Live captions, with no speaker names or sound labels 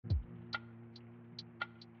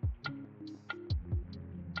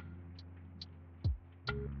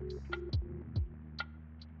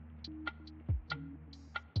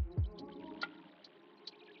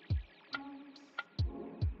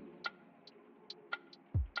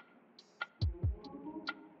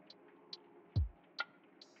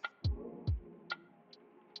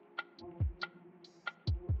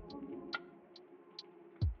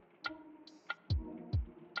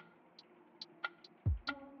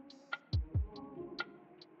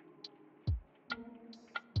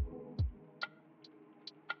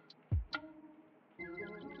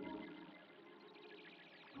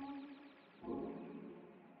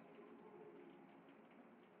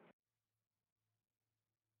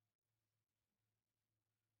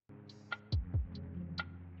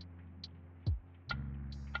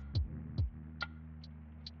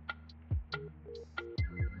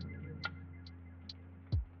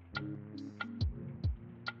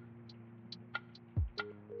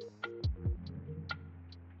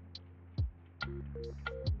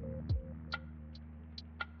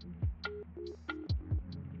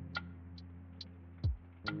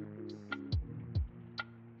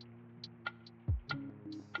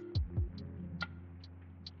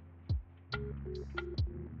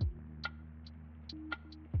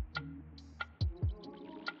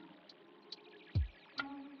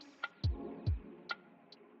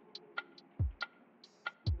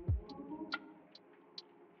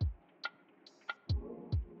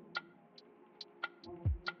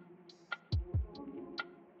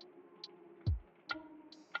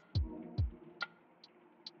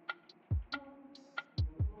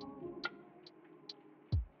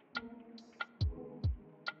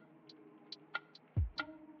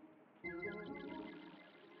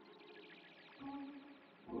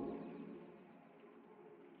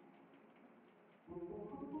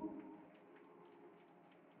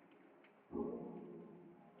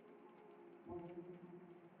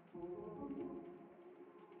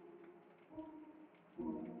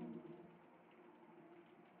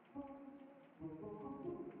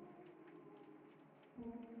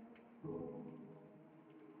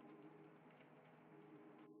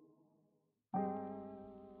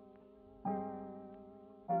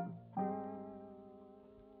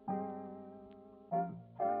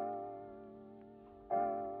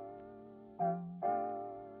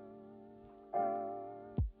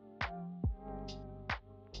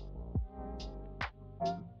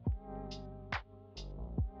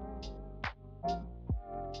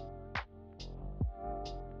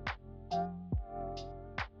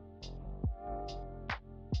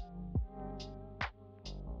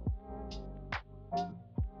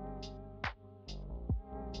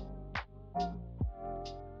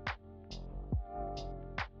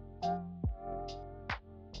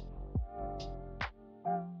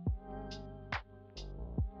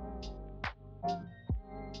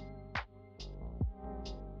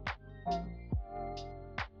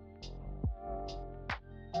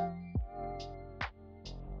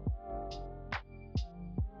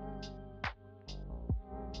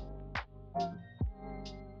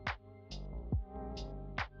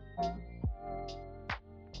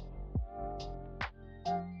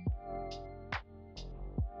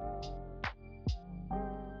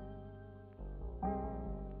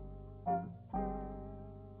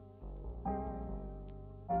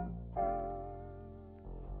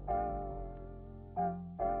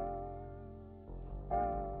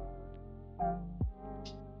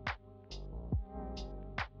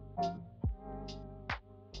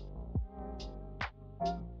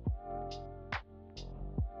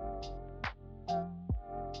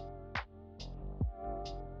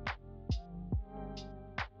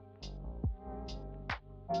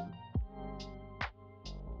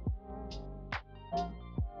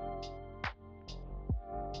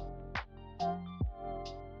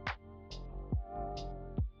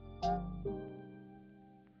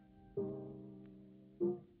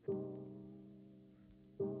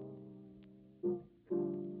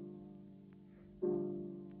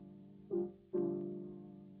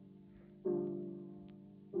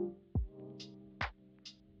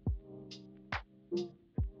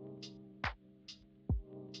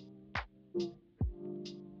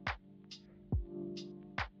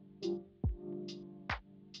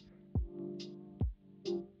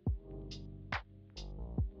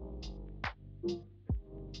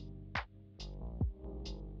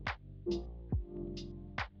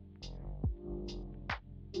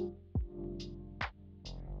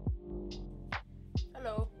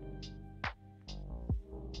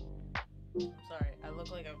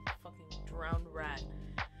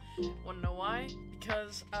Wanna know why?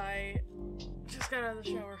 Because I just got out of the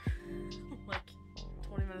shower like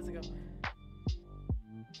 20 minutes ago.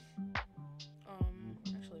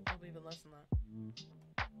 Actually, probably even less than that.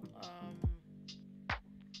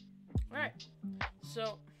 Alright.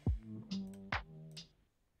 So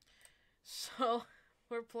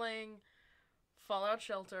we're playing Fallout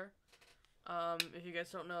Shelter. If you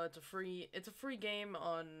guys don't know, it's a free game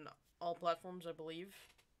on all platforms, I believe.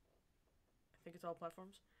 I think it's all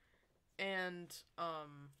platforms. And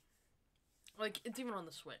like it's even on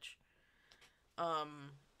the Switch.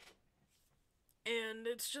 And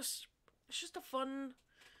it's just a fun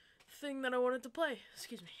thing that I wanted to play.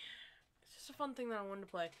 Excuse me. It's just a fun thing that I wanted to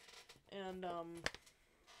play. And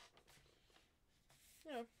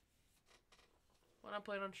you know, why not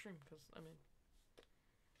play it on stream? Because I mean,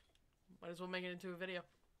 might as well make it into a video.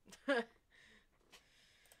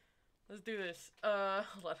 Let's do this.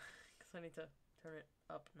 Hold on, because I need to turn it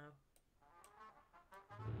up now.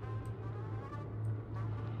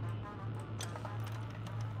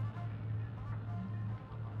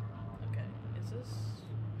 Okay, is this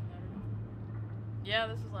loud enough? Yeah,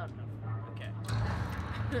 this is loud enough. Okay.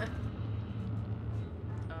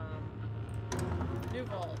 New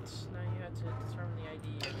vault. Now you have to determine the ID.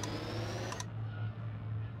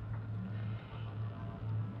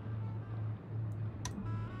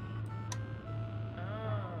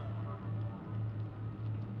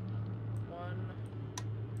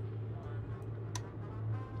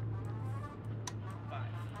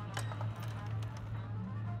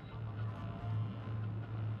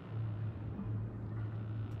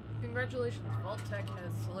 Congratulations, Vault Tech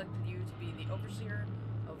has selected you to be the overseer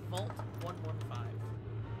of Vault 115.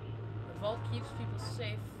 The vault keeps people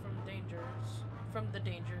safe from the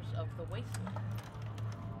dangers of the wasteland.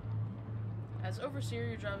 As overseer,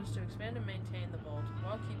 your job is to expand and maintain the vault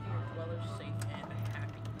while keeping your dwellers safe and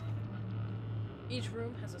happy. Each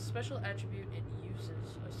room has a special attribute it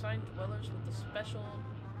uses. Assign dwellers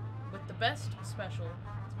with the best special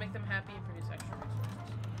to make them happy and produce extra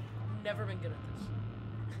resources. Never been good at this.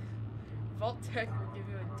 Vault Tech will give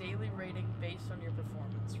you a daily rating based on your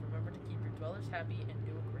performance. Remember to keep your dwellers happy and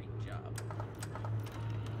do a great job.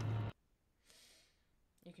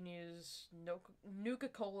 You can use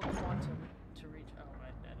Nuka-Cola Quantum to reach... Oh, I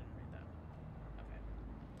didn't read that. Okay.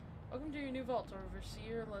 Welcome to your new vault.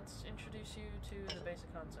 Overseer, let's introduce you to the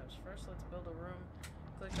basic concepts. First, let's build a room.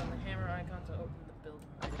 Click on the hammer icon to open the build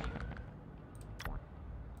menu.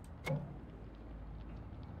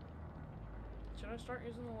 Should I start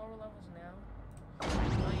using the lower levels now?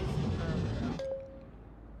 I'll use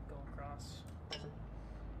go across.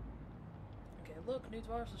 Okay, look, new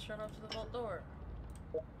dwellers have shown up to the vault door.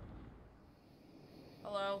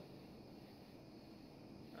 Hello.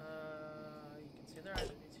 You can see their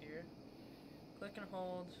attributes here. Click and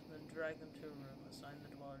hold, then drag them to a room. Assign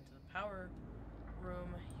the dweller to the power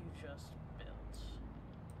room you just built.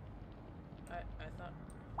 I thought...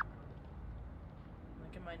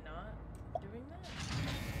 Like, am I not doing that?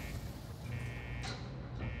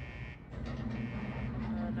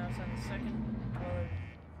 Now send the second dweller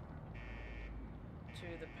to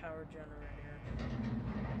the power generator.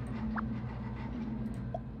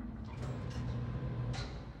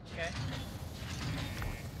 Okay.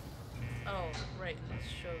 Oh, right, this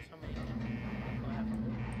shows how many people I have to look.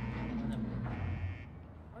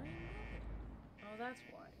 Why are you moving? Oh, that's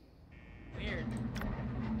why. Weird.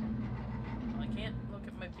 Well, I can't look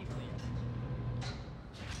at my people yet.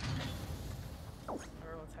 I don't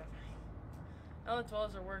know what's happening. Now the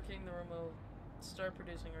dwellers are working, the room will start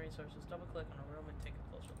producing resources. Double click on a room and take a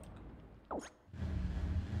closer look.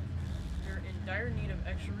 You're in dire need of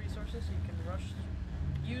extra resources, so you can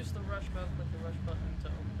use the rush mode, click the rush button to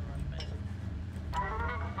open the rush menu.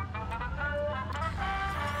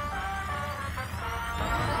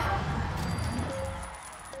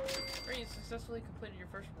 Great, you successfully completed your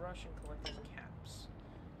first rush and collected caps.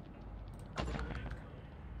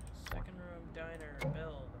 Second room, diner,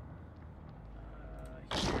 build.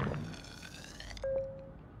 Here.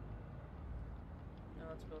 Now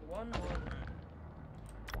let's build one more room.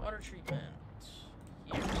 Water treatment.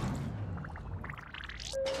 Here.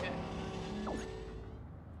 Okay.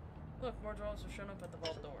 Look, more dwellers have shown up at the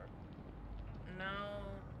vault door. Now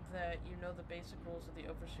that you know the basic rules of the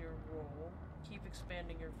overseer role, keep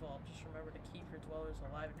expanding your vault. Just remember to keep your dwellers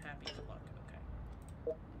alive and happy. Good luck.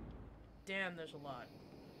 Okay. Damn, there's a lot.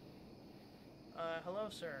 Hello,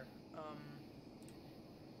 sir.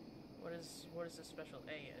 What is this special?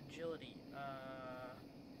 A, agility,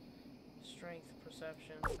 strength,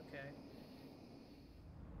 perception, okay.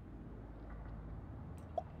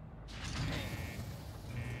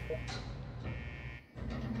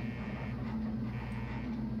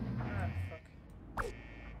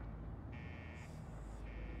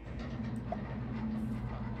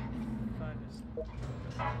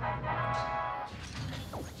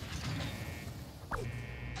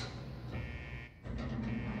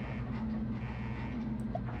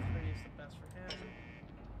 Three is the best for him.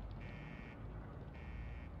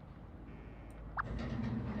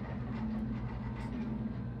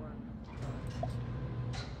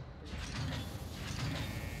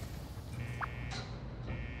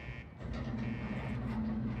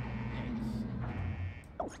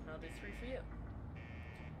 I'll do 3 for you.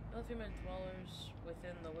 No female dwellers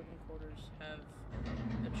within the living quarters have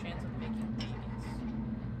a chance of making babies.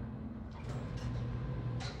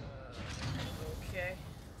 Okay.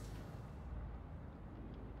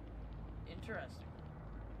 Interesting.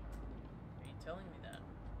 Are you telling me that?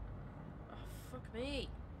 Oh, fuck me!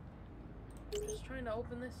 I'm just trying to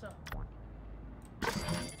open this up.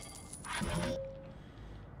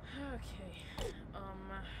 Okay.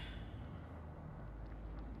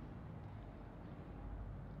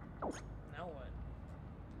 Now what?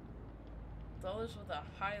 Dwellers with a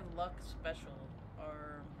high luck special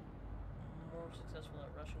are more successful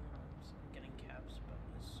at rushing rooms and getting caps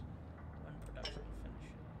bonus when production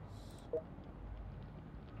finishes.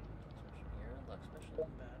 Your luck special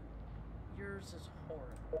isn't bad. Yours is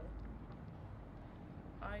horrible.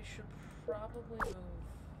 I should probably move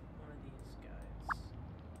one of these guys.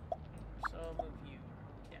 So I'll move you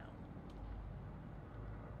down.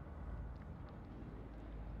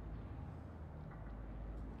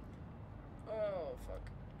 Oh, fuck.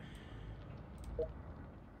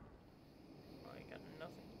 I got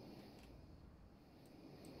nothing.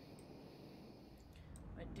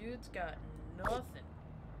 My dude's got nothing.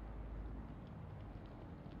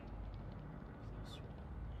 This one.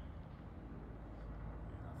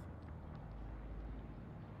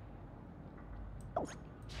 Nothing.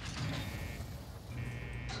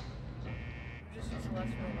 We just use the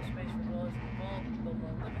last available space for dwellers in the vault and build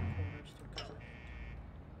more living quarters to accommodate.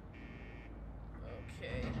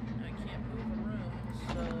 Okay, I can't move a room,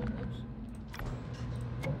 so whoops.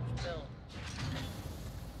 Just build.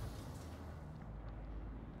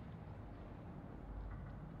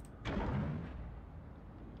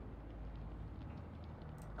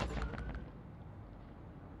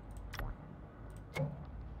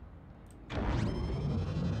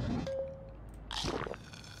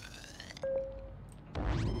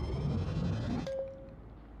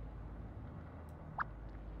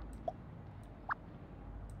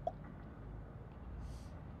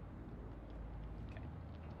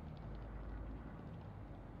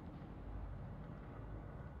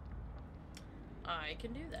 I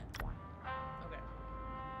can do that. Okay.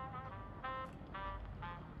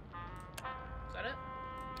 Is that it?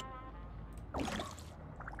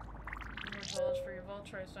 More dwellers for your vault.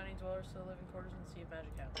 Try assigning dwellers to the living quarters and see if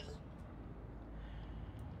magic happens.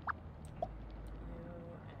 You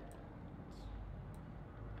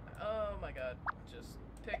and... Oh my god. Just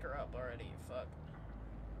pick her up already, you fuck.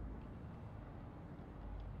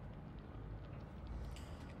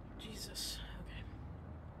 Jesus.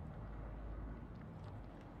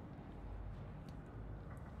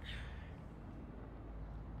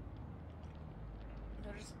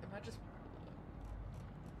 Am I just...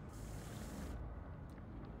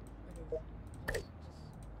 Okay, just...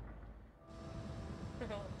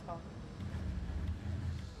 talk.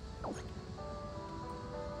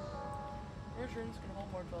 Rooms can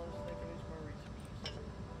hold more dwellers so they produce more resources.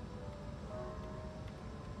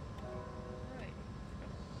 Right.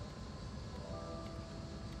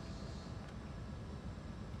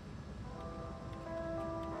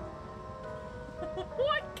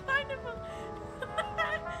 What kind of a...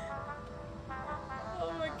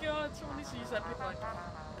 Oh my god, someone needs to use that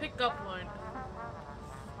pick-up line.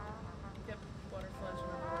 Get butterflies when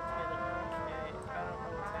we're together. Okay, I don't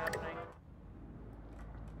know what's happening.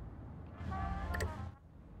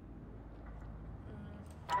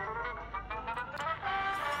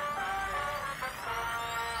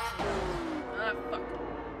 Ah, fuck.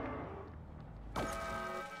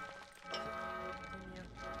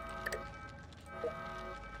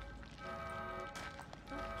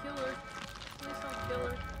 Kill her. Please don't kill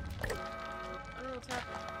her. I don't know what's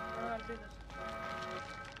happening. I don't know how to do this.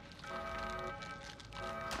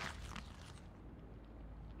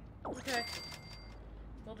 Okay.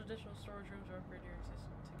 Build additional storage rooms or upgrade your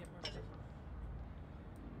existing to get more space.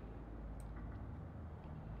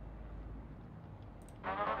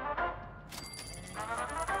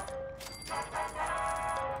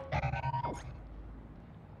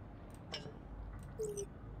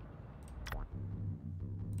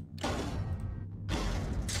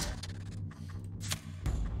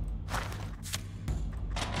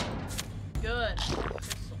 Good.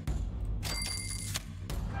 Pistol.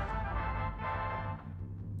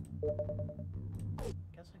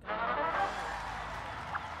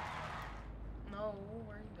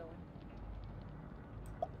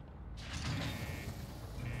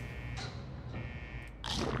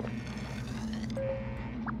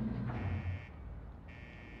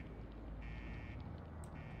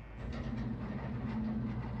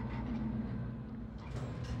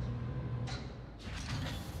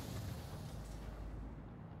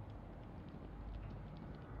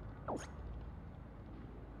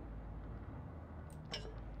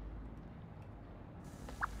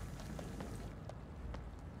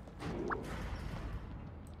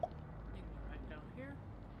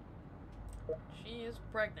 She is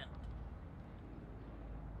pregnant.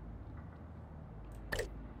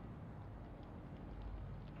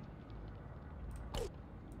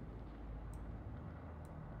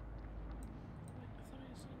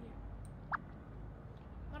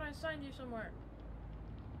 I signed you somewhere.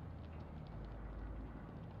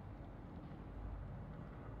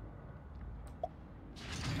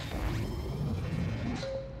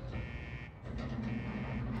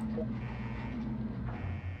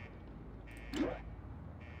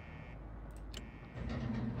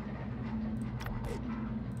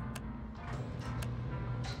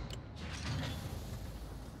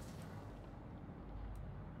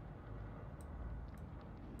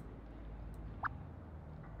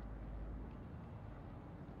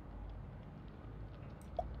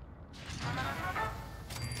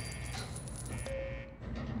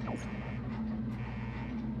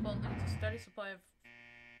 Well, it's a steady supply of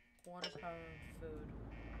water, power, and food.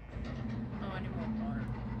 Oh, I need more water.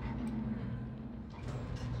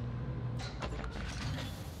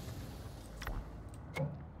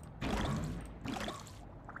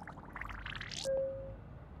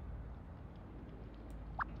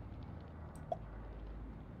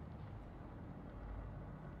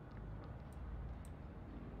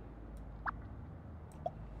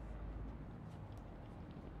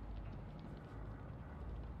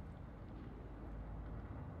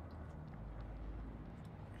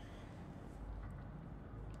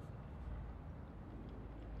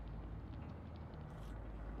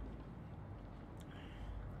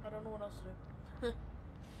 I don't know what else to do. Oops.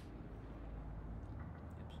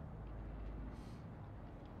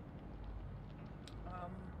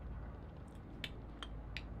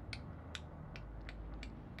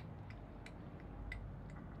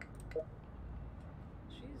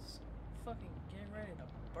 She's fucking getting ready to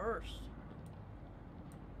burst.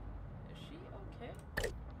 Is she okay?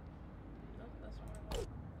 Nope, that's not what I want.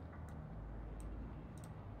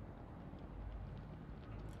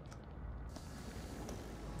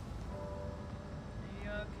 Are you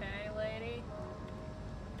okay, lady?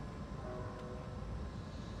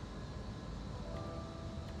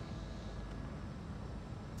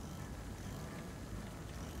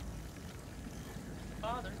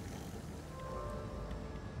 Father.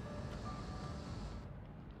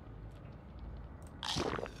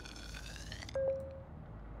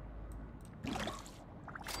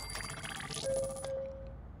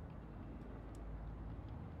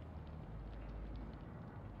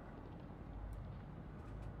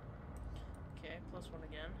 Okay, plus one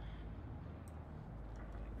again.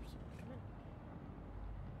 Waiting for someone to come in.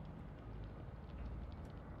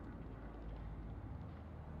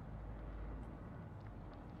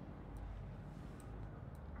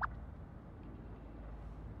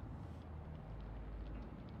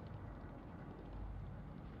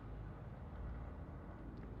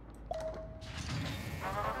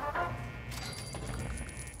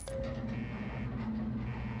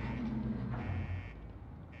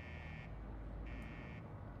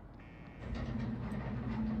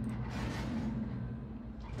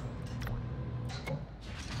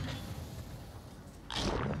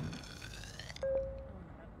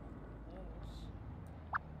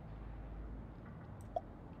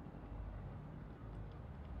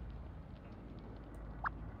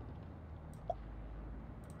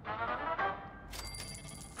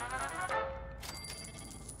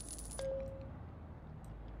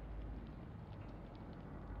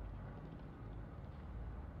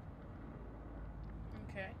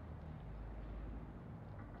 Okay.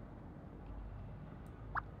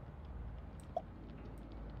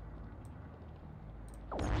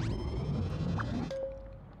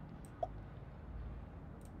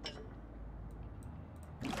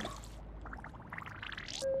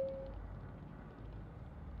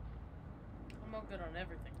 I'm all good on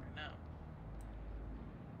everything right now.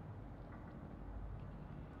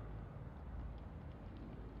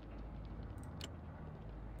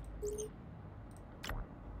 Oh,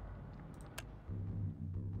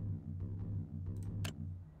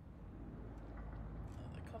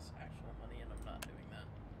 that costs actual money and I'm not doing that.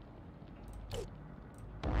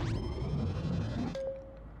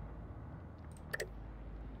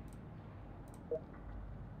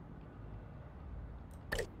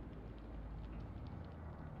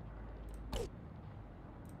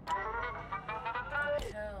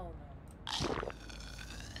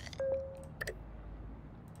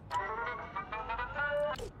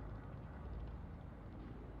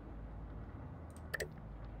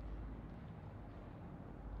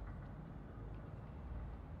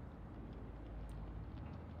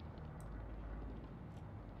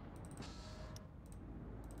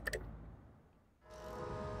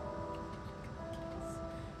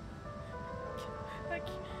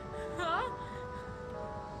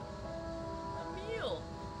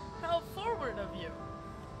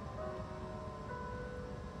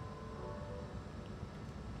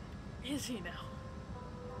 is he now?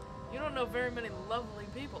 You don't know very many lovely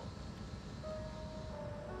people.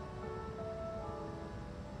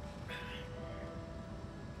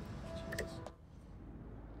 Jesus.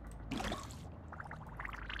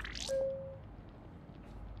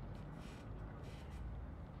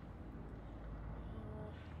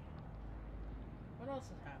 What else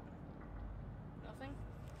is happening? Nothing?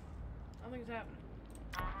 Nothing's happening.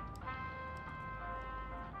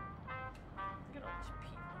 Look at all these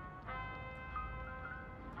people.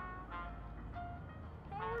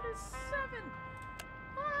 Howard is 7!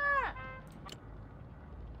 Ah!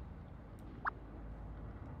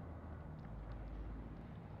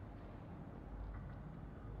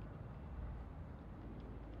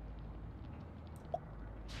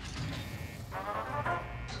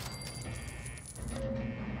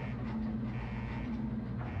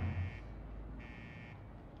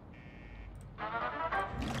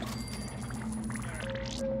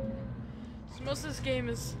 So most of this game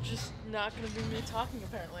is just not gonna be me talking,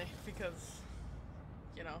 apparently, because,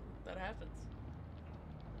 you know, that happens.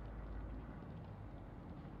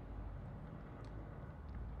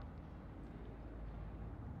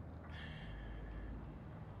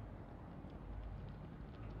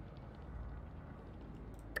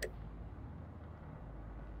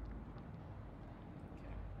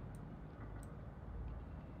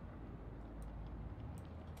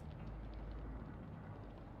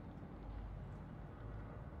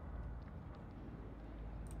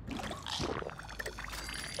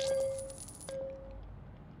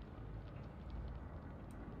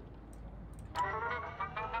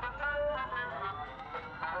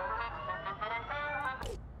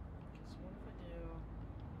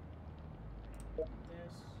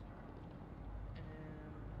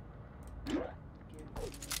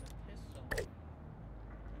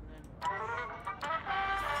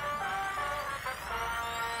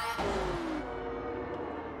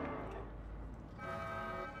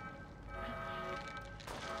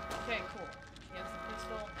 Okay, cool. He has the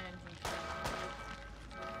pistol and he can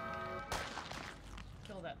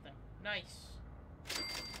kill that thing. Nice.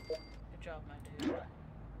 Good job, my dude.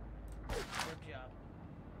 Good job.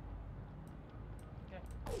 Okay.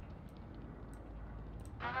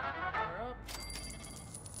 Hurry up.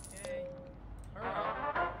 Okay. Hurry up.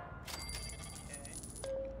 Okay.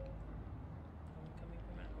 Coming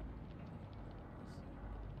from out.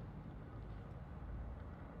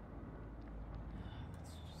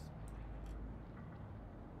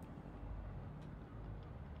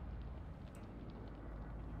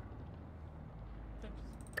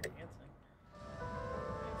 Dancing.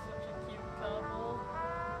 It's such a cute couple.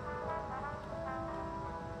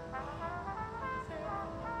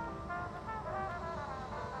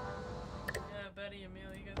 Yeah, Betty,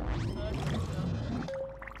 Emil, you guys are such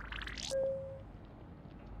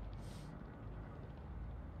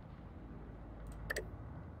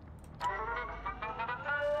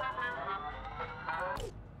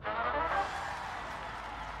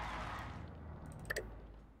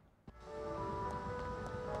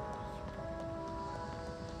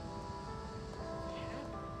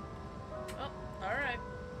alright.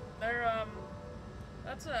 They're,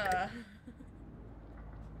 that's, let's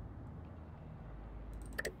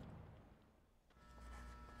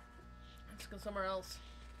go somewhere else.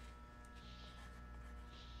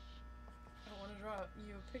 I want to draw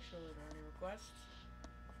you a picture later. Any requests?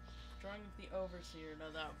 Drawing of the overseer.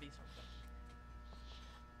 No, that would be something.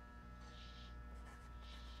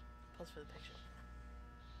 Pause for the picture.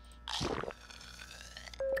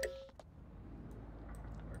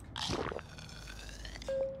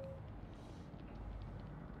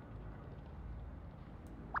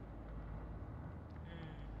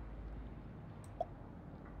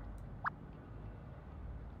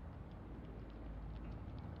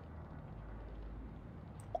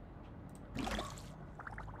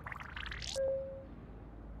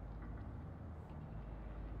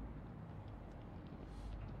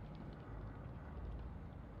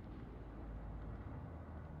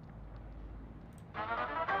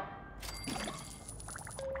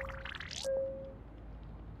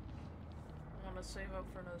 I'm gonna save up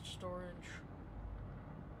for another storage.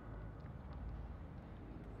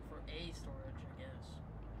 For a storage, I guess.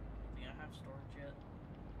 I think I have storage yet.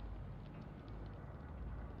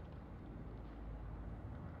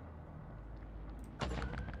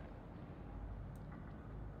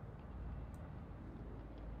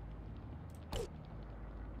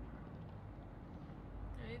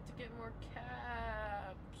 I need to get more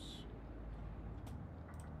caps.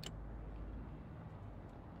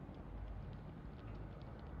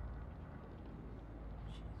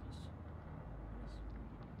 Jesus.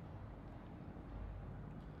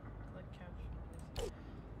 Collect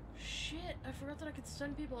I forgot that I could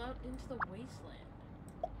send people out into the wasteland.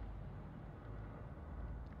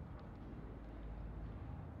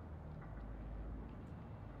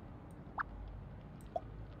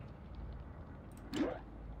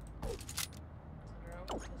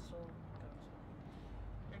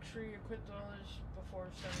 Make sure you quit dwellers before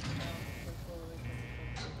sending them out.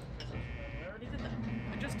 I already did that.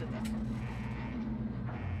 I just did that.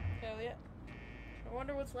 Hell yeah. I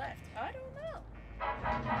wonder what's left. I don't know. I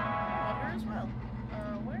wonder as well.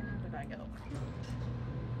 Where did I go?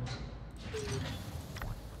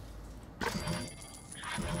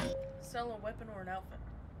 Sell a weapon or an outfit.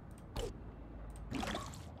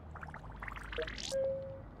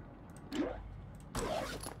 I'll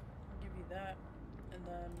give you that. And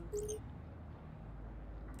then...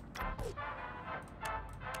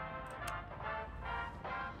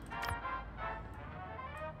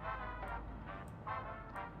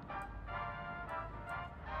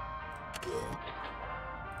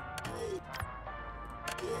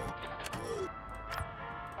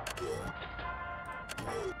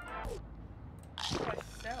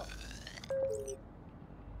 Myself.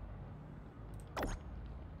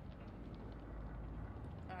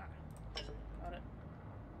 Ah, got it.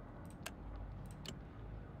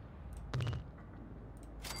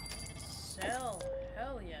 Sell,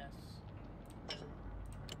 hell yes.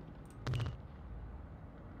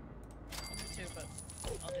 Me too, but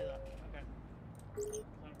I'll do that. Okay. I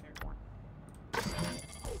don't care.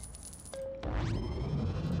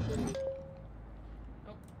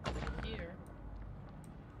 Oh, here.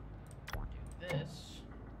 Do this.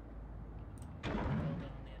 Build it on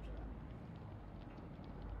the edge of that.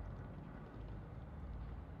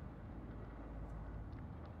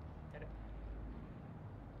 Get it?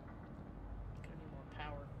 Gonna need more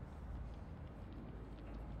power.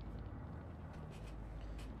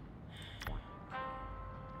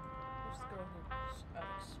 Let's go ahead and out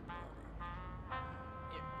exploring.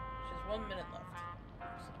 Here. Just 1 minute left.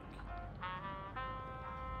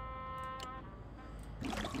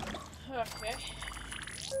 Okay.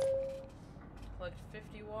 Collect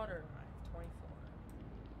 50 water. I have 24.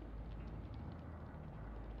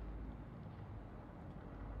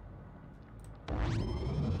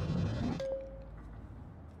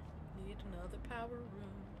 Need another power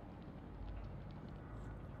room.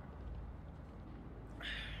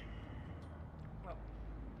 Well.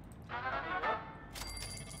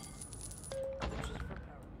 Which is for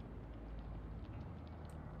power?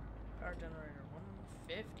 Power generator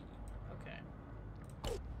 150. Okay.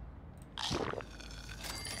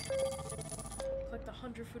 Collect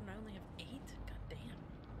 100 food and I only have 8? God damn.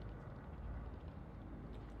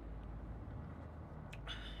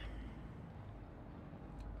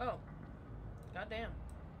 Oh. God damn.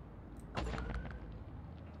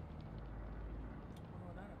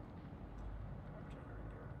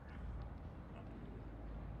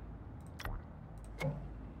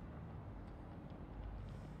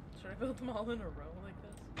 Should I build them all in a row like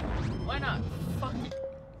this? Why not? Fuck it. I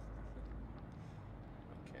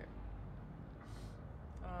don't care.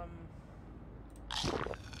 I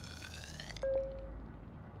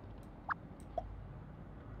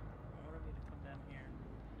wanted me to come down here and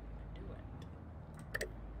do it.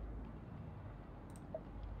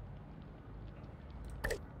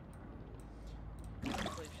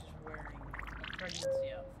 Looks like she's wearing a pregnancy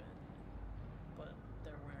outfit, but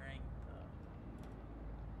they're wearing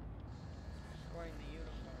the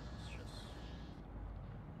uniform. It's just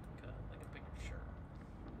like a bigger shirt.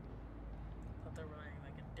 I thought they were wearing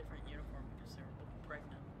like a different uniform because they were both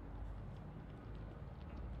pregnant.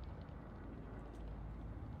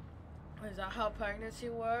 Is that how pregnancy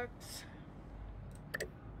works?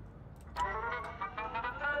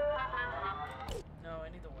 No, I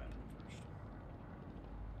need the weapon first.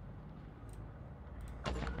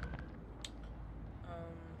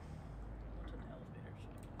 What's an elevator so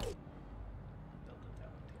I can build it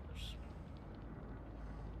down with the others.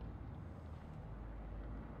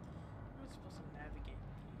 How am I supposed to navigate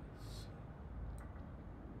these?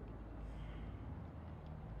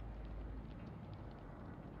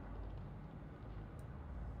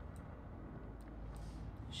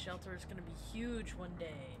 Shelter is gonna be huge one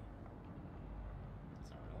day.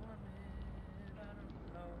 So I don't want it. I don't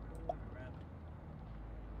know who I grabbed.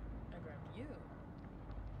 I grabbed you.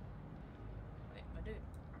 Wait, my dude.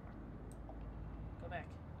 Go back.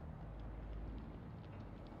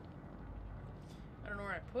 I don't know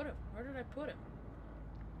where I put him. Where did I put him?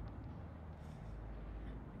 I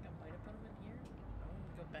think I might have put him in here. I want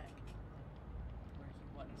to go back to where he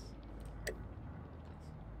was.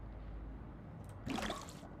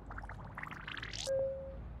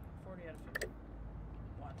 40 out of 50.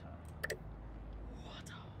 Wata.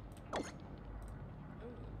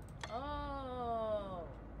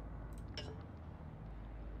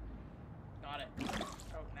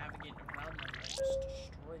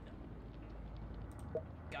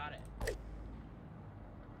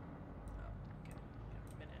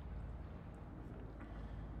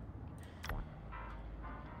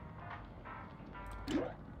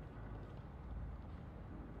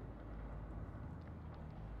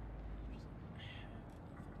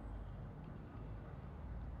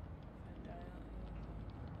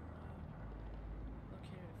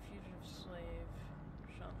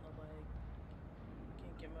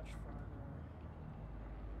 much farther.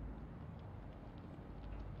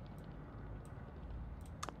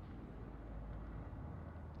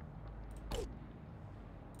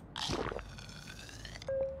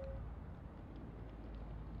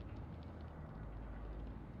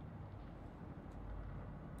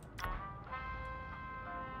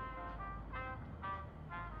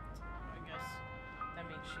 I guess that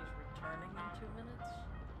means she's returning in 2 minutes.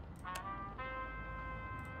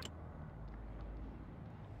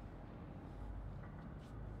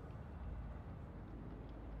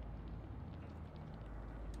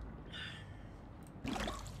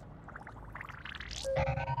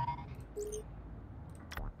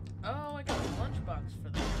 Oh, I got a lunchbox for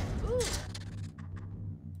that. Ooh!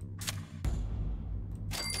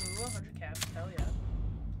 Ooh, 100 caps. Hell yeah.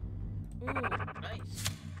 Ooh, nice.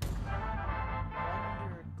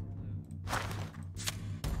 Wonder glue.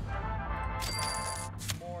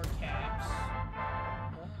 More caps.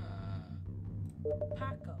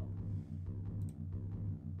 Paco.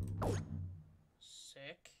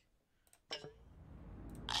 Sick.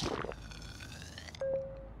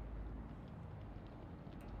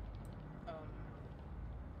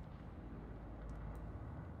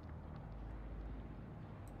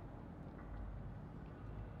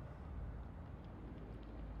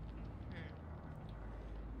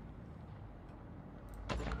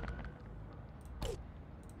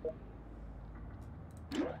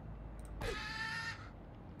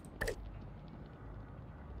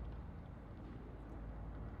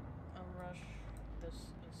 Rush this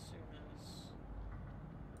as soon as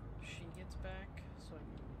she gets back, so I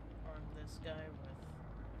can arm this guy with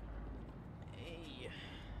a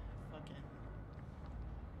fucking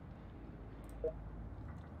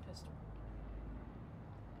pistol.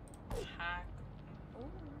 Hack.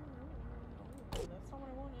 Oh, that's not what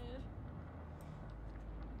I wanted.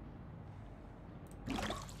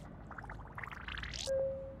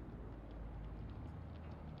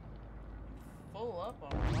 Full up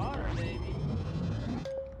on water, baby.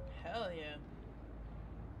 Hell yeah.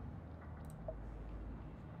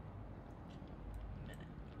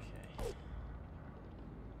 Minute, okay.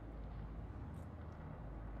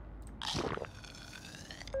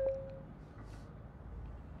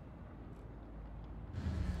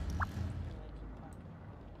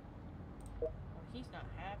 Oh, he's not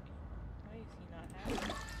happy. Why is he not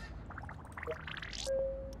happy? Does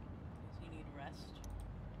he need rest?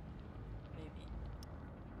 Maybe.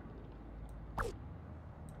 You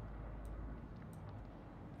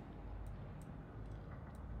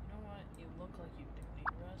know what? You look like you do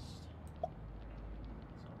need rest. So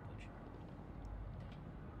I'll put you getting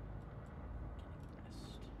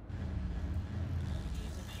rest.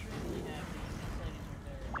 He's extremely happy. These ladies are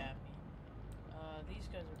very happy. These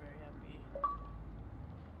guys are very happy.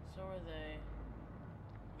 So are they.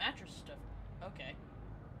 Mattress stuffer. Okay.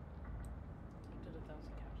 Collected 1,000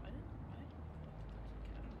 caps. I didn't collect 1,000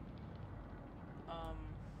 caps.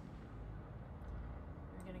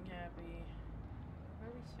 You're getting happy.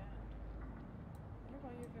 Very sad. What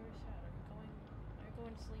about you're very sad? Are you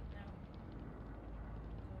going to sleep now?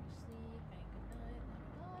 Go to sleep and good night.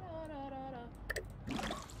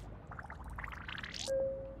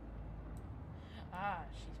 Ah,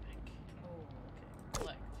 she's pink. Oh, okay.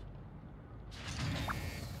 Collect.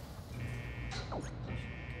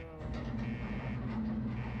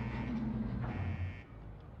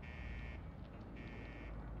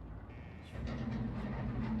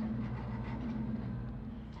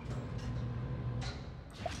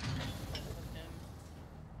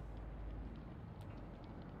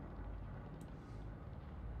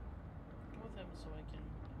 So I can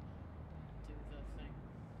do the thing.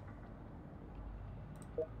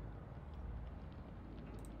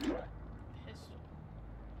 Pistol.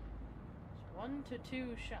 It's 1 to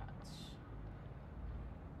 2 shots.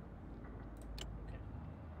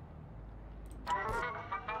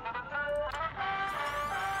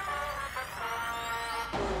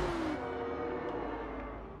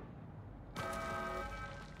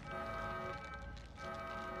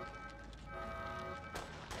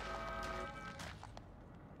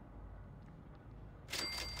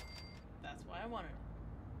 That's why I wanted it.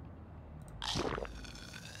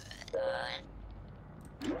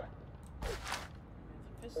 Move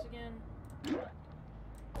the fist again.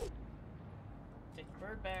 Take the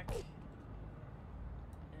bird back. And...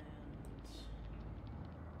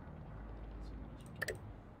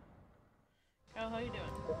 Kyle, how you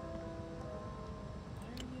doing? Why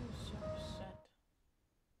are you so upset?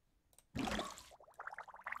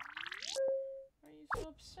 Why are you so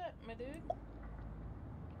upset, my dude?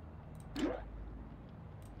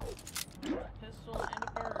 Pistol and a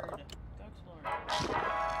bird. Go exploring.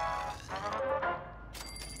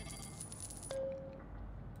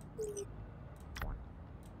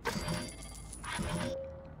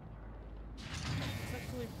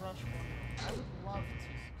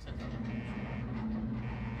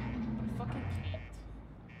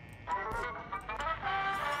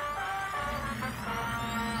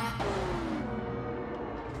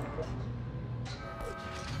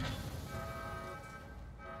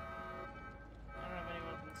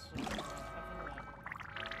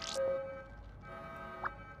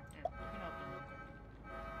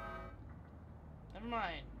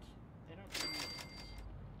 mind. They don't need this.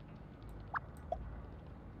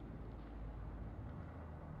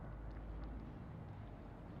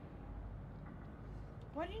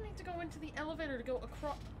 Why do you need to go into the elevator to go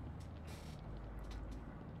across?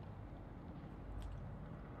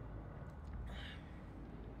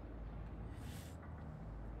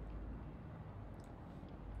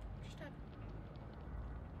 Just happened.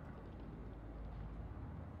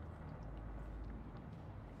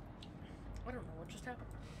 I don't know what just happened.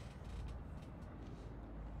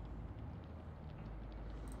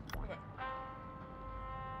 Okay.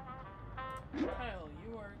 Kyle,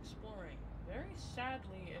 you are exploring. Very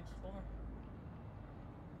sadly exploring.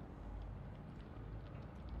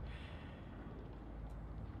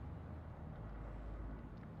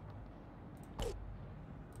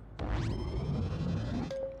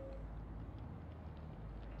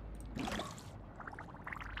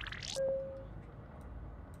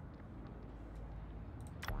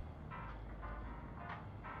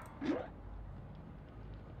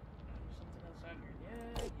 Something else out here.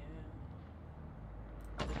 Yeah.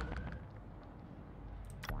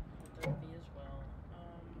 That be as well.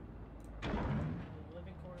 The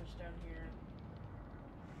living quarters down here.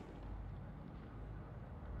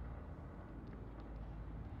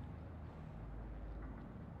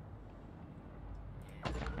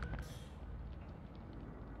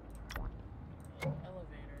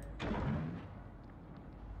 Elevator.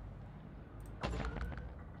 And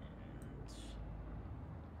that's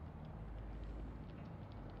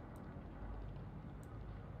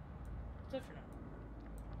it for now.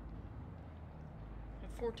 I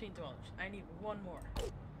have $14. I need one more.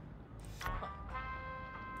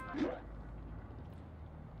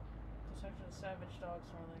 Deception of savage dog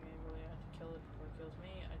snarling angrily. I had to kill it before it kills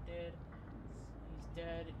me. I did. He's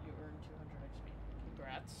dead. You earned 200 XP.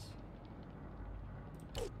 Congrats.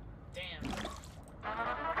 Damn.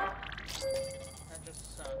 That just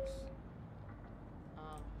sucks.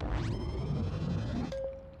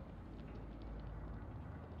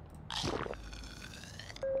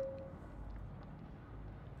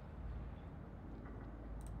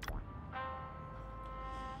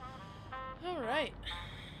 Alright.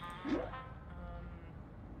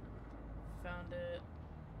 Found it.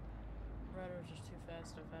 Rider was just too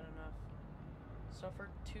fast. I've had enough.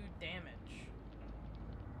 Suffered 2 damage.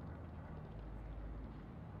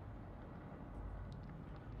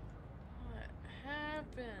 What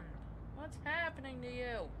happened? What's happening to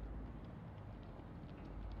you?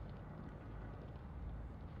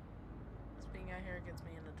 This being out here gets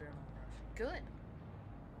me in the adrenaline rush. Good.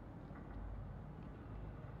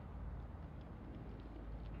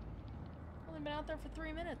 Only been out there for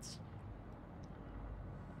 3 minutes.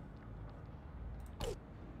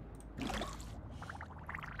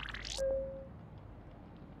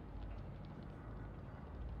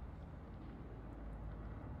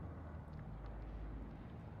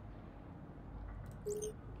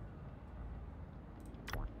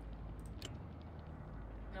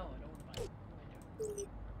 No, I don't want to buy it. What do I do?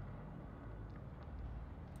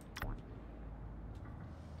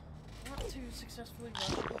 I want to successfully rush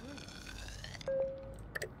the room.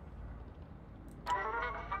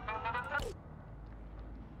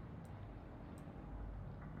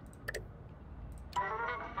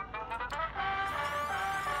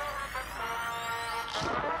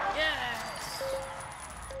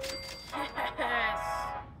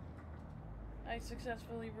 I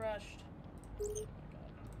successfully rushed. Oh my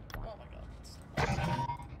god. Oh my god.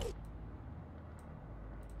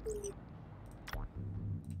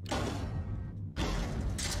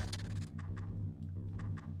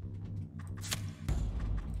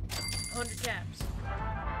 100 caps.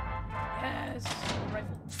 Yes!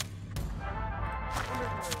 Rifle.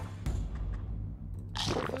 Wonderful.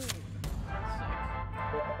 Food. Sick.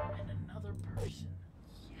 And another person.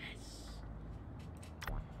 Yes!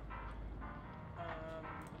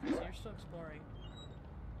 So you're still exploring.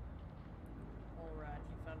 Alright,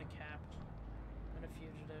 you found a cap. And a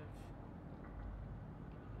fugitive.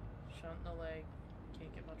 Shot in the leg.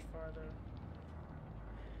 Can't get much farther.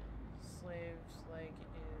 Slave's leg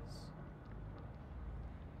is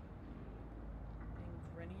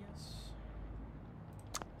Ingrenius.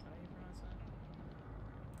 How do you pronounce that?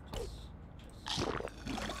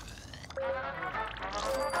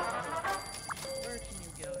 Where can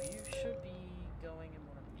you go? You should be going in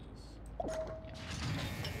one of these. Yeah.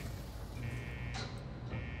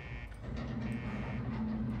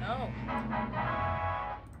 No.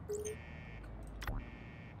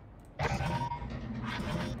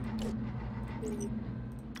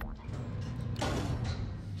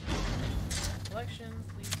 Collection,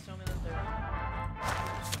 please tell me that there's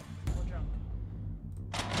more junk.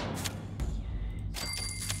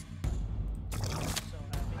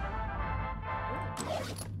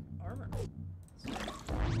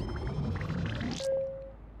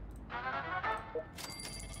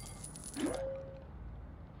 You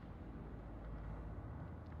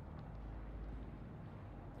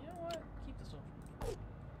know what? Keep this over.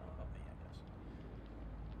 That'll help me, I guess.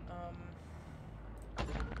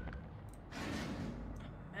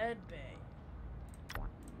 Med bay.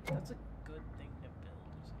 That's a good thing to build,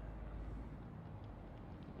 isn't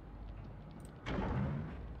it?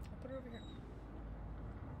 I'll put it over here.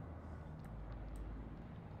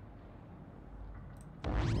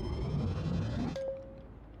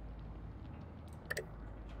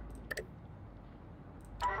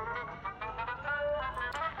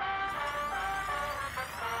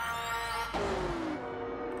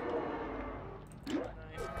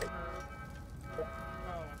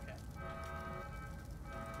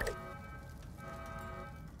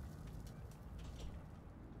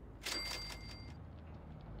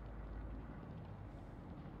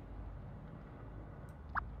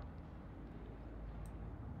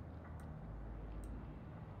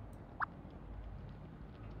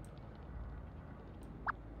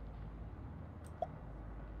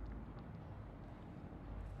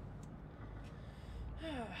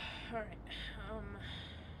 Alright,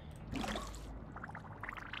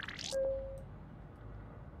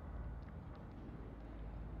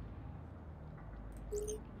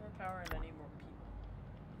 more power and I need more people.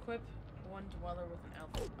 Equip one dweller with an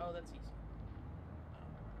alpha. Oh, that's easy.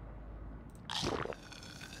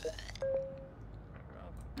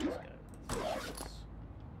 I'll equip this guy with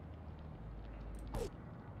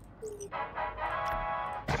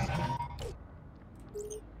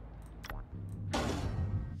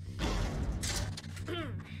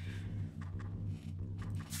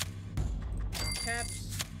caps,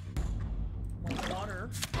 more water.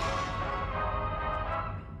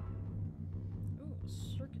 Ooh, a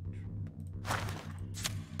circuit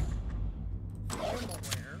thermal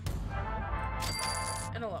wear.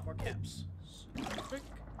 And a lot more caps. Super quick.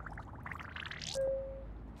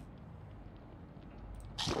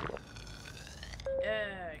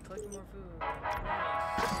 Yeah, collecting more food. Nice.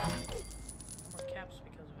 More caps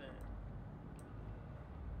because of it.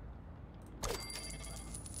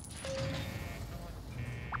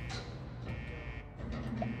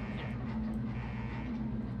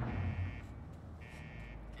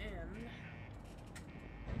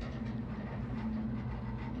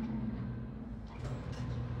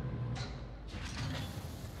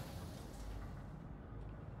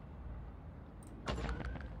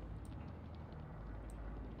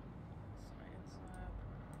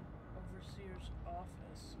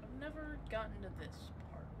 Office. I've never gotten to this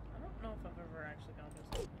part. I don't know if I've ever actually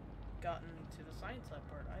gotten to the science lab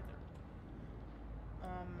part either.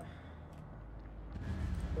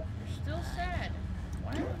 You're still sad.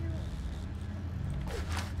 Why are you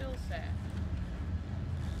still sad?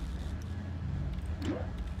 Oh,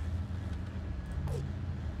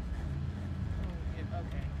 yeah,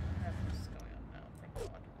 okay. I have this going on now, thank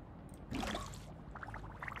God.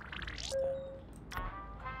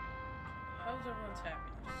 How's everyone's happiness?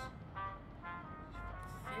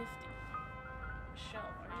 50.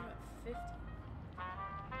 Michelle, why are you at 50?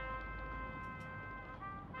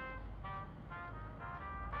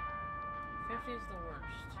 50 is the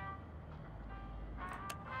worst.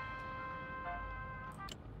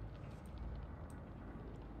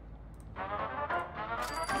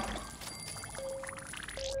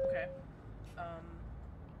 Okay.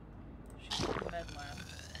 She's in the med lab.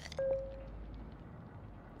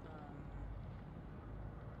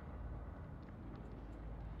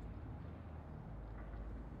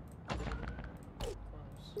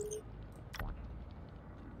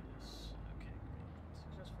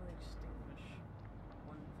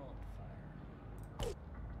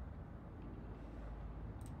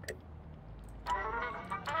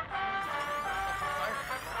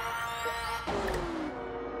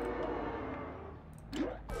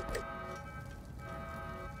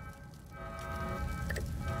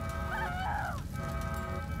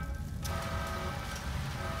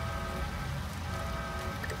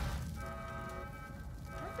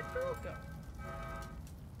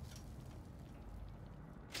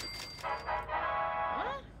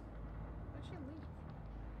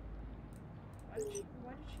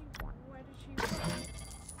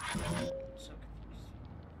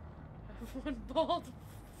 One bald.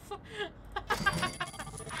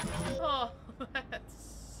 Oh, that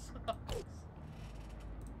sucks.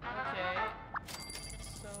 Okay,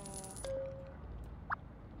 so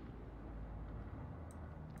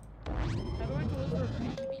how do I deliver a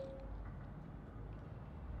baby?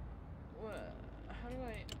 What? How do I?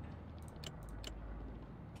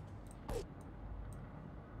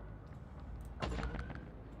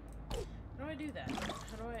 How do I do that?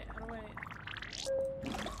 How do I?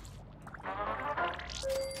 How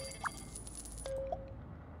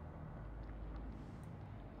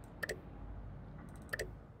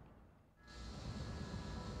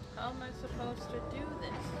am I supposed to do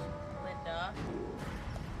this, Linda?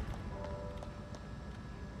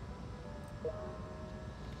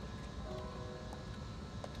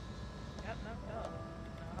 Got knocked up.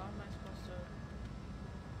 Now how am I supposed to...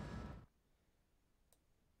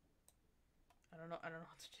 I don't know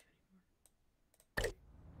what to do anymore.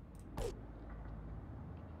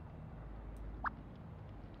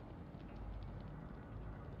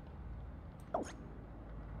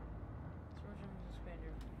 Expand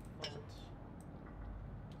your vault.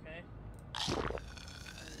 Okay. I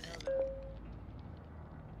didn't know that.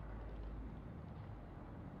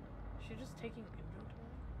 Is she just taking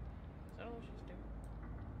inventory? Is that all she's doing?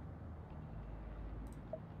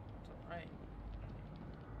 It's alright.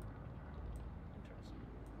 Interesting.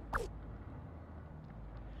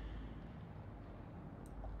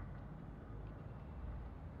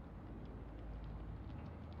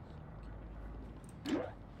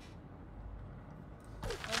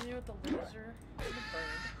 I'm here with the laser and the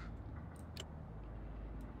bird.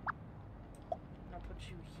 And I'll put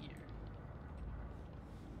you here.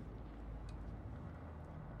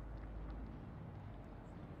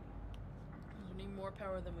 We need more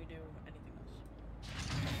power than we do anything else.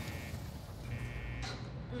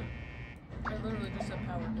 I literally just said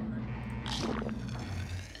power, didn't I?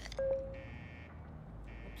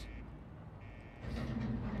 Oops.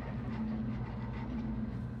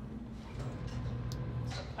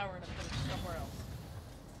 Set power and I put it somewhere else.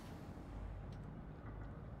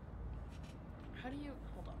 How do you...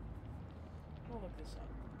 Hold on. I'll look this up.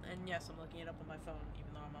 And yes, I'm looking it up on my phone,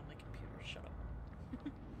 even though I'm on my computer. Shut up.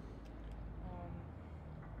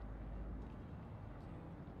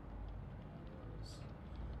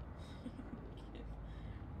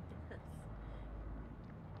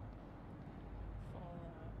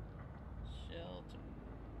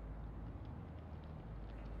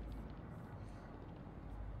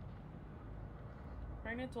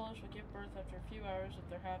 Pregnant dwellers will give birth after a few hours if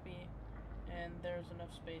they're happy and there's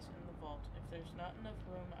enough space in the vault. If there's not enough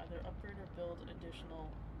room, either upgrade or build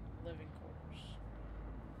additional living quarters.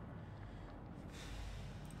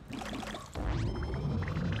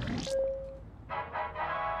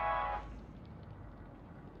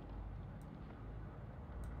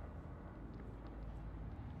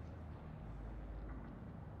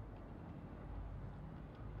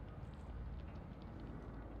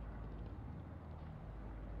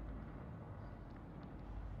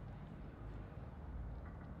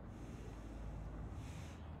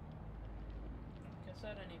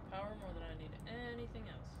 I need power more than I need anything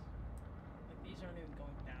else. Like, these aren't even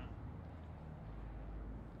going down.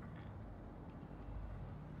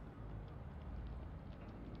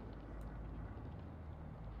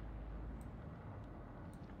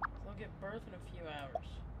 So I'll get birth in a few hours.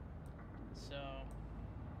 So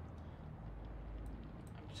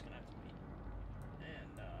I'm just gonna have to wait.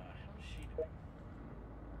 And how is she doing?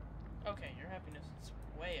 Okay, your happiness is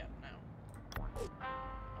way up now.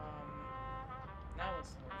 Now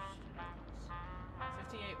what's the worst?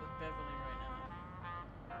 58 with Beverly right now.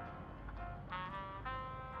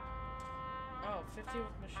 Oh, 50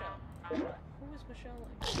 with Michelle. Who is Michelle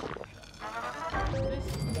and There's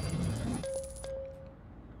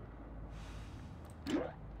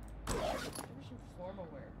some formal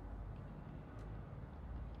wear.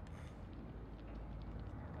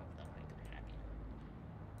 I don't know if that'll make her happy.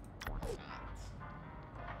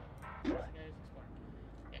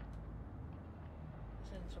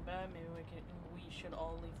 So bad, maybe we should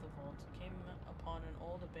all leave the vault. Came upon an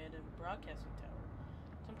old abandoned broadcasting tower.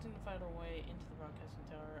 Attempting to find our way into the broadcasting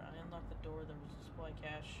tower, I unlocked the door. There was a supply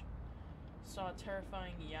cache. Saw a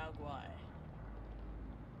terrifying Yaguai.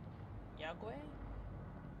 Yaguai?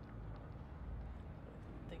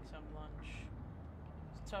 Thinks I'm lunch.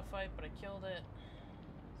 It's a tough fight, but I killed it.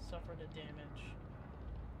 Suffered a damage.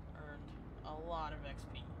 Earned a lot of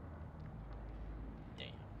XP.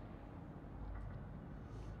 Damn.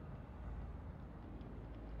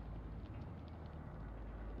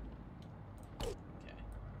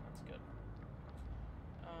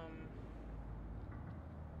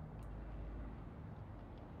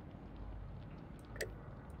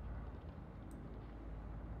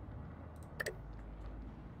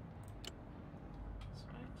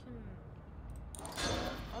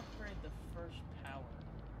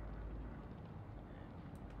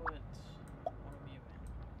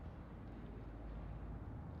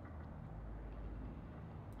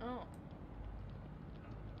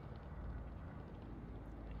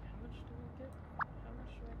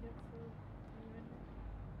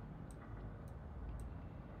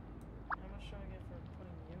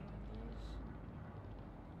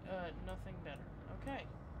 nothing better. Okay.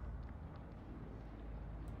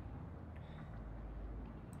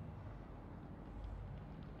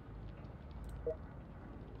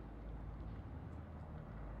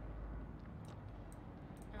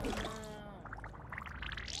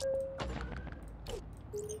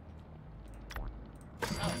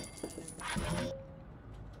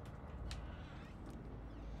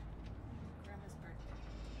 Grandma's birthday.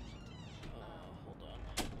 Hold on.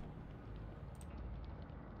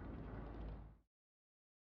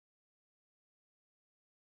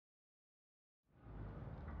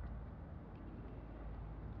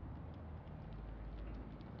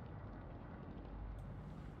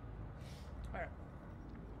 Alright.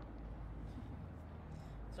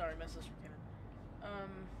 Sorry, my sister came in.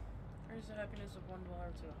 Raise the happiness of $1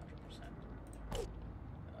 to 100%.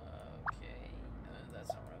 Okay, that's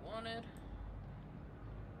not what I wanted.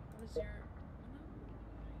 What is your...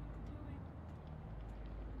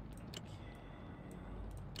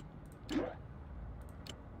 Okay.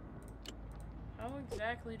 How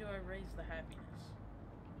exactly do I raise the happiness?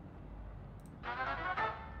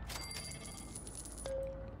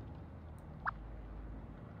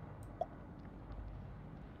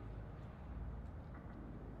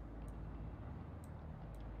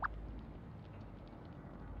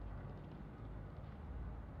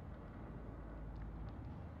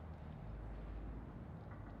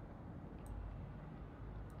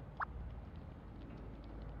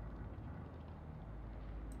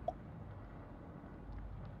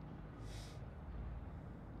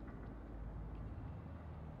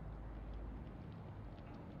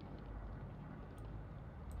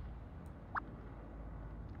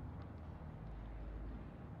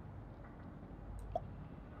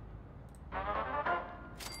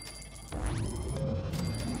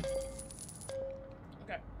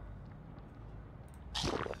 Okay.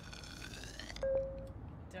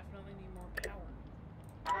 Definitely need more power.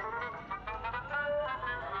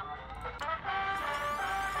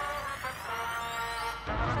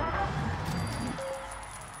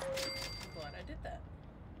 I'm glad I did that.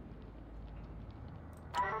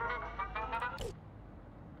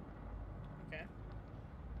 Okay.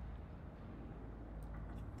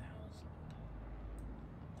 1,000.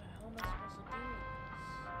 What the hell am I supposed to do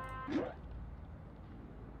with this?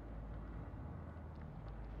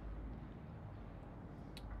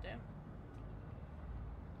 Damn.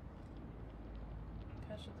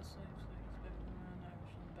 Catch of the slaves, like it's been around, I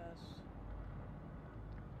wish them the best.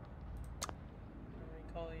 I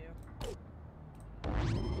recall you.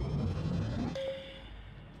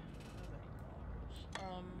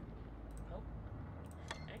 Oh.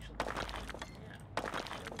 Actually, yeah.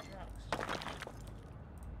 Show the drugs.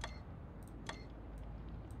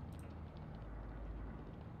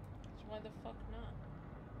 So why the fuck not?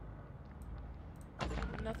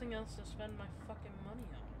 Nothing else to spend my fucking money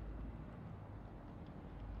on.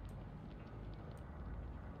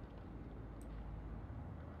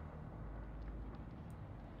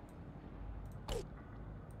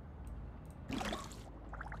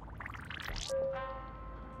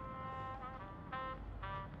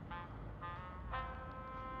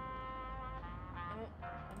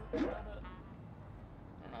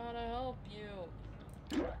 I don't know how to help you.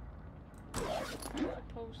 I'm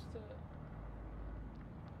supposed to...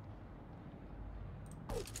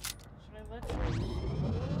 Should I let you explore?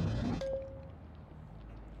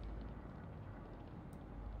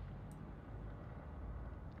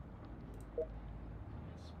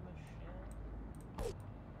 Miss Michelle.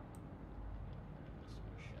 Miss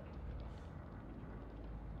Michelle.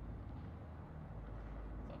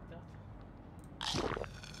 Fucked up.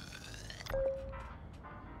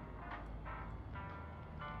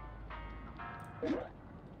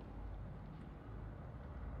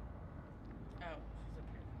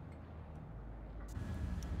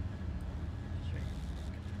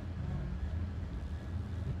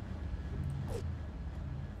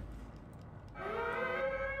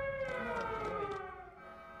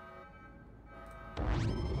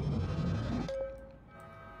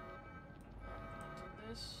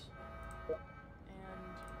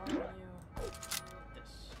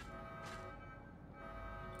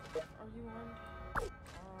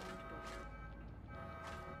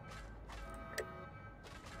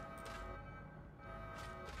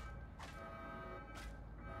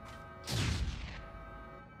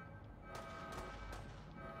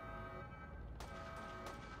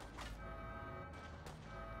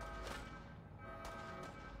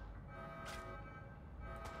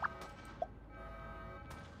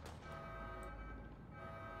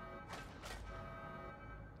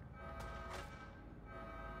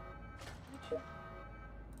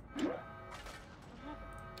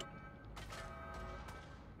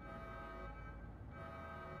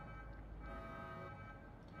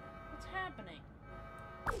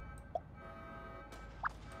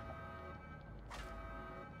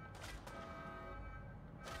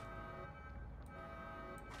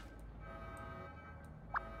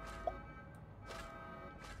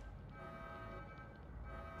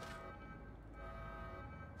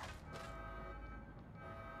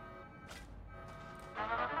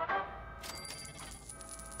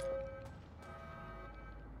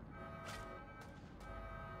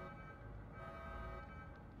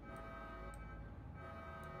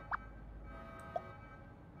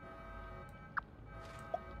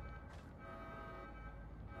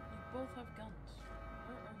 have guns.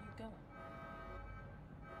 Where are you going?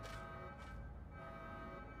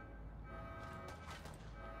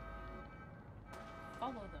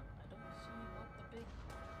 Follow them. I don't see what the big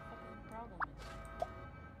fucking problem is.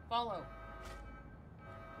 Follow!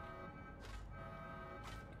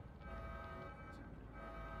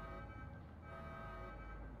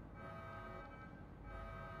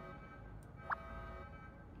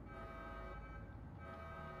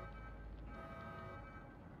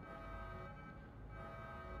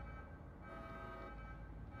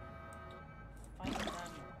 Fight them.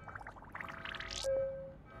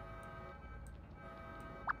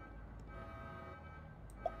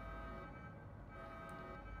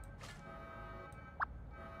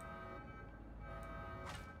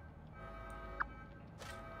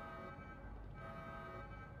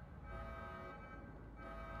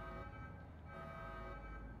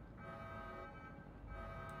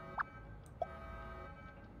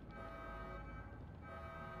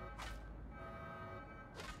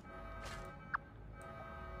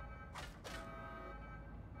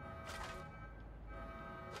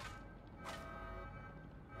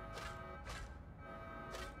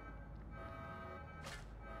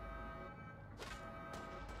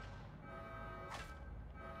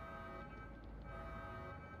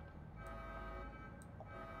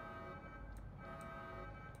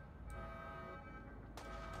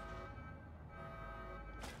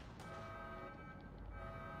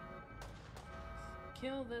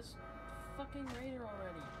 Kill this fucking raider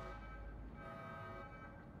already.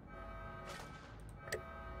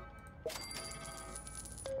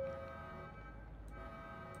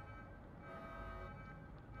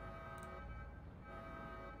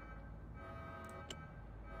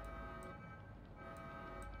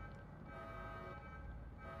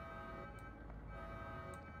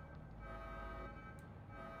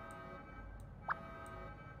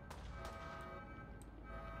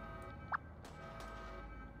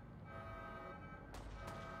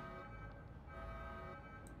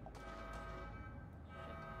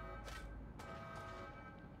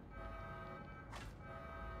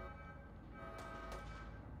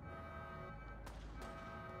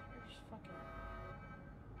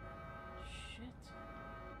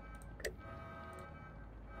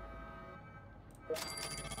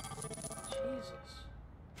 Jesus.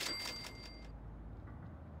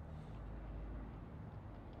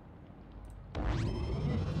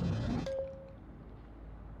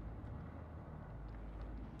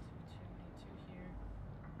 Two here.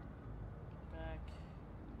 Back.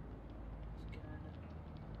 It's good.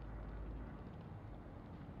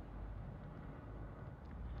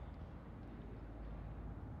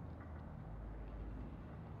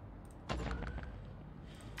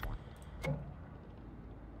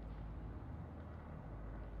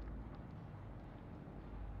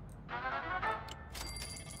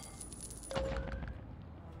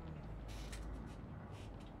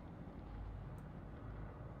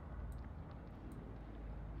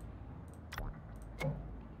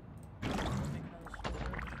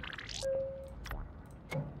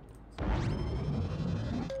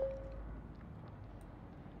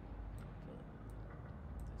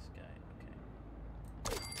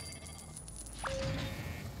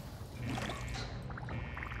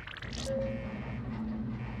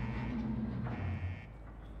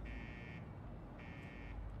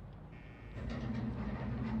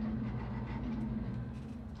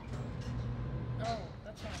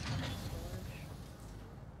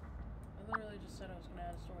 Said I was gonna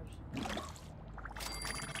add storage.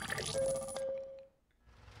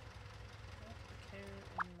 What the care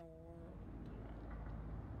in the world?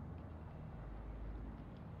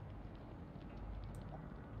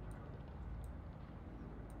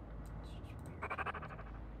 It's just weird.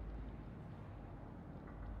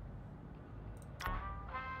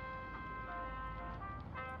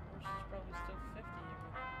 Horse is probably still 50 with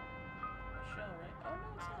Michelle, right? Oh no,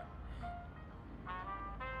 it's not.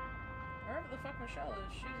 Wherever the fuck Michelle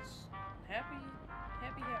is, she's happy.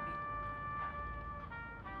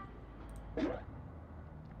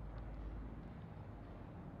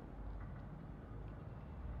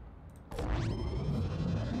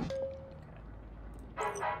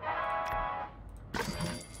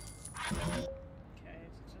 Okay,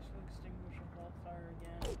 successfully extinguish a vault fire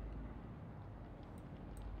again.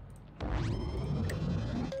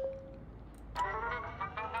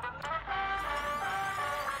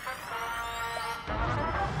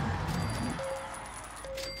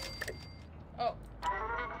 Oh.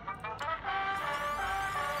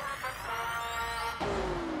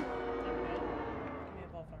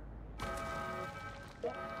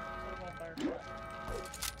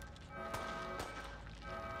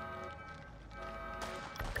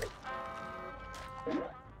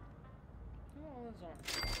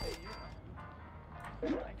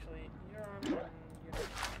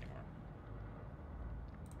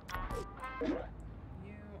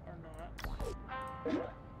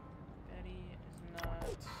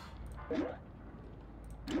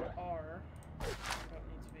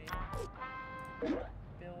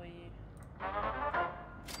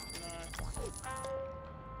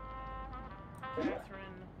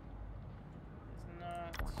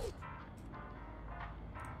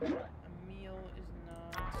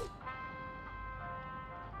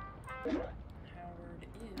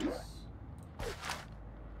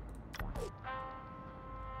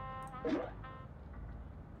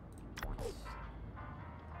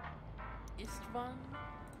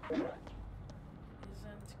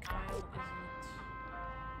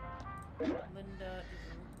 Linda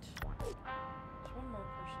isn't. There's one more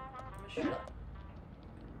person. Michelle.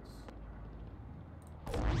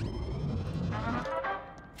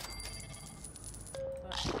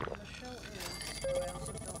 But Michelle is, but I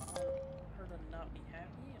also don't want her to not be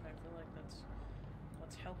happy, and I feel like that's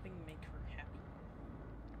what's helping make her happy.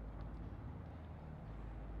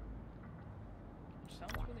 Which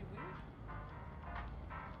sounds really weird.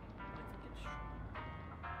 But I think it's true.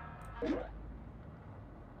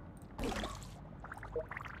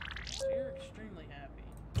 So you're extremely happy.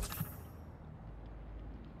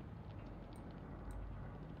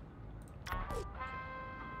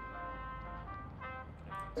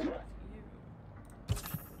 Okay. You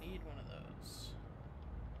need one of those.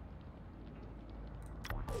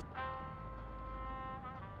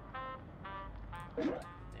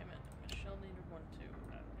 Damn it. Michelle needed one too.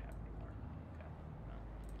 I don't have any more. Okay. No.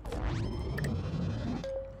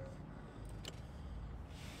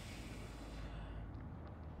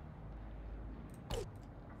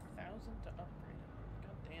 1,000 to upgrade it.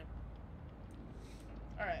 God damn.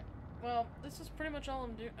 Alright. Well, this is pretty much all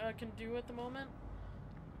I can do at the moment.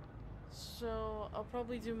 So, I'll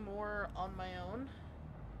probably do more on my own.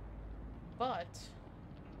 But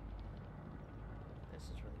this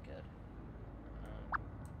is really good. I'm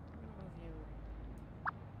gonna move you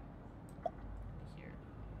here.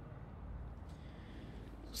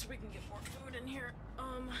 So we can get more food in here.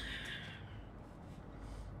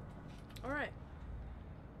 Alright.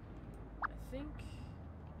 I think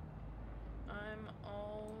I'm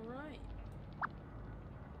alright.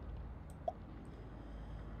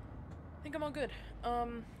 I think I'm all good.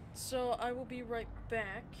 So I will be right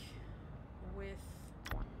back with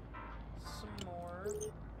some more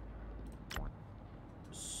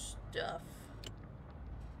stuff.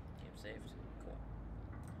 Game saved.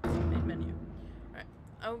 Cool. Main menu. Alright.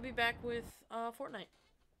 I will be back with Fortnite.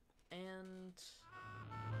 And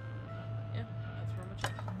yeah, that's pretty much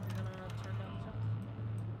it. I'm gonna turn down the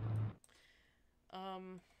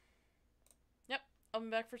sound. Yep, I'll be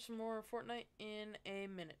back for some more Fortnite in a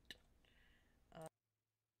minute.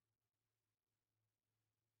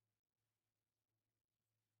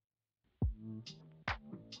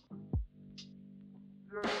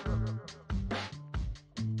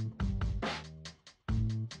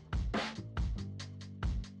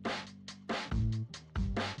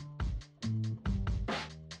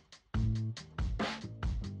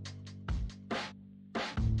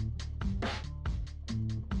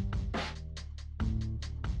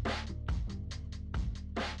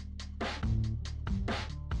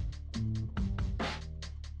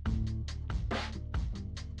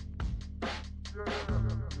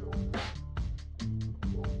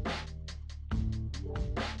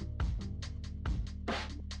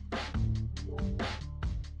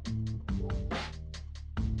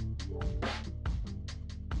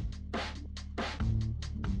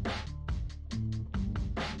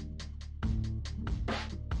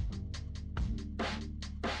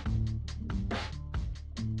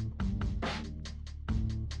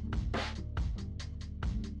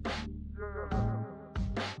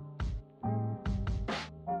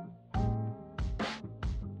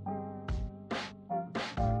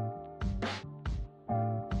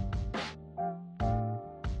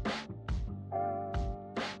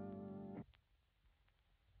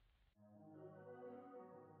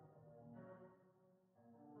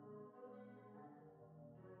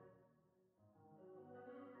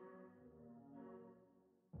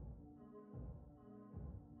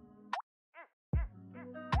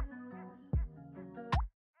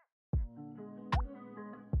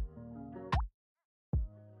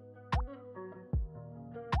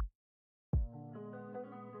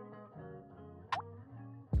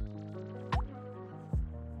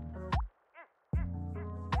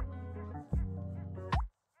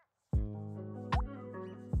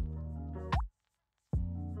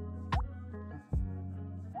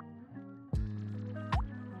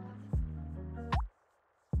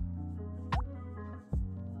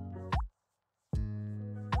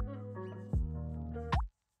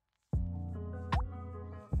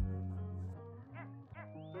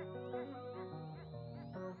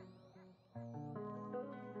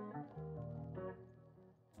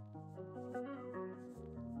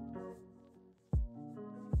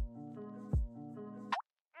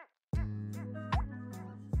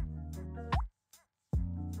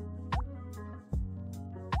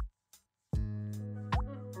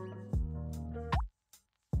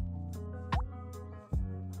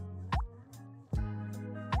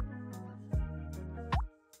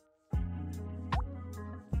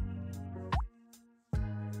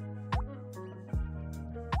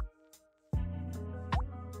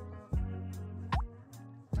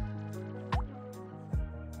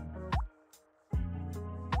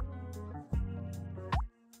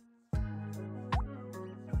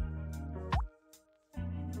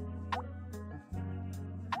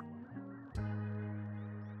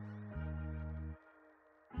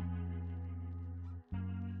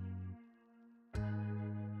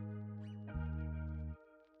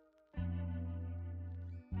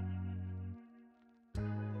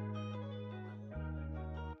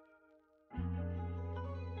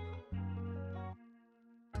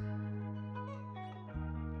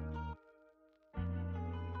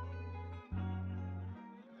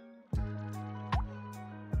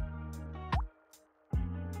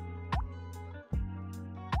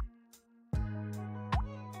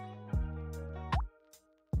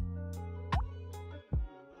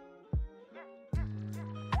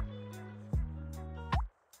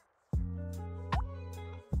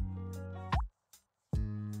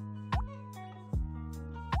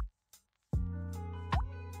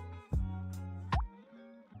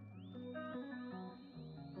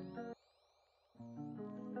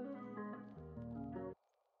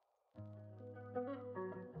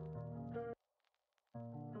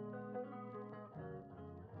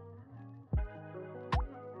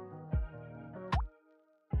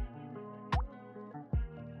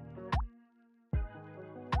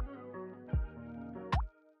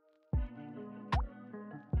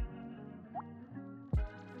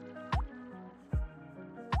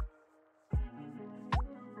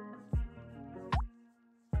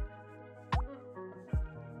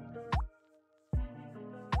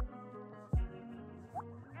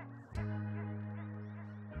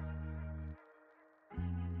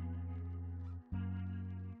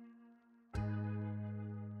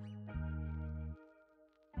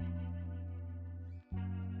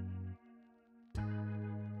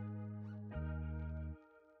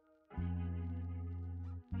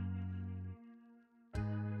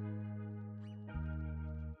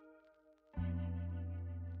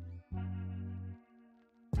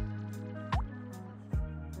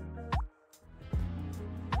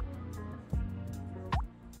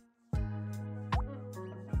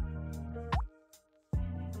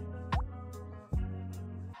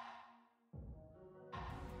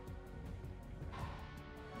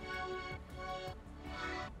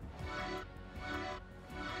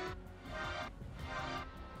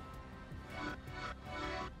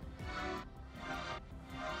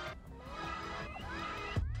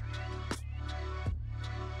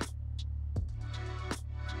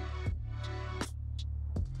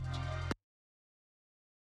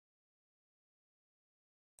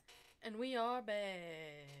 And we are back.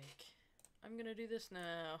 I'm gonna do this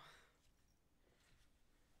now.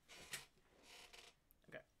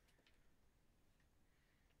 Okay.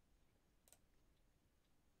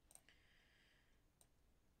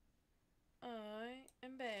 I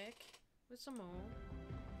am back with some more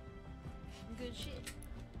good shit.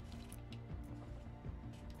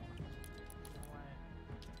 I don't know why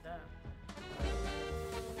I did that.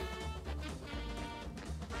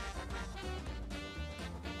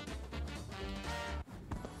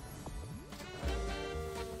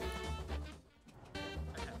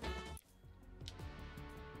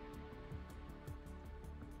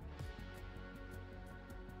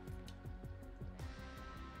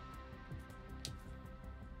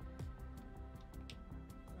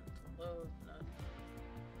 Load nut.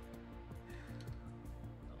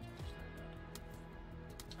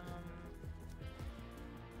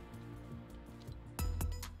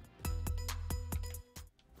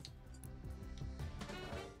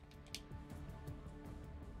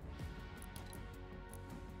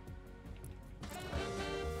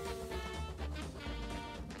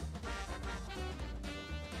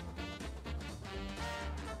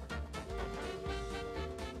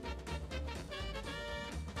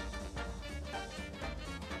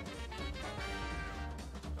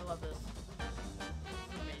 I love this.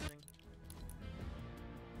 It's amazing.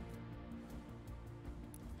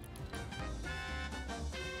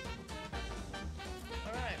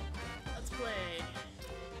 Alright, let's play.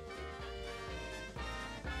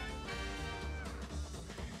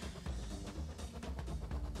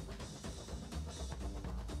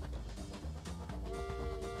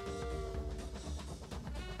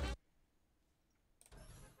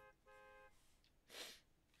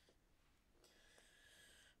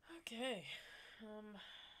 Okay,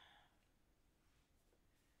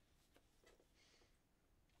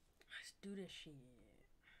 let's do this shit.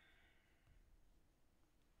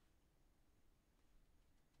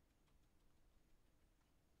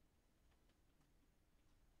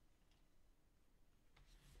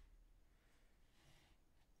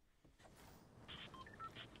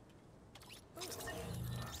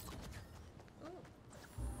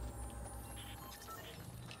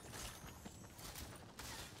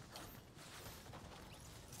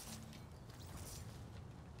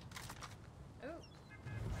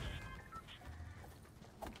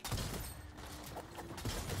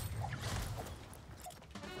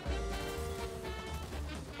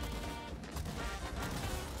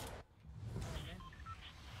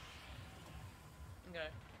 Okay.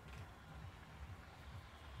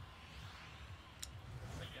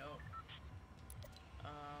 There we go.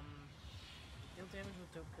 Deal damage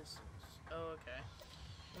with two pistols. Oh, okay.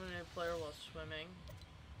 Eliminate a player while swimming.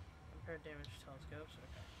 Compare damage to telescopes.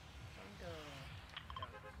 Okay. I'm gonna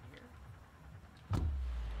go down here.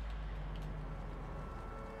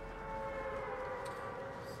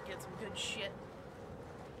 Let's get some good shit.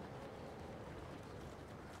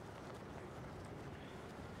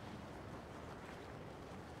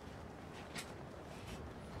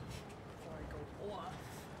 Before I go off.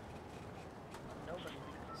 Nobody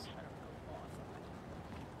does. I don't go off.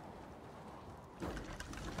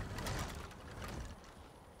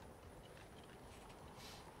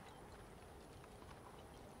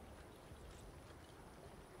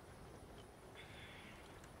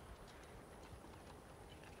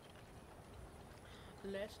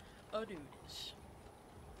 Let's do this.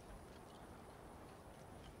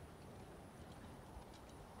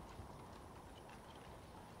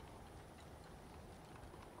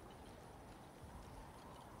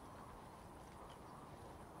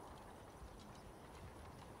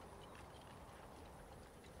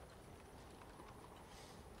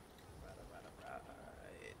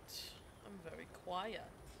 Right. I'm very quiet.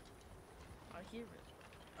 I hear it.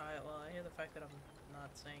 Well, I hear the fact that I'm not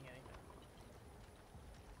saying anything.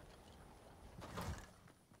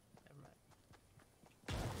 Never mind.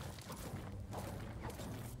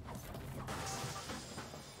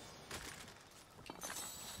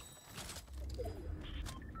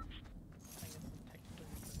 I guess technically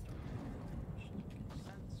this doesn't make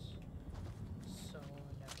sense. So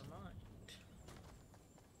never mind.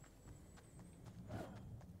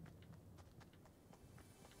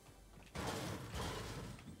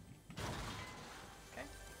 Okay.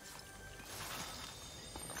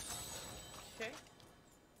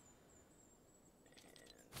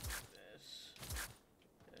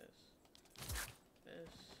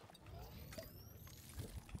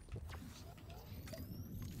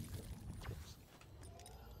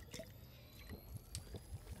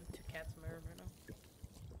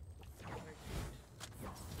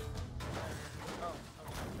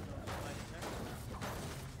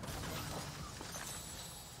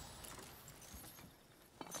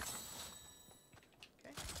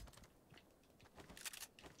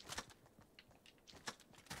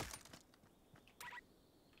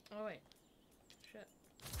 Oh, wait. Shit.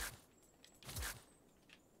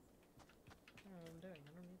 I don't know what I'm doing.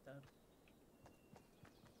 I don't need that.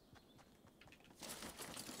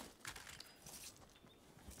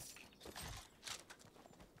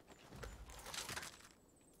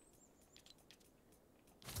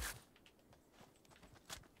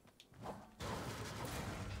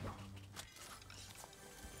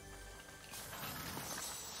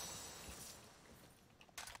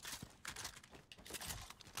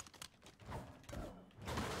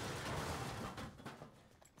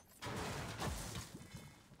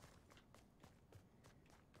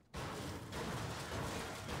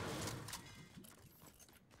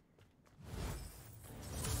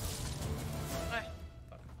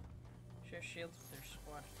 Share shields with their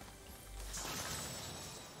squad.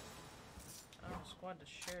 I don't have a squad to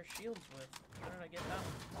share shields with. Where did I get that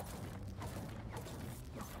one?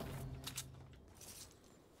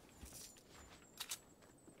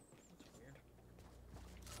 That's weird.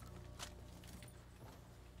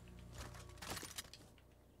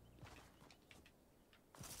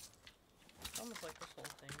 It's almost like this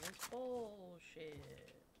whole thing is bullshit.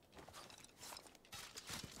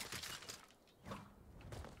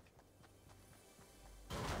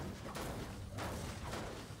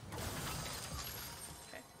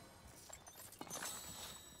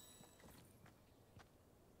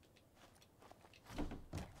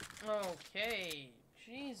 Okay,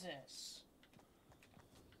 Jesus.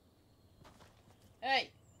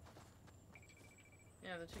 Hey!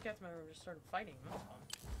 Yeah, the two cats members just started fighting. That's fun.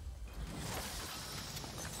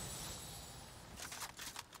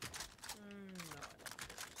 No, I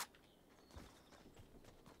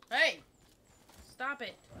don't. Hey! Stop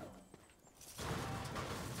it!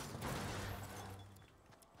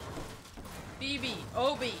 BB!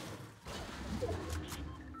 Obi!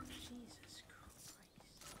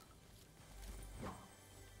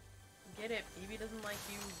 Get it, Phoebe doesn't like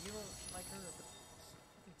you, you don't like her, but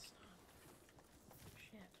fucking stop.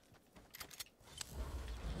 Shit.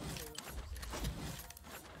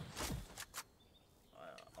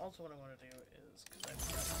 Also what I want to do is, because I've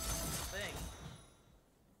got this thing.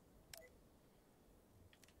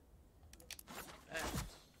 That.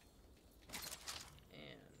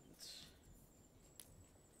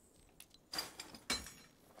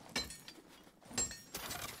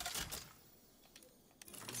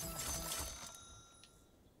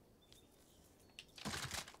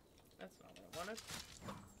 That's not what I wanted.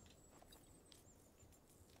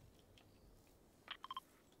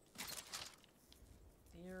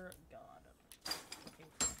 Dear God.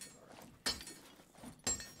 Fucking fucking already.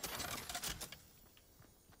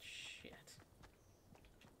 Shit.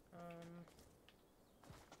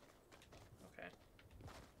 Okay.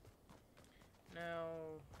 Now,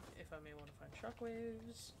 if I'm able to find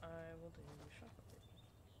shockwaves, I will do shockwaves.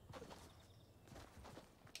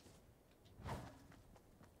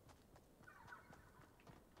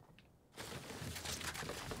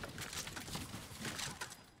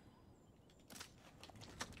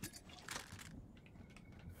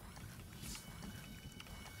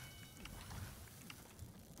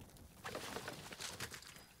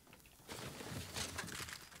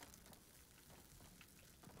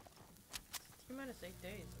 Minus 8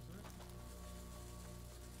 days, isn't it?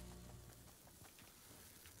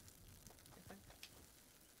 I think.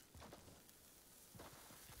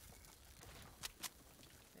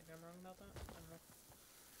 Maybe I'm wrong about that? I don't know.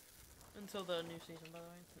 Until the new season, by the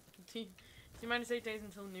way. T-minus 8 days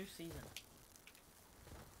until new season.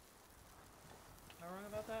 Am I wrong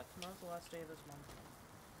about that? Tomorrow's the last day of this month.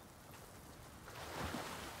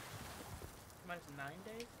 Minus 9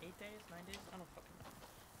 days? 8 days? 9 days? I don't fucking know.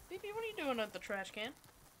 BB, what are you doing at the trash can?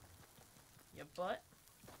 You butt?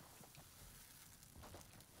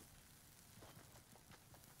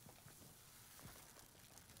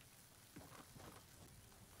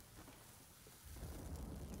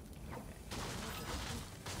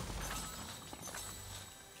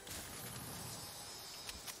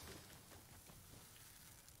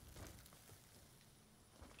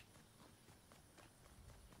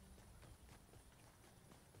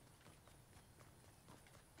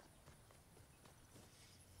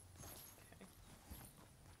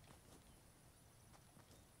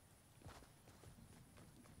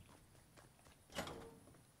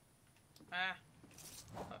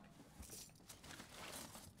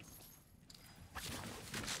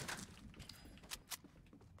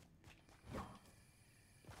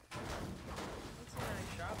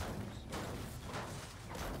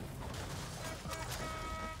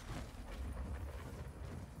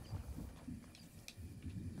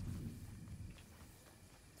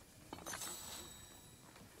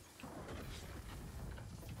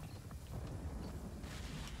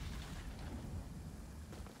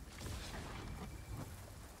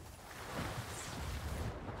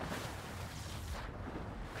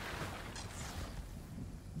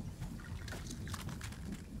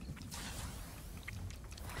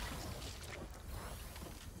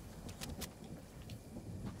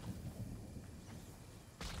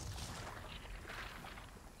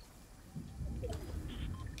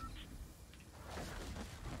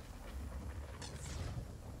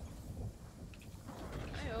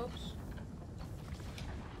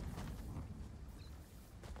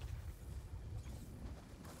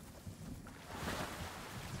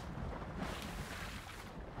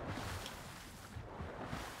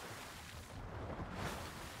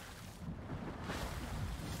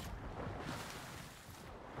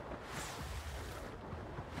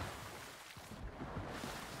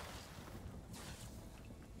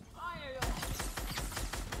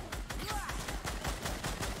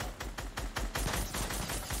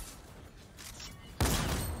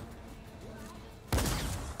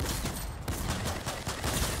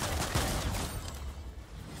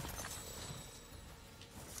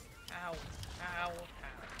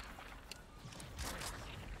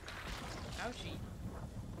 Ouchie.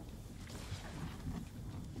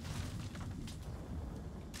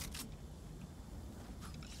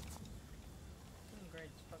 Great,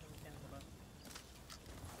 it's fucking mechanical button.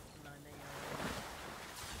 9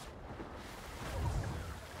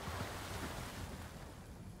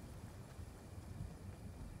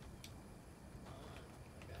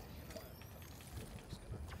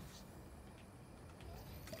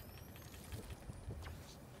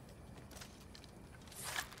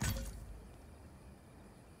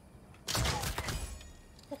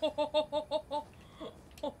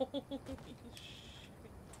 Holy shit.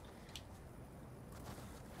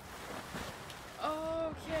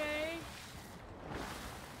 Okay.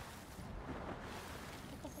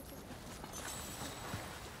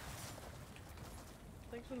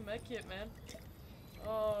 Thanks for the med kit, man.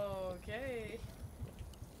 Okay.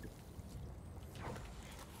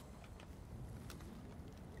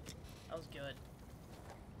 That was good.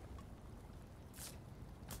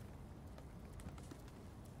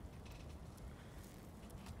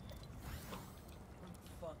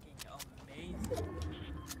 Fucking amazing.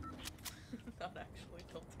 Not actually,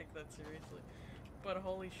 don't take that seriously. But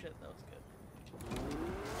holy shit, that was good.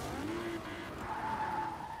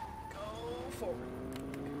 Go forward.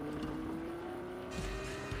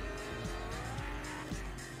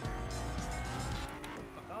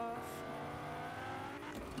 Fuck off.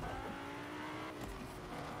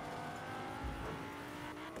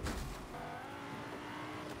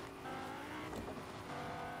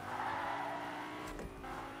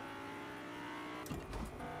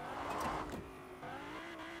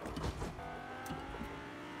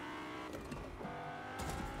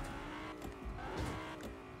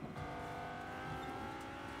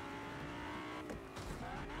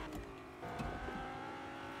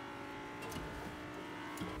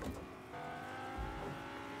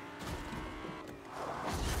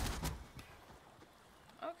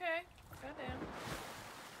 Okay, goddamn.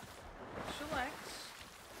 Chillax.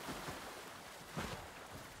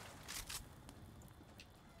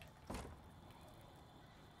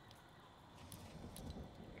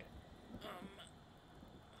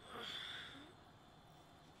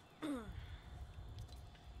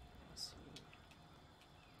 Let's see.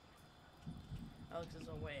 Alex is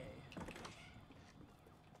away.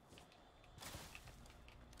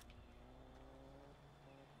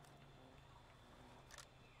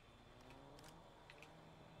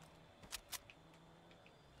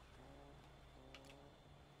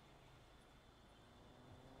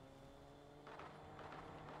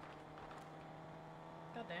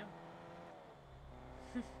 Goddamn.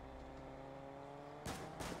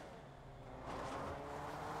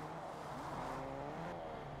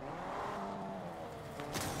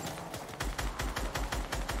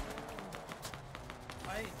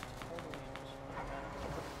 I totally just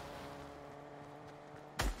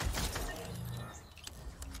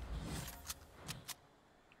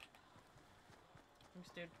thanks,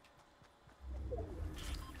 dude.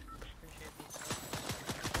 Appreciate these.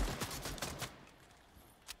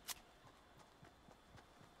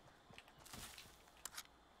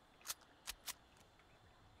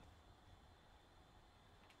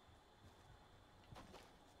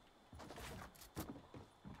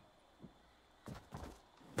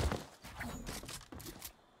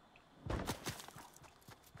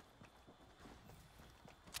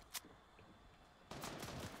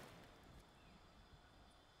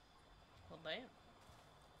 Well, damn.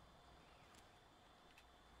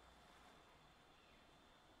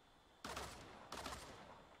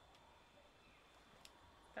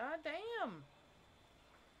 God damn!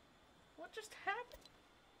 What just happened?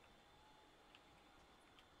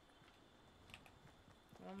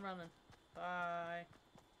 I'm running. Bye.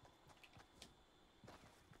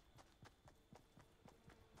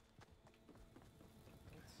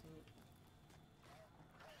 Let's see.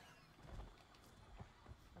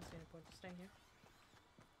 I don't see any point to staying here.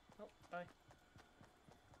 Oh, bye.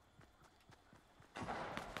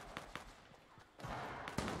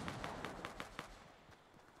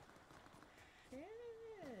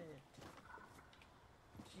 Shit.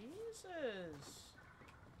 Jesus.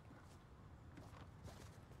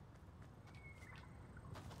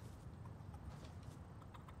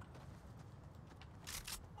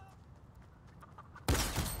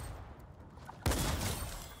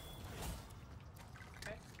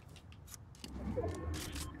 Okay.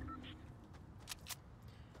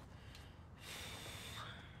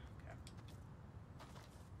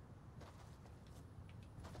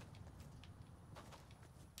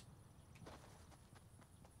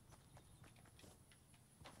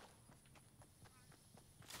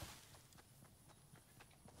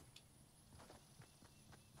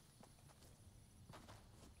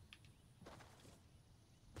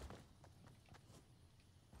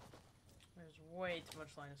 There's way too much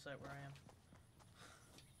line of sight where I am.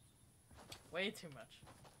 Way too much.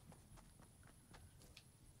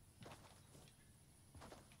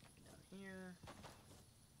 Down here.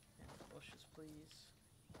 And the bushes, please.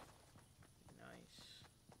 Nice.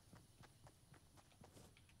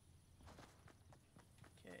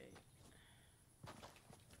 Okay.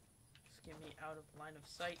 Just get me out of line of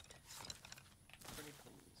sight. Pretty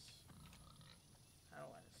please. Out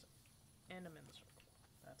of line of sight. And I'm in the circle.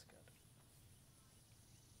 That's good.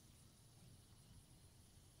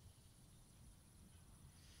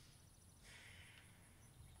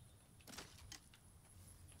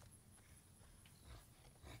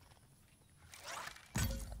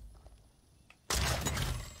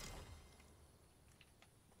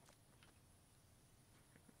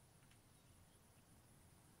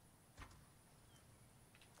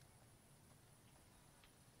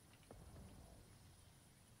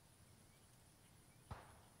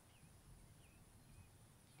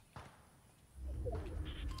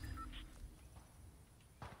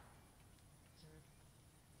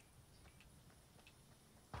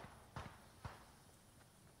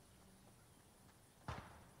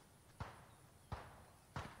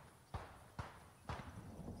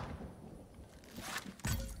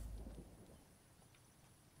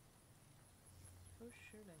 Who's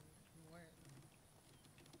shooting? From where?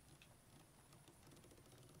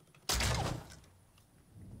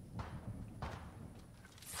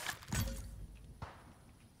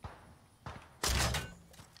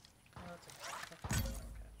 Oh, that's a... okay.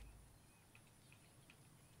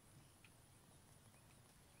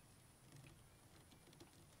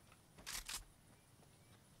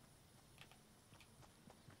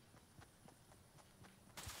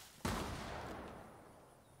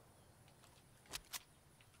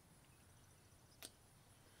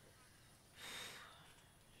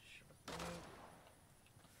 Should've made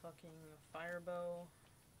a fucking fire bow.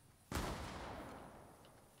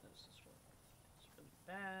 This is really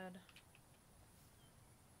bad.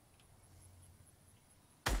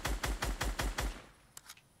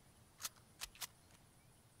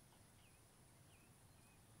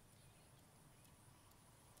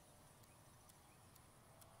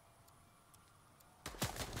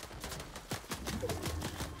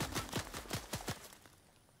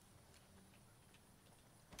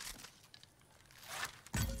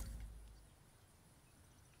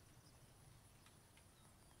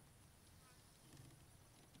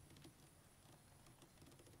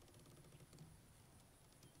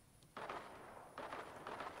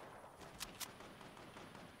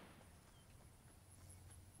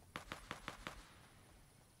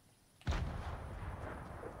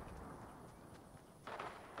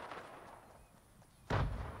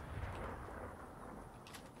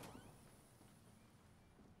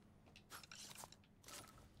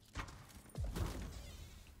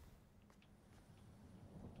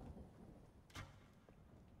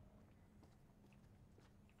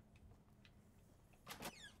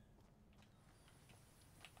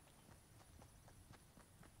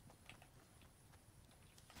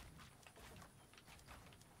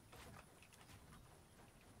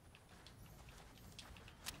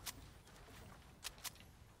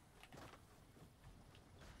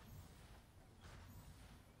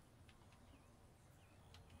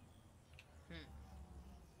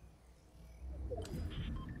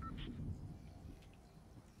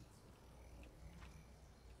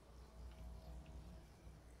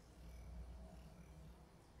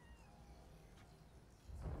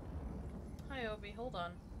 Hi, Obi. Hold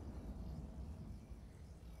on.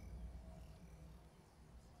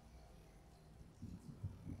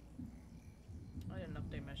 I didn't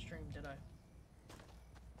update my stream, did I?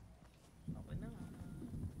 Probably not.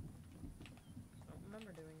 I don't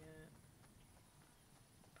remember doing it.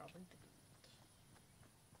 Probably didn't.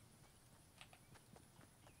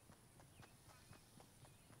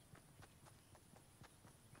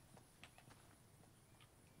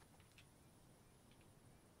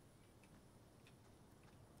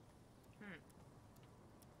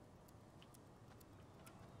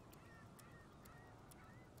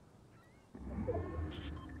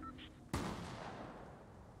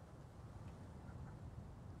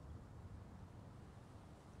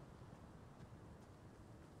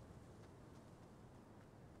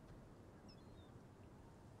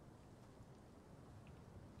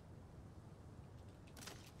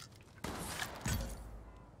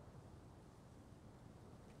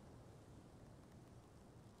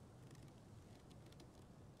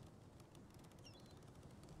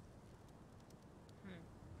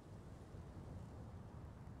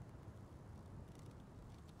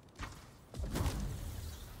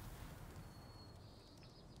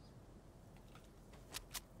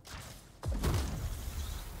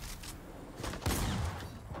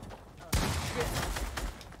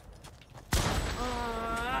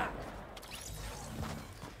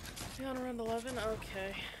 on around 11?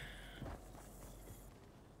 Okay.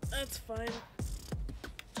 That's fine.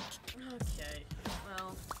 Okay.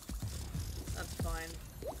 Well, that's fine.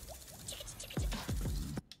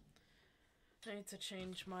 I need to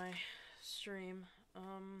change my stream.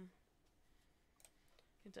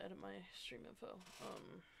 Need to edit my stream info.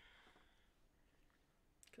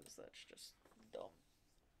 Cause that's just dumb.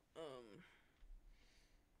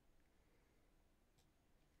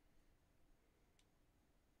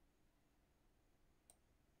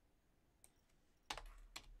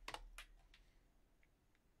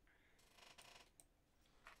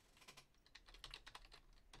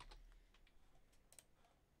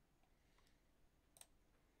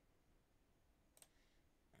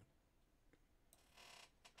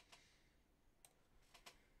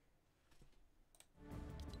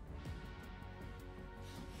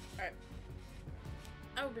 Alright.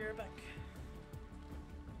 I will be right back.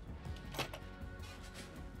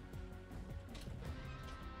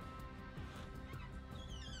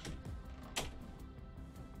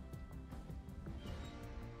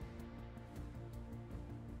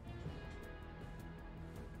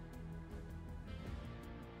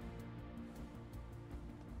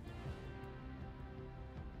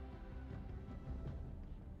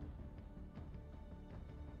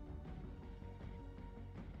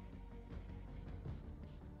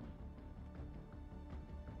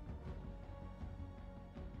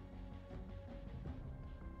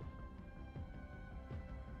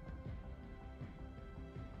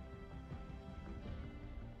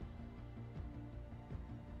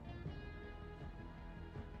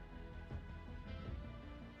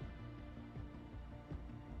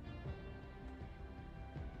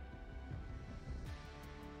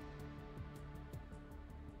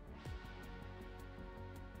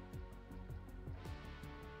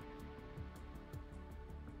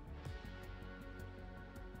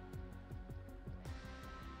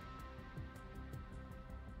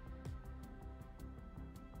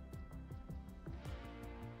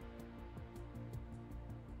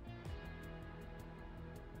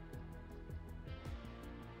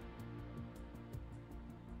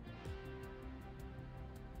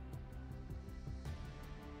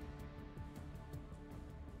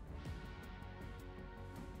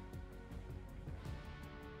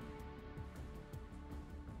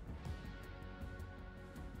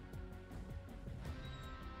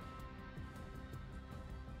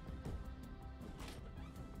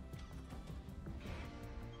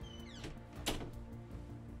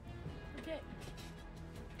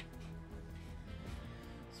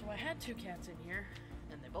 So I had two cats in here,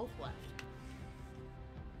 and they both left.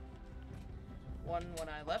 One when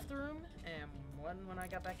I left the room, and one when I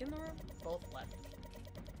got back in the room. Both left.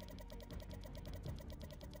 Okay.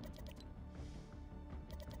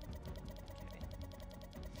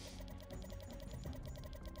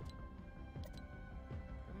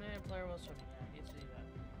 How many player was talking? Yeah, I need to do that.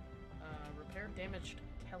 Repair damaged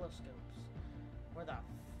telescopes. Where the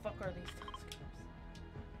fuck are these telescopes?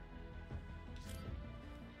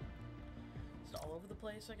 All over the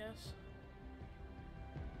place, I guess.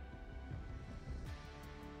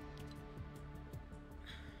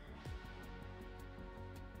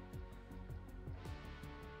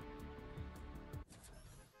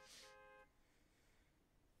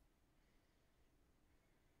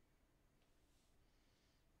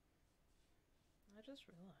 I just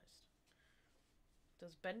realized.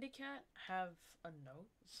 Does Bendycat have a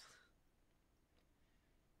nose?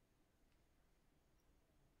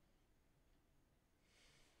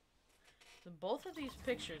 In both of these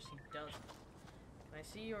pictures, he doesn't. Can I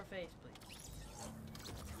see your face, please?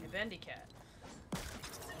 A Bendycat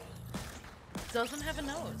doesn't have a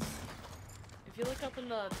nose. If you look up in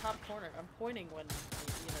the top corner, I'm pointing when,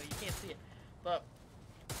 you know, you can't see it. But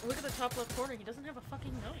look at the top left corner, he doesn't have a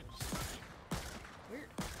fucking nose. Weird.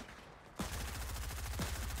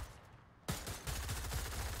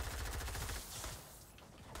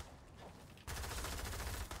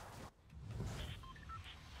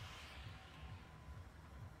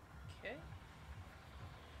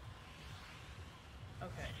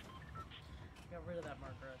 Okay. Got rid of that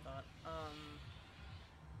marker, I thought.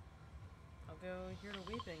 I'll go here to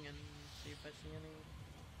Weeping and see if I see any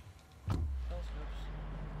telescopes.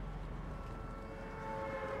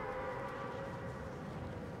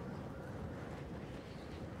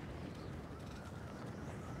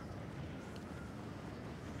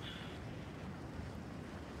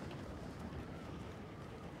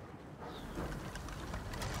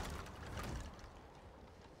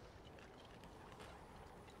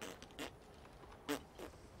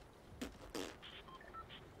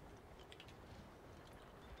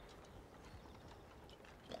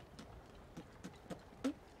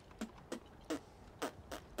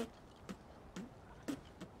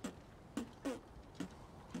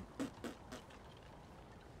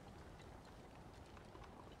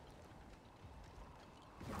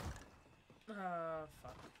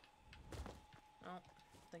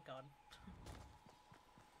 god.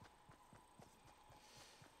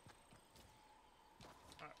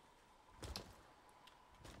 Alright.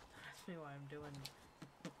 Ask me why I'm doing...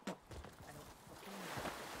 I don't fucking know.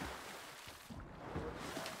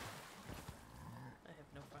 I have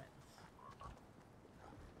no friends.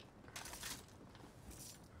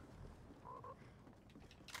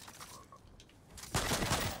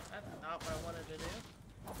 That's not what I wanted to do.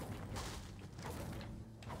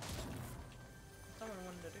 Someone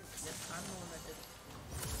wanted to do. Yes, I'm the one that did it.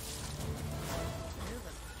 I knew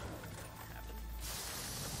that happened.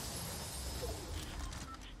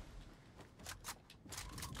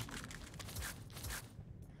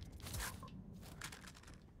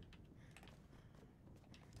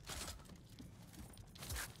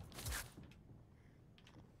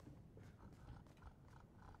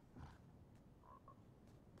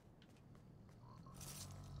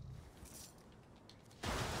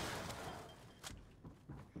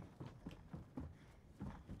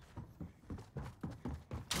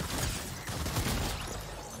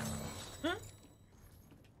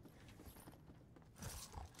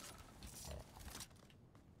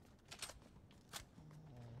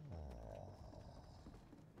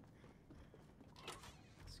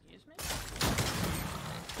 Excuse me?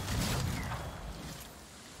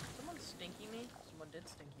 Someone stinky me? Someone did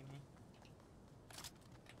stinky me.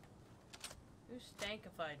 Who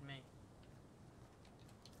stankified me?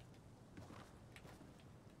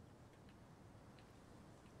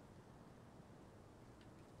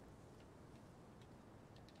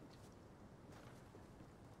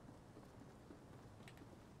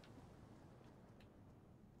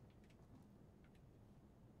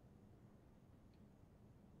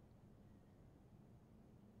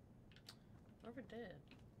 Whoever did.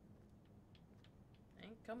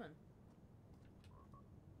 Ain't coming.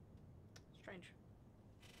 Strange.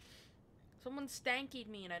 Someone stankied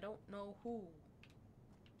me and I don't know who.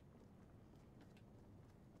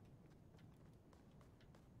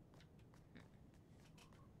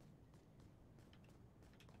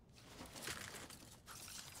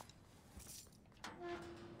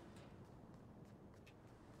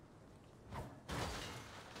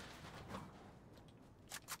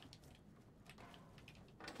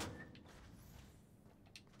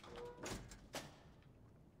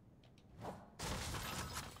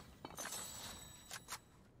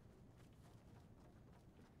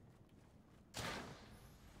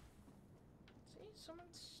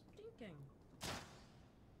 Someone's stinking.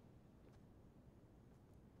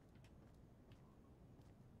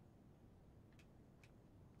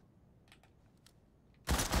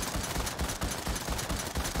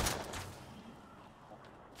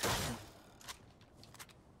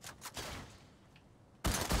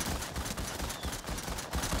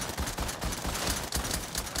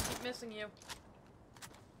 I keep missing you.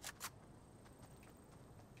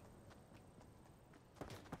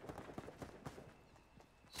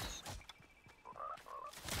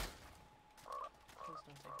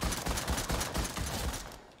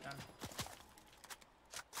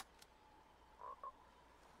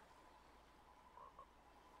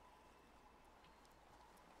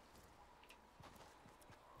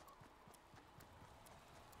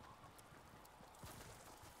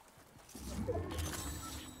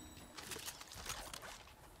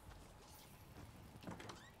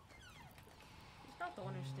 He's not the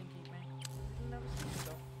one who stinky me. He didn't have a stinky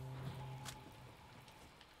though.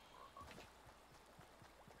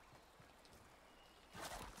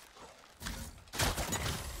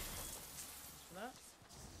 For that.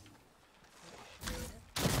 Appreciate it.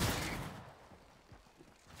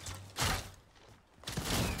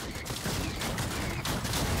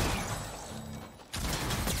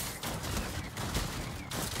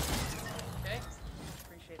 Okay.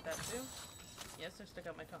 Appreciate that too. Yes, I stuck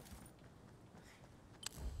out my tongue.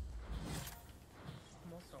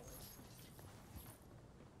 Almost always.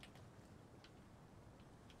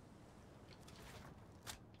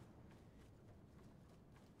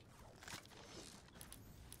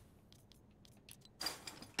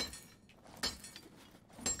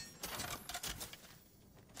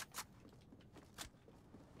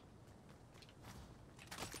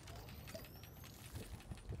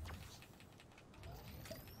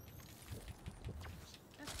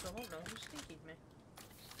 I still don't know who stinkied me.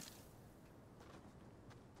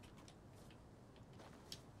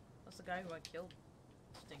 That's the guy who I killed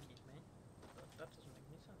stinkied me. But that doesn't make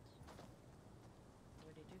any sense. Why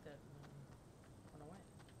would he do that and then run away?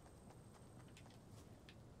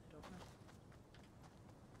 I don't know.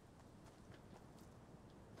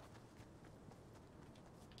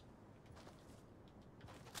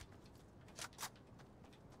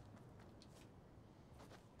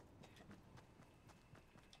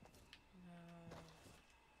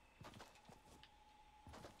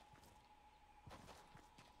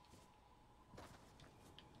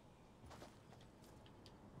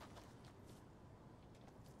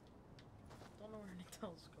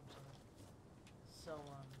 telescopes on it. So,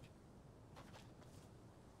 I'm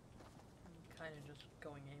kind of just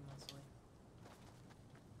going aimlessly.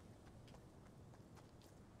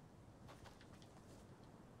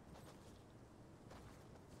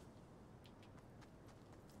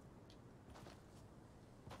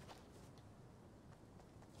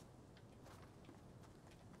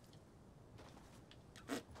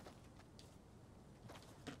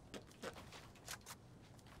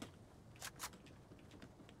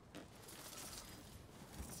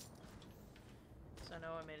 So I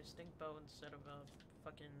know I made a stink bow instead of a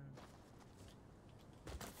fucking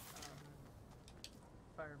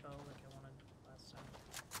fire bow like I wanted last time.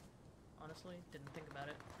 Honestly, didn't think about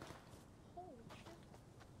it. Holy shit.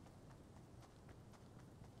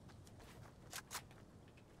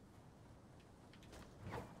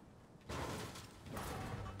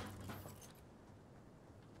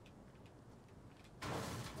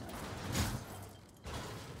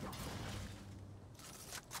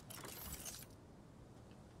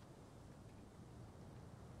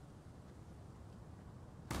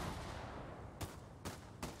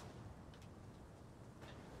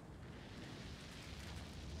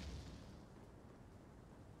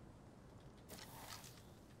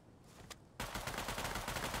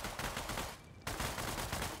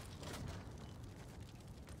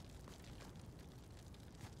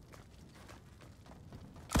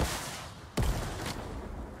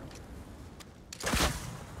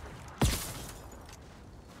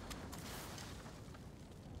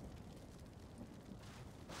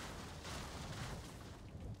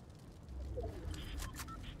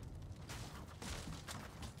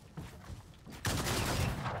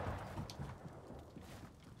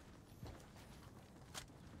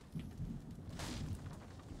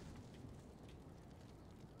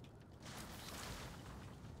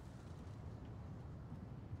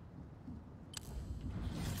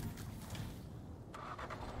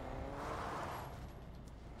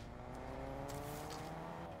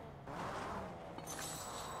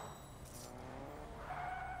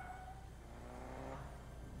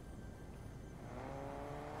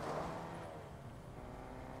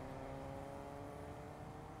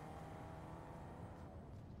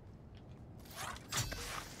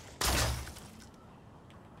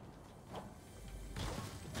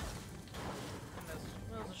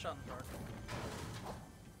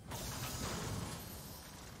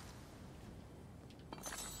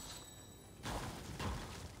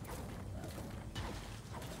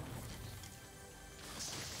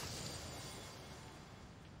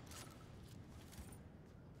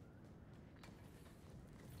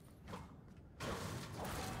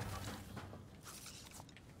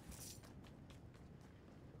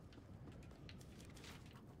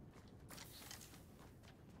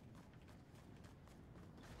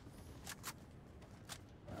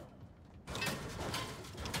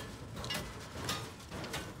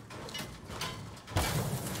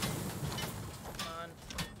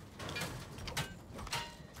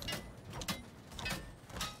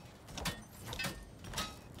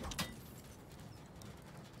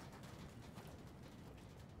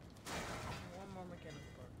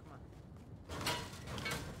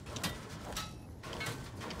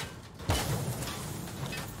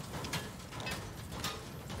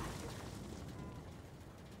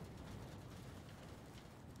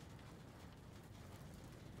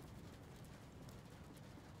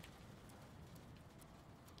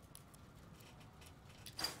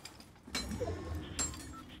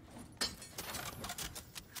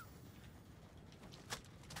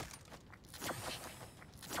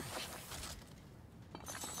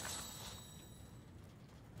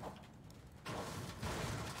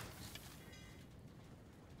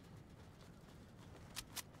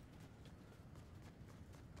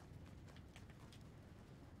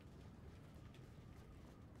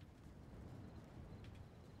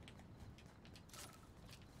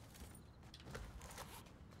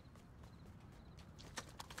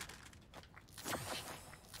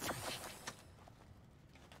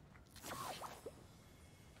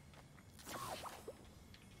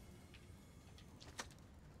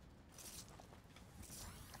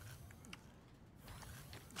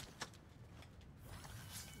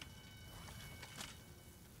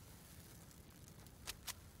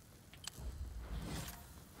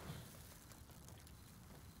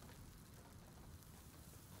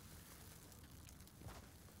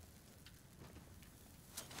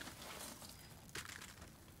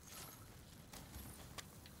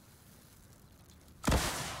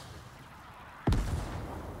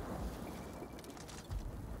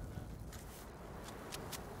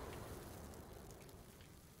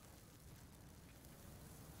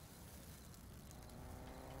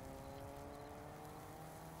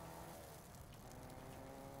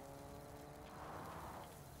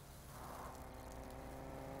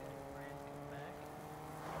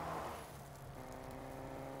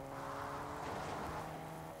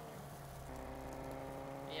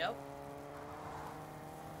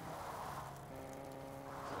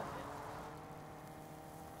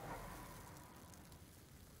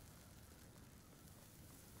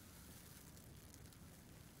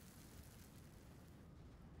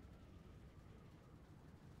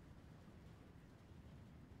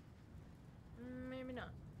 maybe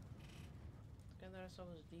not. The guy that I saw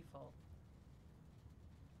was default.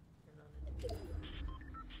 Or not a default.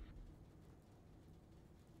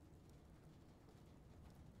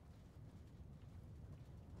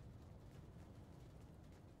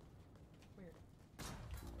 Weird.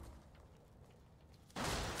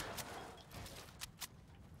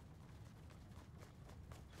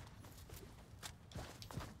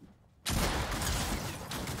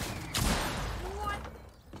 What?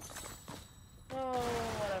 Oh,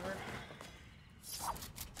 whatever.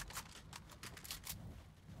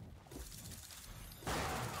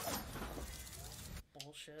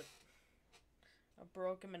 Bullshit. I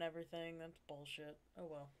broke him and everything. That's bullshit. Oh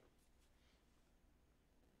well.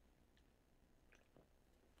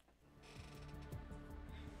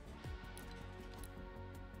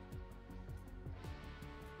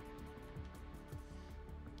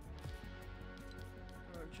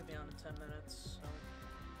 Road should be on in 10 minutes, so.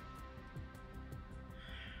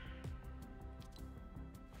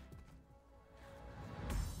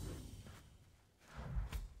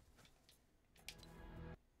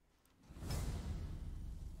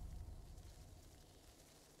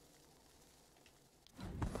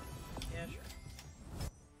 Yeah, sure.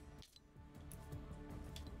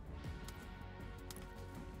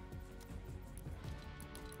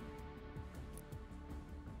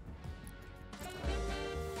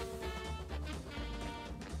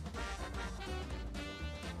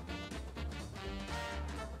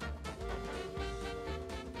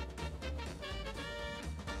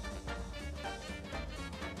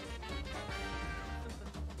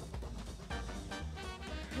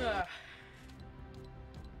 Ah.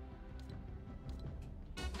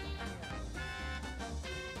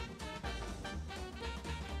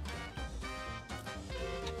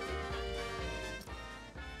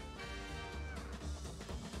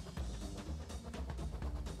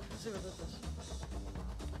 Let's see what this is.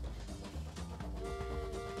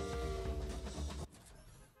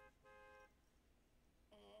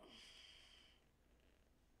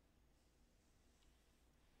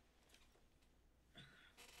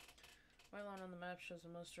 My line on the map shows the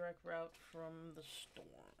most direct route from the storm.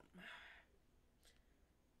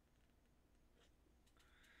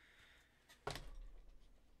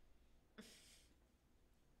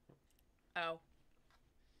 Ow.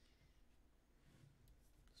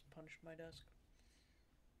 Just punched my desk.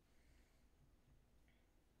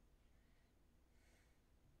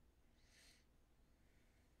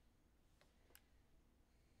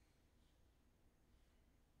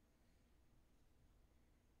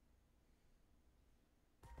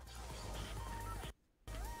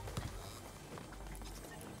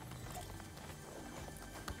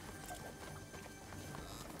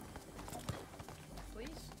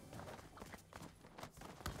 Please?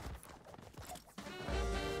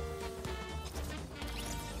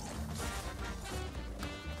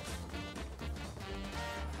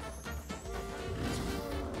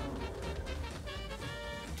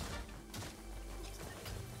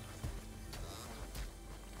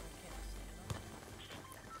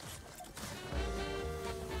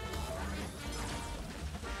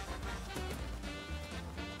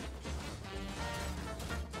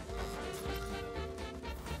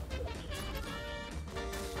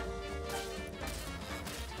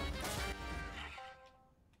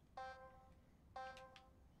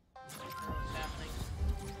 What's happening?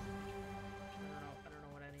 I don't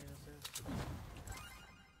know what any of this is.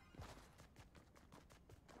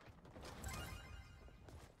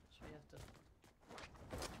 So we have to.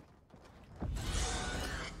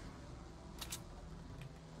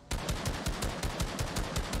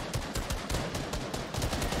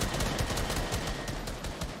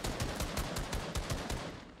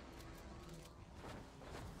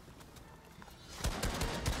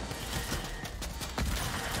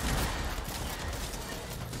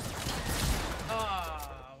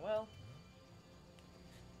 Ah, well.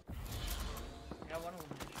 Got one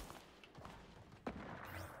elimination.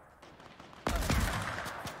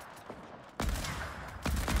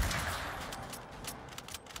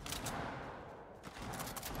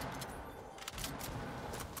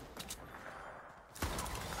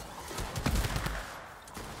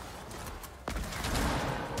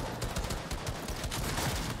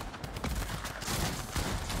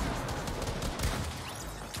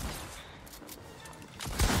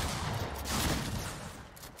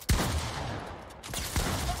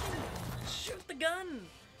 Shoot the gun!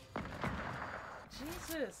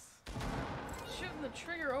 Jesus! Shooting the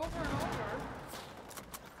trigger over and over.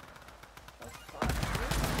 The fuck,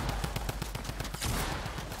 dude?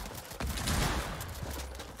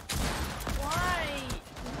 Why?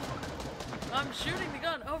 I'm shooting the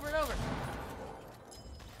gun over and over.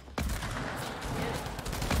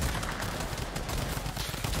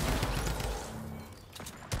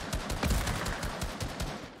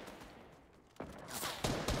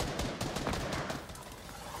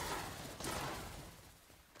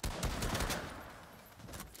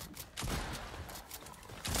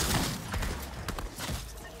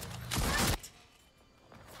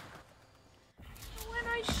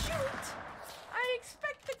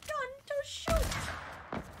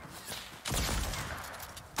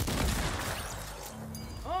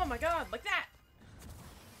 my god, like that!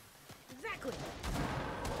 Exactly!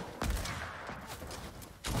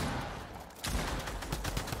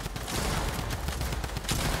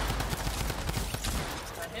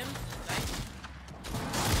 Got him. Nice.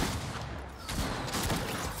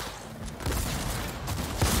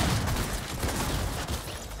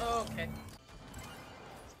 Okay.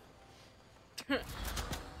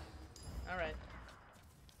 Alright.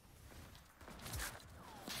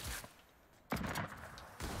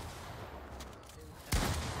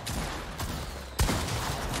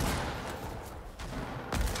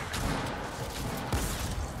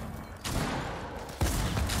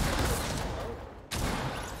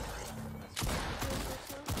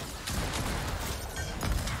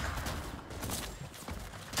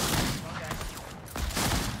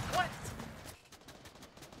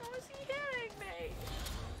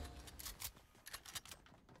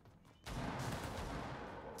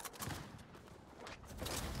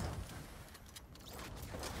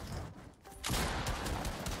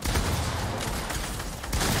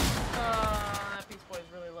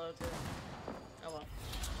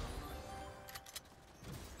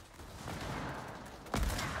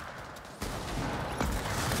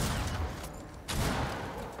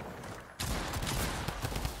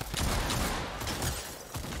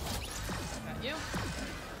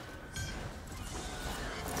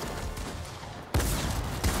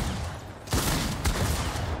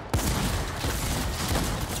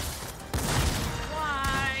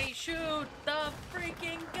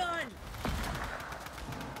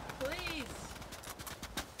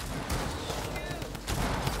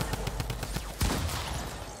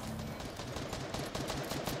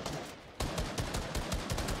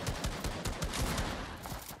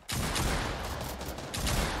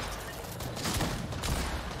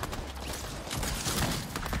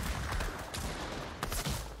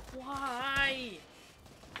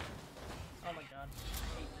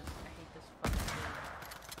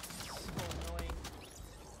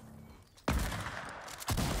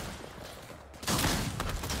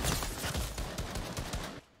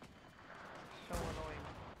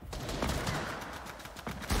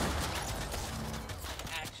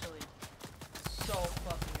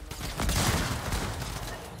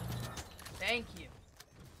 Thank you.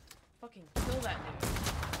 Fucking kill that dude.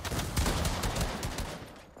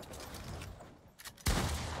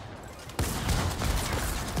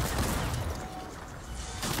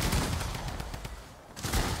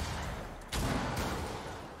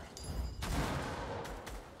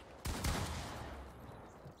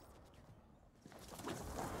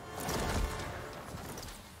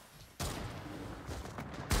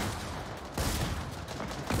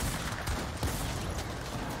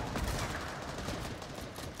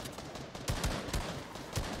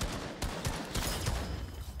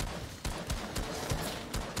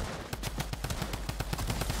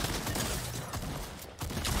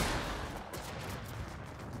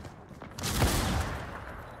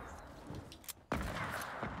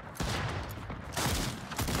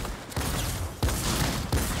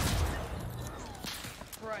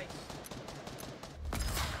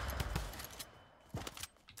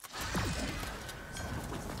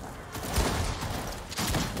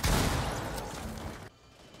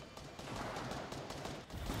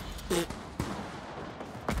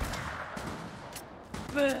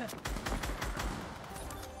 Bleh.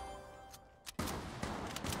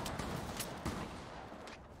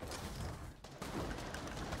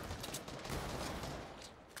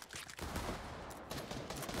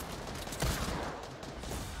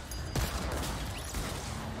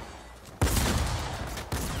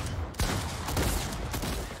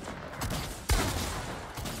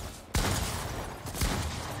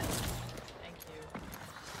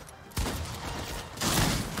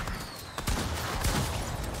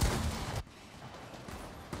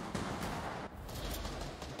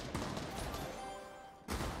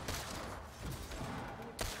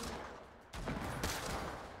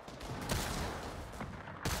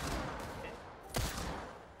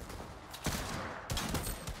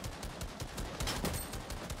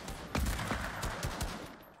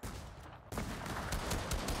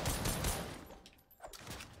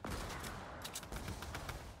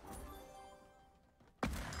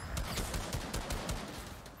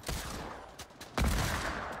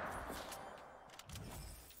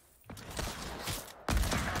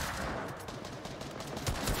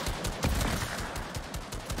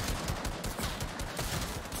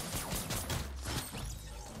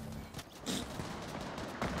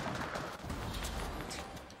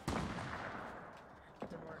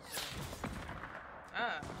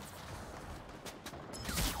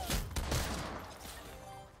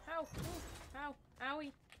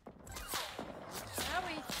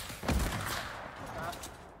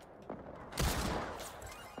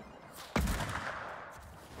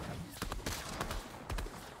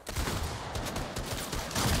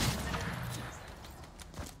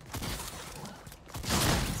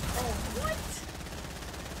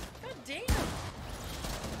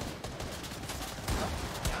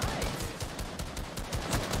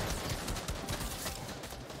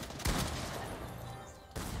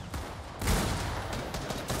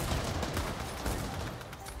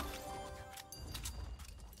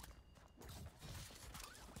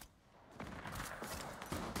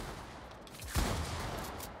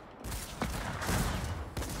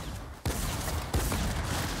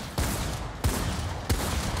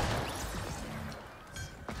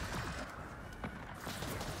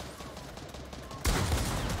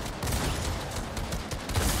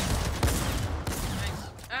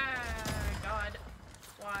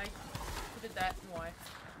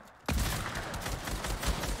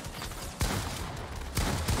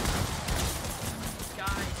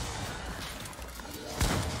 die.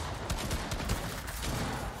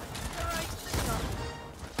 Guys.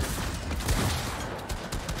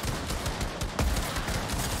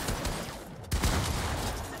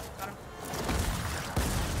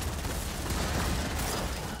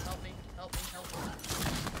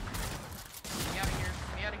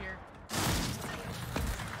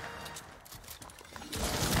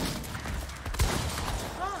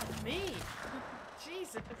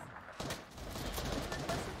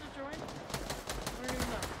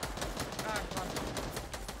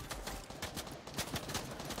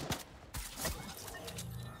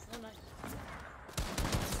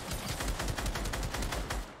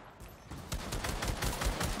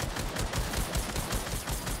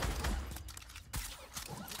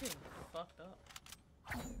 Fucked up.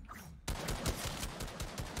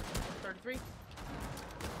 33.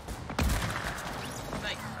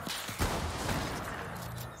 Nice.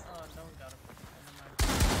 Oh, no one got him. Never mind.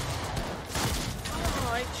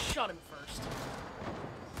 Oh, I shot him first.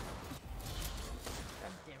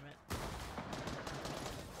 God damn it.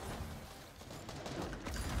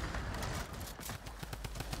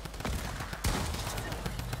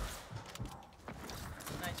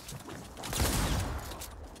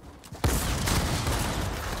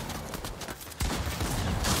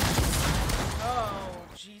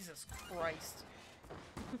 Jesus Christ.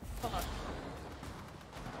 Fuck.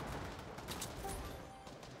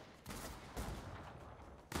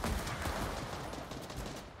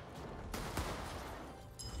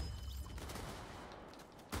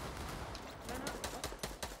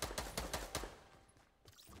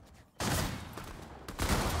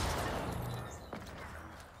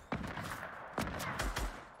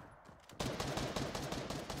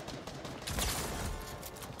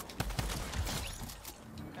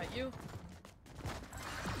 You.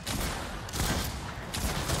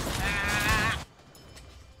 Ah!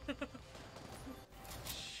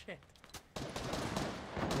 Shit.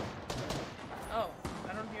 Oh,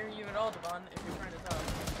 I don't hear you at all, Devon, if you're trying to talk.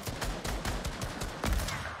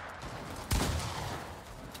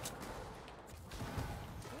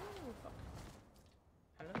 Ooh, fuck.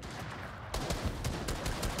 Hello?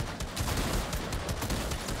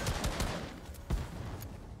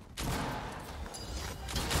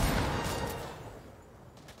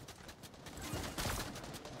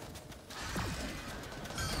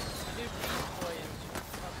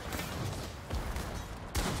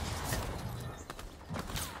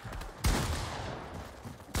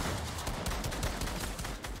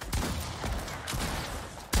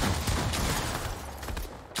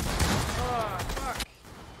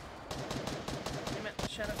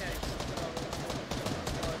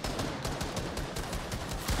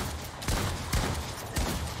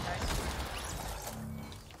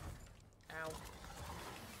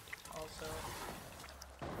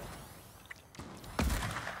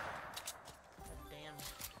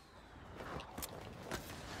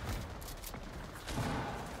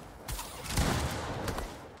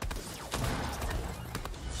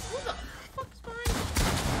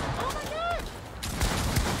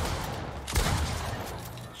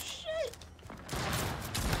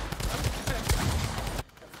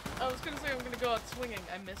 Go out swinging.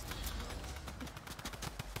 I missed it.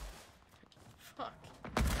 Fuck.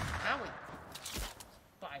 Owie.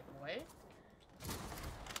 By the way.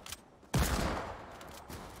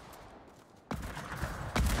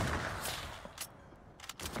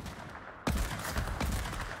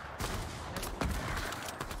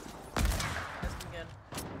 Missed again.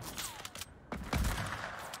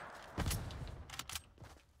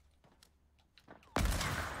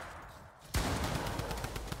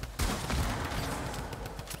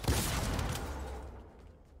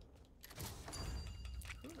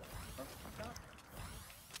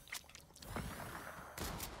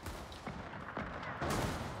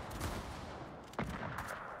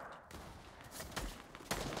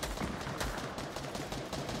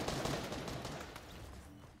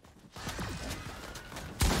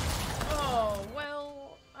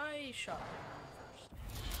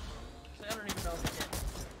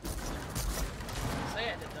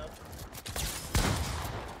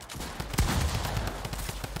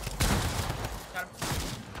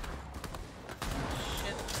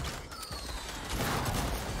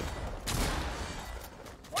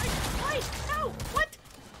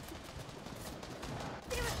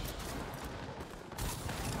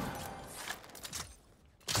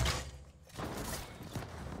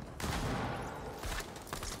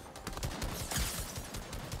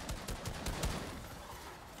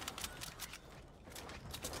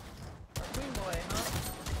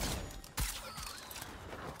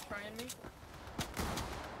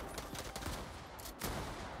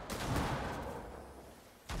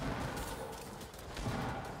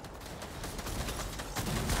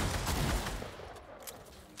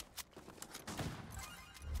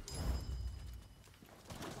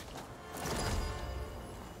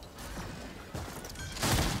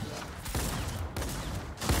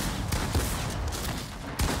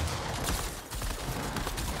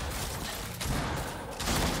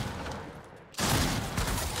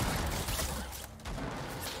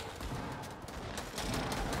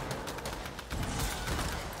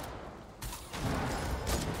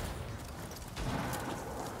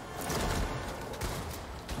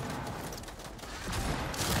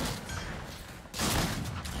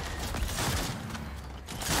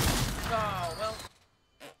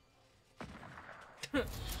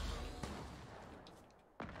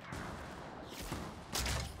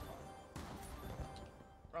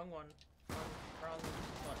 Wrong one. Wrong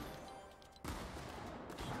button.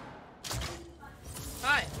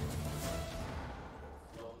 Hi!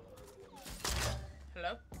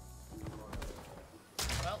 Hello?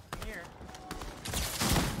 Well, I'm here.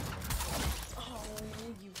 Oh,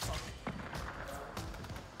 you fuck.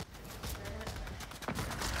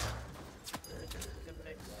 Good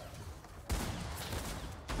fix.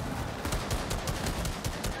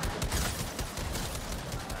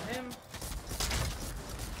 Got him.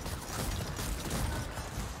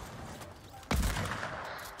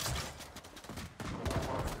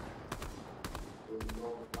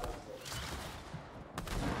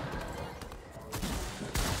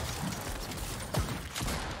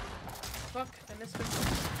 Fuck, I missed him.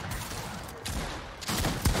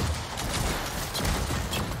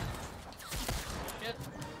 Shit.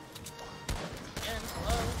 Again,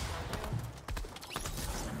 hello.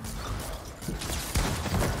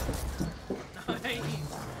 Nice.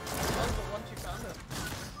 That was the once you found him.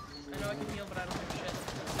 I know I can heal, but I don't do shit.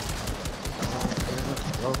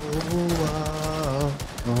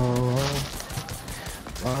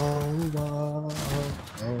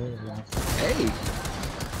 Hey,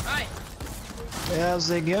 Hi. how's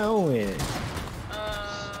it going?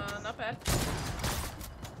 Not bad.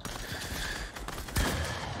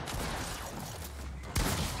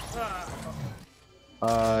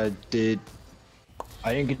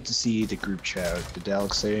 I didn't get to see the group chat. Did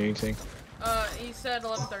Alex say anything? He said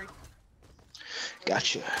 11:30.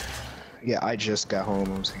 Gotcha. Yeah, I just got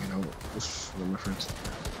home. I was hanging out with my friends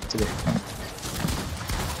today.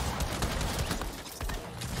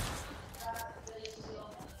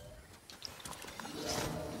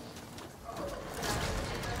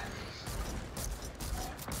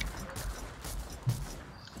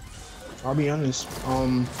 I'll be honest,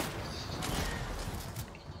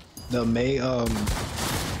 the May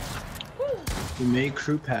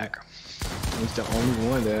crew pack is the only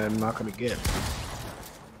one that I'm not gonna get.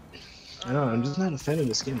 I don't know, I'm just not a fan of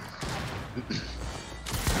the skin. I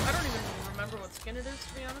don't even remember what skin it is,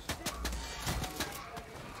 to be honest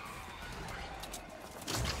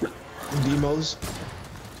with you. Demos.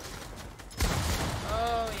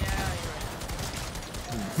 Oh, yeah,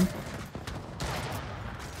 you're right.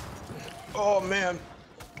 Oh man.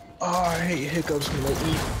 Oh, I hate hiccups when I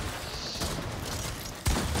eat.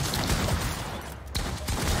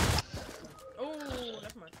 Oh,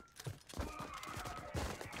 never mind.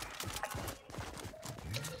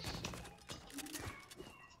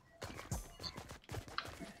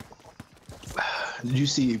 Did you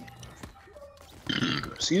see?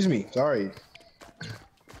 Excuse me. Sorry.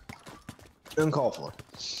 Uncalled for.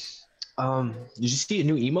 Did you see a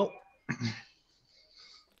new emote?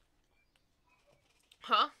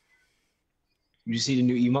 Huh? Did you see the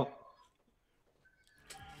new emote?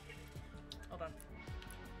 Hold on.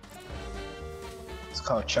 It's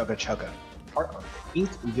called Chugga Chugga. Part of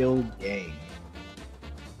Inkville Gang.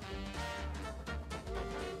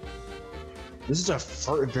 This is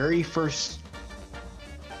our very first.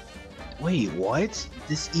 Wait, what?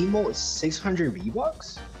 This emote is 600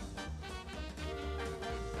 V-Bucks?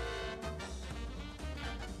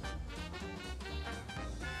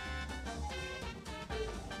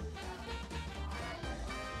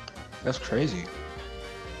 That's crazy.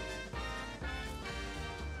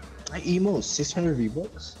 My emote is 600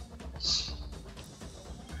 V-Bucks?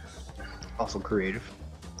 Also creative.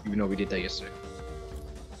 Even though we did that yesterday.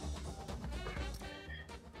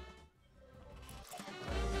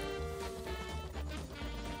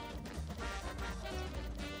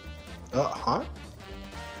 Huh?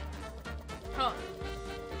 Huh.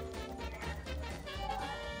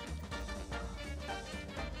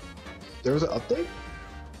 There was an update?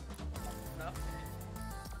 No.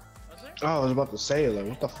 Was there? Oh, I was about to say, like,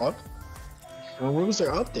 what the fuck? Well, when was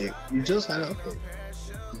their update? You just had an update.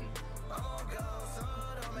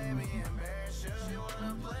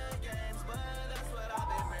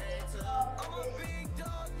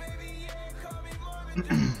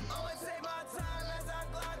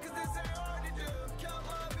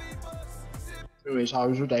 Anyways, how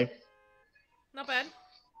was your day? Not bad.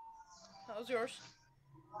 How was yours?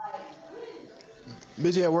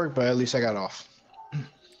 Busy at work, but at least I got off.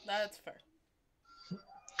 That's fair.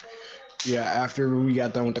 Yeah, after we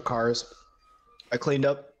got done with the cars, I cleaned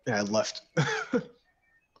up and I left. Mm-hmm.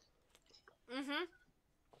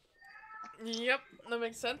 Yep, that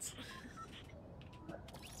makes sense.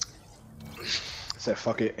 I said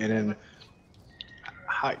fuck it, and then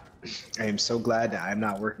hi. I am so glad that I'm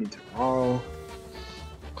not working tomorrow.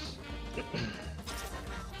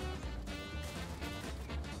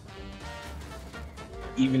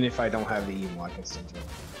 Even if I don't have the emo, I can still do it.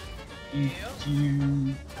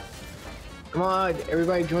 Come on,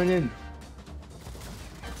 everybody join in.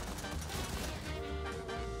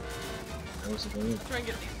 Try and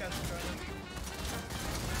get these guys to join in.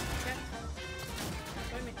 Okay.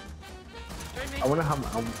 Join me. Join me. I wonder how. I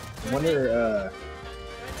wonder.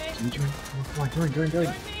 Join me. Join. Come on, join. Join me.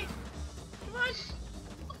 Come on.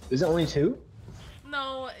 Is it only 2?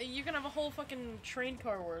 No, you can have a whole fucking train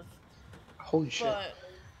car worth. Holy shit.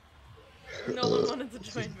 But no one wanted to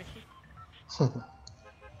join me.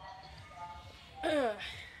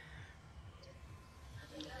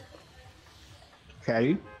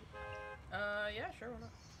 Caddy? Yeah, sure, why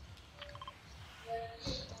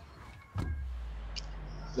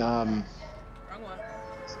not? Wrong one.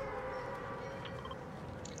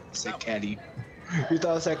 Said Caddy. You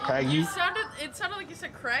thought it said Craggy? It sounded like you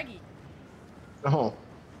said Craggy. Oh.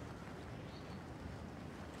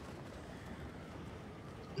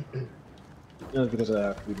 No, it's because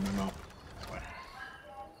of food in my mouth. Fuck,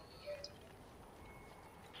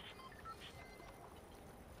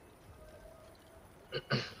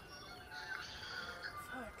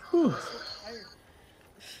 I'm so tired.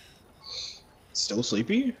 Still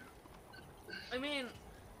sleepy? I mean,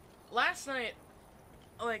 last night,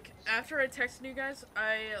 like, after I texted you guys,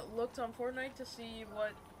 I looked on Fortnite to see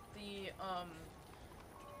what the,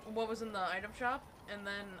 what was in the item shop, and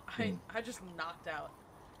then I just knocked out.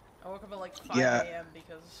 I woke up at like 5 a.m.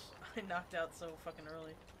 because I knocked out so fucking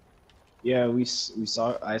early. Yeah,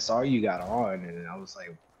 I saw you got on, and I was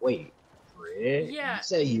like, wait, Britt? Yeah. You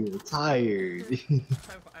said you were tired.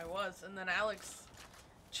 I was, and then Alex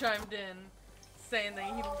chimed in saying that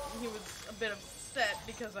he was a bit upset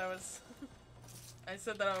because I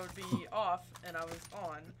said that I would be off and I was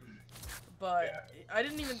on, but yeah. I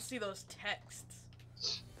didn't even see those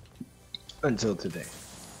texts until today.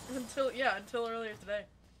 Until earlier today.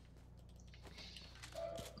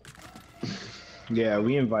 Yeah,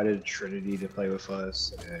 we invited Trinity to play with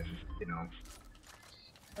us, and you know,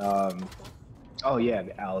 oh yeah,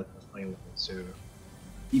 Alex was playing with us too.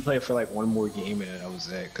 He played for like one more game, and that was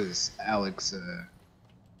it. Cause Alex,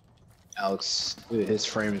 his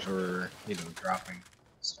frames were, you know, dropping.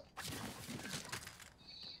 So.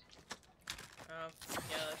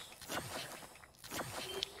 Yeah.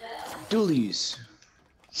 Dualies.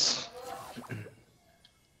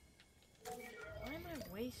 Why am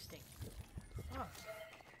I wasting? Fuck.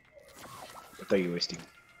 I thought you were wasting.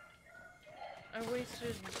 I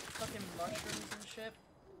wasted fucking mushrooms and shit.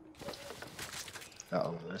 Uh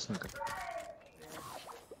oh, that's not good.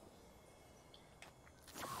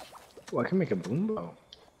 Oh, I can make a boom bow.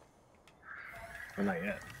 Oh, not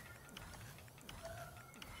yet.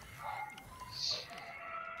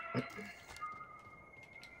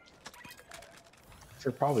 If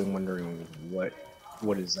you're probably wondering what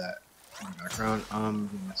is that in the background,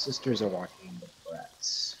 my sisters are watching the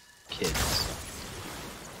Bratz kids.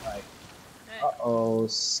 Hi. Hey. Uh-oh,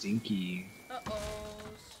 stinky. Uh-oh,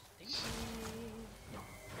 stinky.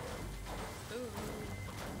 Ooh.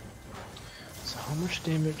 So how much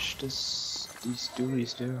damage does these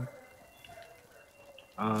dualies do?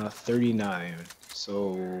 39.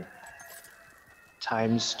 So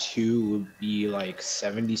times 2 would be like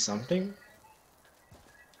 70 something?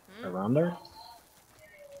 Around there?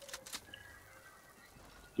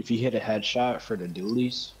 If you hit a headshot for the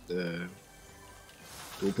dualies, the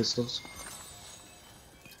dual pistols,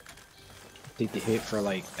 I think they hit for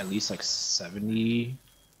like at least like 70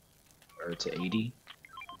 or to 80.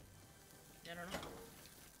 I don't know.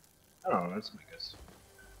 I don't know, that's my guess.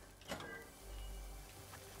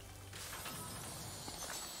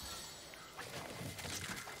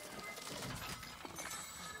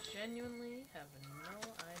 Genuinely have no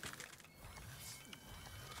idea.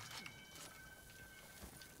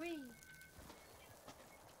 Whee!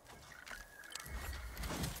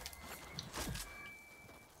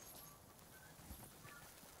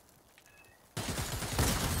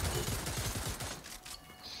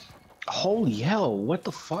 Holy hell, what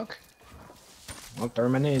the fuck? I'll throw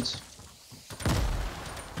my nades.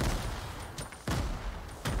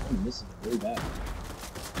 I'm missing it really bad.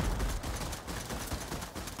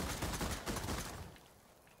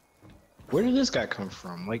 Where did this guy come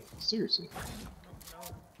from? Like, seriously.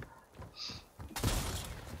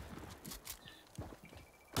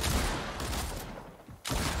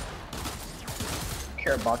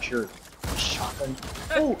 Care about your shotgun?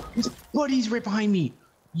 Oh, his buddy's right behind me.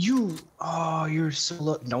 Oh, you're so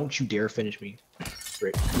low. Don't you dare finish me.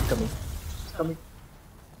 Great, he's coming. He's coming.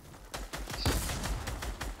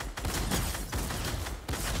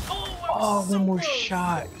 Oh, one more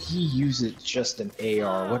shot. He used just an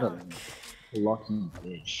AR. What a lucky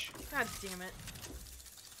bitch. God damn it.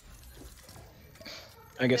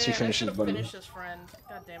 I guess he Man, I finished should his have buddy. finished his friend.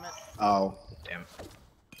 God damn it. Oh, damn.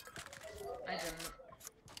 I didn't.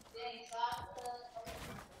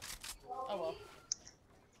 Oh well.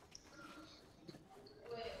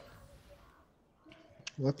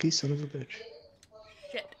 Lucky son of a bitch.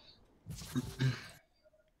 Shit.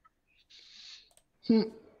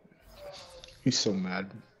 He's so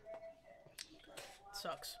mad.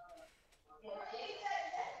 Sucks.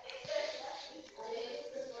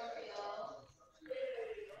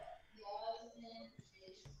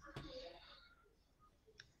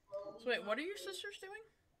 So wait, what are your sisters doing?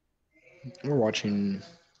 We're watching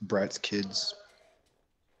Brat's Kids.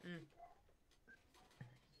 Mm.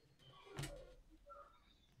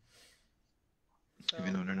 So,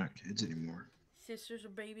 Even though they're not kids anymore. sisters are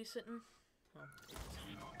babysitting?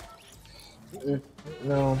 Oh.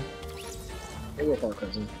 No. They're with our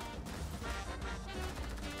cousin.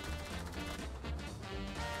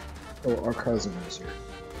 Oh, our cousin is here.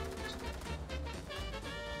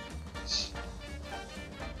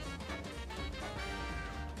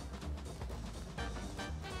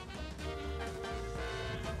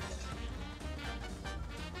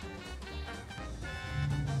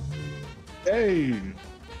 Hey!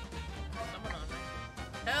 Someone on me.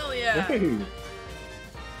 Hell yeah! Hey!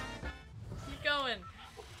 Keep going.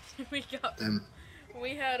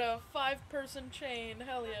 We had a 5-person chain.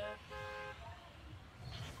 Hell yeah.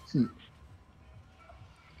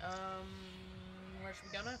 Where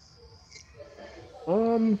should we go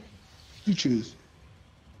now? You choose.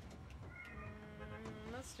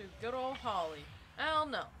 Let's do good old Holly. Hell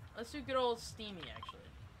no. Let's do good old Steamy, actually.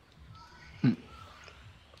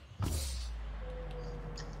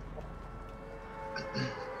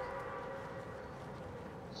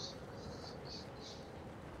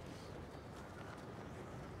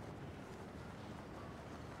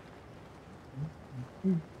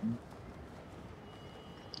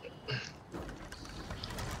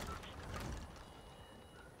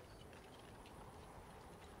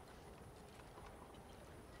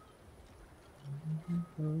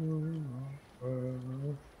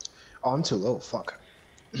 Oh, I'm too low. Fuck.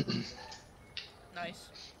 Nice.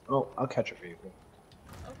 Oh, I'll catch a vehicle.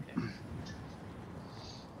 Okay.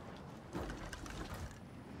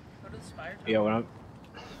 Go to the Spire Tower. Yeah,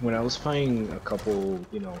 when I was playing a couple,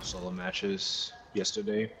 solo matches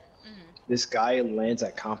yesterday, this guy lands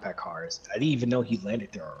at compact cars. I didn't even know he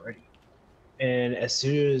landed there already. And as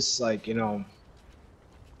soon as I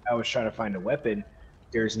was trying to find a weapon,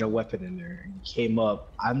 there's no weapon in there. And he came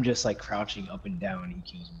up. I'm just like crouching up and down. And he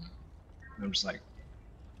kills me. And I'm just like,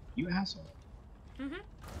 you asshole. You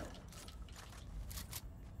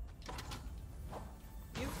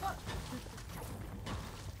fuck.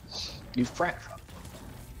 You frat fuck.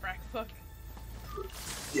 Frack fuck.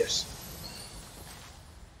 Yes.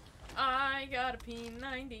 I got a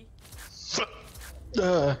P90.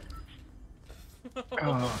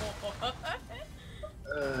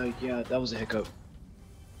 Yeah, that was a hiccup.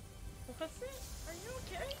 What's it? Are you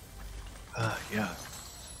okay? Yeah.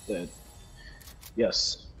 Dead.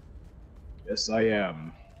 Yes. Yes, I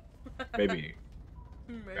am. Maybe.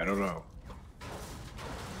 Maybe. I don't know.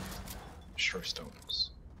 Sure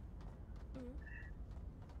stones.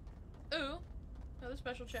 Ooh. Another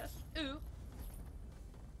special chest. Ooh.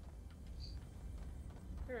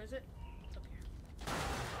 Where is it? It's up here.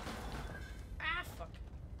 Ah, fuck.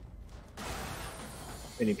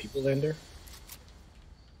 Any people in there?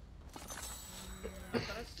 Not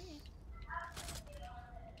that I see.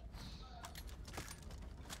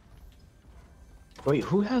 Wait,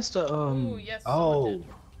 who has the Ooh, yes, someone did.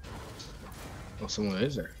 Oh, someone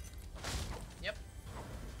is there. Yep.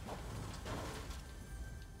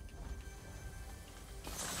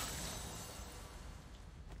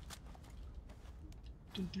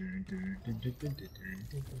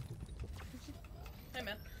 Hey,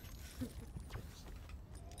 man.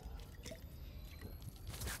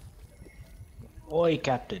 Oi,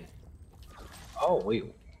 Captain. Oh,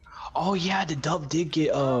 wait. Oh, yeah, the dub did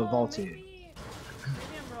get vaulted. Maybe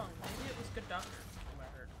I'm wrong. Maybe it was Good Doctor. Who I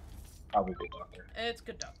heard. Probably good doctor. It's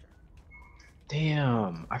Good Doctor.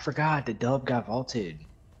 Damn, I forgot the dub got vaulted.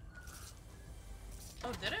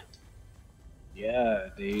 Oh, did it? Yeah,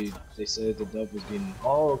 they said the dub was getting.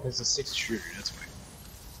 Oh, because it's a 6-shooter. That's why.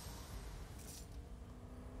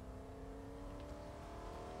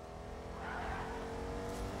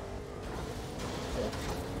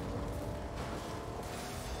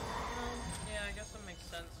 Yeah, I guess it makes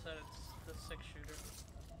sense that it's the 6-shooter.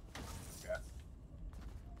 Yeah.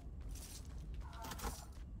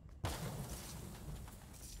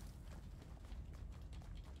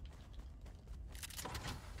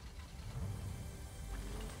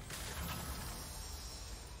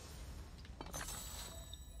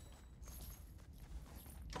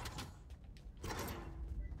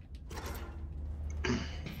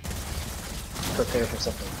 prepare for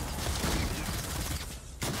something.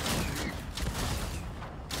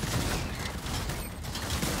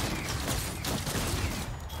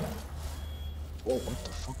 Whoa, what the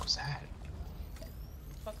fuck was that? What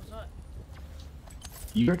the fuck was that?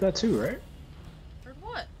 You heard that too, right? Heard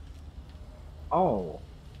what? Oh,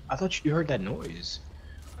 I thought you heard that noise.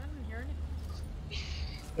 I didn't hear anything.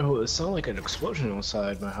 Oh, it sounded like an explosion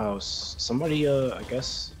outside my house. Somebody, I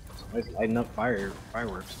guess, somebody's lighting up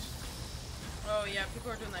fireworks. Oh yeah, people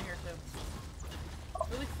are doing that here too. It's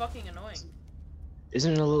really fucking annoying.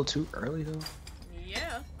 Isn't it a little too early though?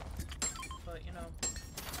 Yeah. But you know.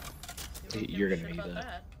 people You're give a gonna shit need about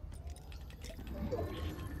that.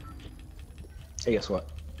 Hey, guess what?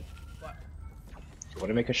 What? You want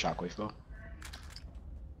to make a shockwave bow?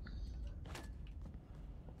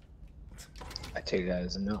 I take that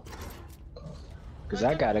as a no. Cause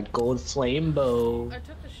I got a gold flame bow. I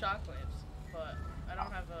took the shockwaves, but I don't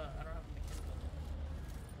have a mechanical.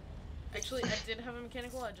 Actually, I did have a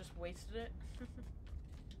mechanical. I just wasted it.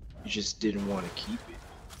 You just didn't want to keep it.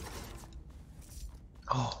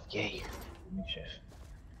 Oh, yay.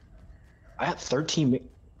 I had 13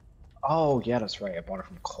 Oh, yeah, that's right. I bought it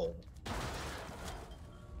from Cole. I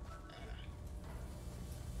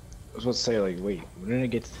was about to say, like, wait, when did I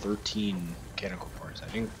get 13 mechanical parts? I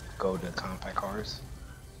didn't go to compact cars.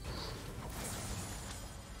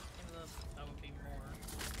 That would be more.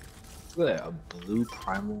 Look at that, a blue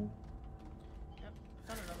primal. Yep,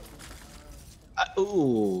 found another one.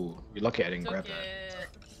 Ooh, you're lucky I didn't grab that.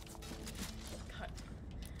 God.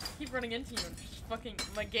 I keep running into you and just fucking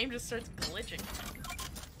my game just starts glitching.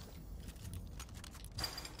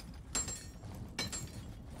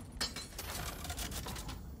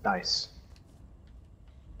 Nice.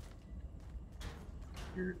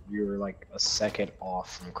 You're like a second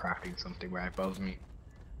off from crafting something right above me.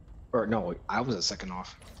 Or no, I was a second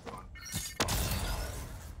off.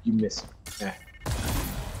 You missed. Eh.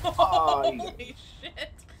 Holy shit!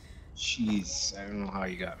 Jeez, I don't know how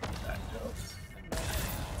you got me with that.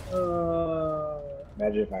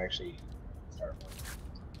 Imagine if I actually start one.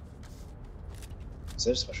 Is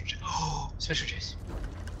that a special chase? Oh, special chase.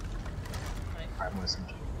 Nice. Alright, I'm gonna send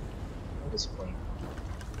you. I'm disappointed.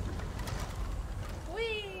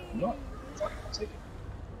 Whee! No, fuck, I'll take it.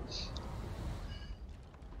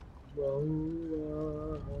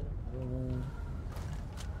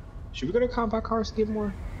 Should we go to compact cars to get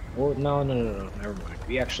more? Well, no, never mind.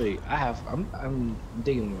 We actually, I'm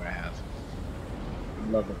digging what I have.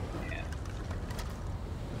 I'm loving what I have.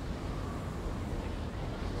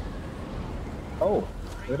 Oh,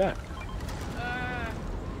 look at that.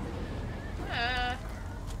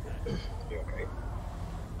 You okay?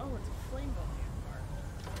 Oh, it's a flame bomb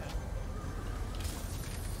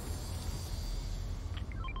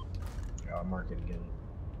Yeah, I'll mark it again.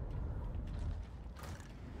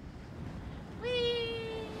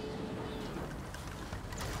 Whee!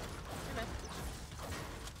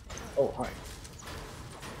 Oh, hi.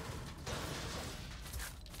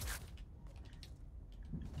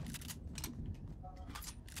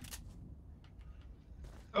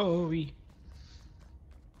 Oh, we.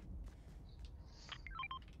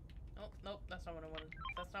 Oh, nope, that's not what I wanted.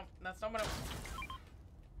 That's not what I wanted.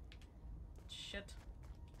 Shit.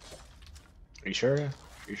 Are you sure? Are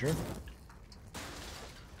you sure?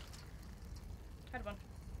 Had one.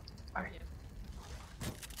 Hi.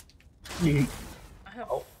 Yeah. I have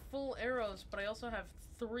full arrows, but I also have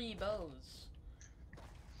 3 bows.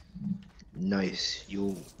 Nice.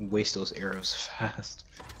 You'll waste those arrows fast.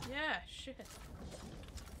 Yeah, shit.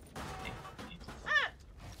 Ah!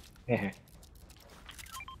 Heh.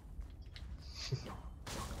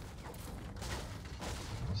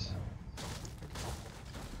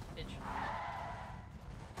 Bitch.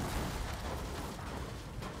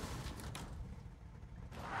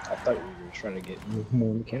 I thought you were trying to get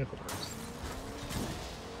more mechanical parts.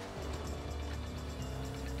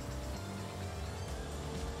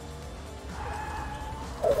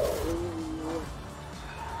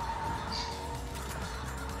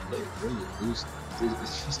 They really lose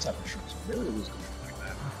these type of shirts. Really lose control like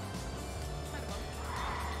that.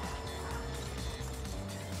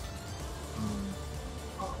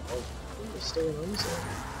 Oh, we're staying on this area.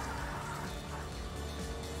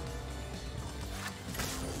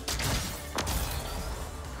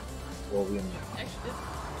 Well, we Actually,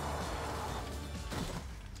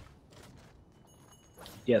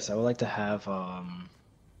 yes, I would like to have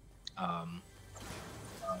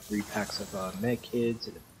 3 packs of med kids.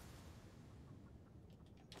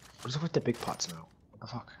 What's up with the big pots now? What the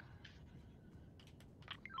fuck?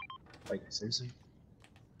 Like, seriously?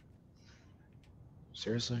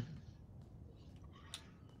 Seriously?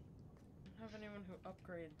 I haven't even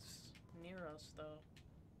upgrades near us, though.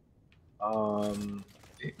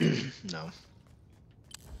 No.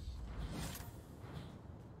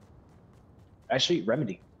 Actually,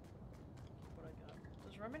 Remedy. What I got?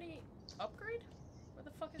 Does Remedy upgrade? Where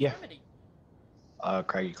the fuck is Yeah. Remedy?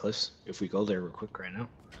 Craggy Cliffs. If we go there real quick right now.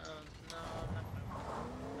 No,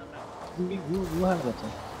 I'm not. We'll have that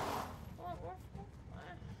time. What?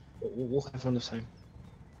 We'll have fun this time.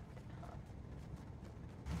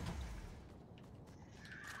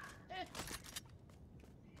 Eh.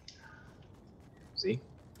 See?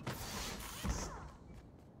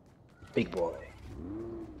 Big boy.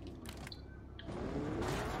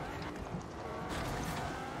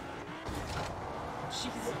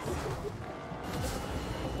 Jesus.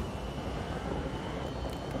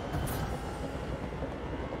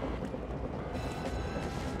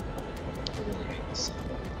 I really hate this sound.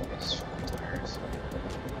 These fucking tires.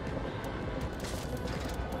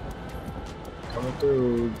 Coming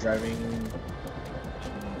through, driving.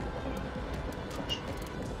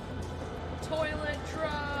 Toilet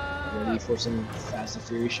truck! Ready for some Fast and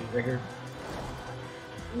Furious shit right here?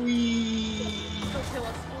 Whee! Don't kill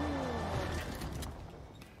us.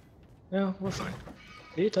 No, we're fine.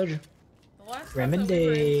 See, I told you. The last time that we were in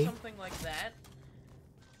Remedy. something like that,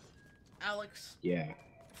 Alex Yeah.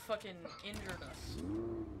 fucking injured us.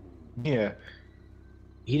 Yeah.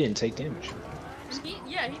 He didn't take damage.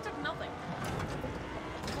 Yeah, he took nothing.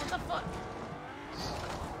 What the fuck?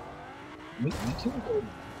 We can go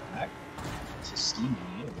back to Steam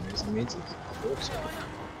anyways. I mean, it's a couple of Yeah, why not?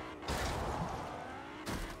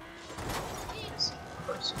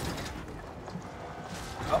 person.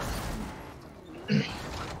 Oh. Okay.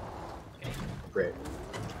 Great.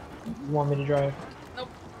 You want me to drive? Nope.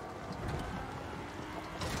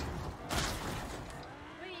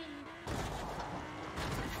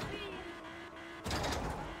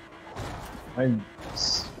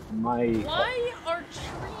 My Why are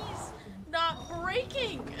trees not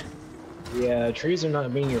breaking? yeah, trees are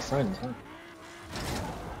not being your friends, huh?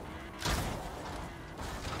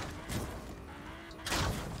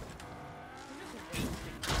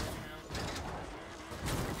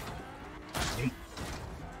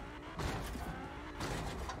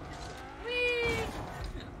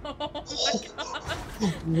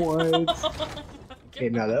 What? Okay,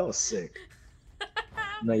 now that was sick.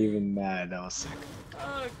 I'm not even mad, that was sick.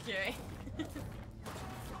 Okay.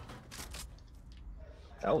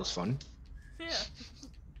 That was fun. Yeah.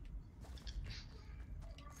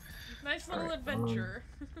 Nice little Alright, adventure.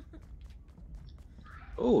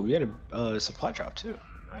 Oh, we had a supply drop too.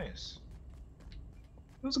 Nice.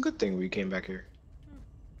 It was a good thing we came back here.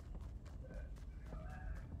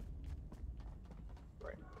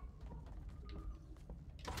 Right.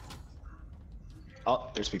 Oh,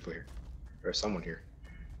 there's people here. There's someone here.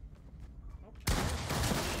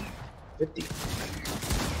 50.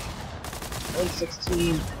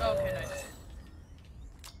 116. Okay, nice.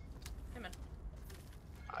 Hey, man.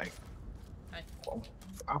 Hi. Hi. Well,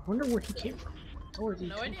 I wonder where he came from. Where did he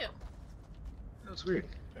No come idea. from? That was weird.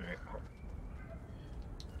 Alright.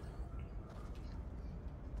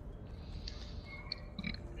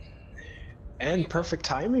 And perfect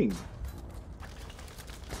timing.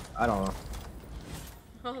 I don't know.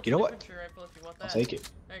 Well, it's You know an what? adventure rifle if you want that. I'll take it.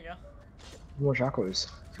 There you go. More chocolates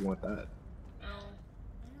if you want that. Oh, I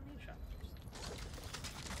don't need shots.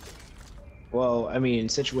 Well, I mean, in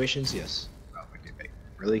situations, yes. Oh, okay,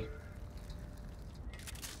 really?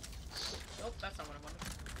 Nope, that's not what I wanted.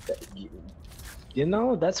 You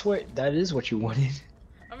know, that is what you wanted.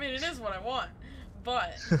 I mean, it is what I want,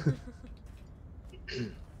 but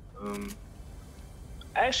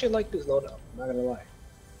I actually like this loadout. I'm not gonna lie.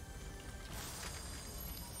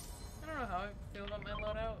 I don't know how I feel about my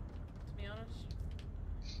loadout, to be honest.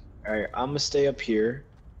 All right, I'm gonna stay up here.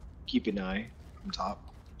 Keep an eye from top.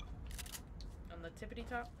 On the tippity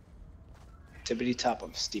top, Tippity top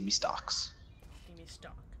of steamy stocks. steamy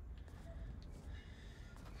stock.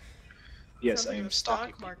 Yes, Sounds I like am a stocking.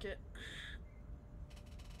 stock market.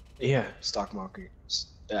 Yeah, stock market. Stock.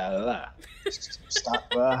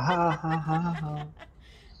 Ha, ha, ha, ha.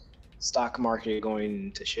 Stock market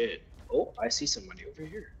going to shit. Oh, I see somebody over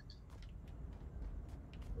here.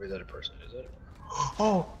 Or is that a person? Is that?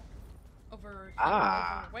 Oh. Over here,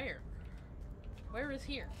 Ah. over where? Where is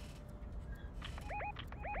here?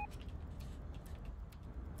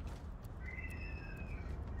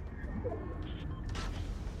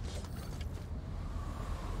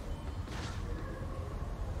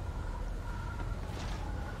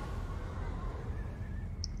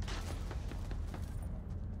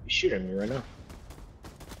 He's shooting me right now.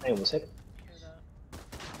 I almost hit him. Hear that?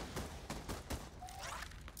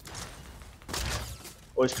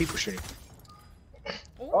 Oh, it's people shooting.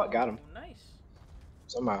 Ooh, Oh, I got him. Nice.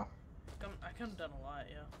 Somehow. I could have done a lot,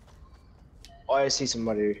 yeah. Oh, I see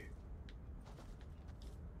somebody.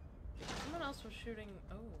 Someone else was shooting.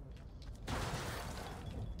 Oh.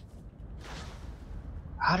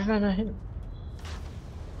 How did I not hit him?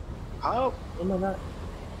 How am I not?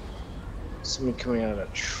 Someone coming out of a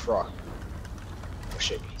truck. Oh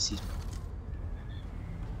shit, he sees me.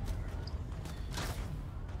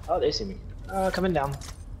 Oh, they see me. Coming down.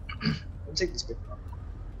 I'll take this big car.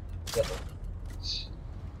 Yep.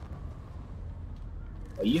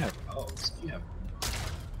 Oh, you have bows. You have.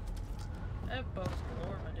 I have bows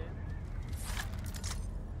galore, my dude.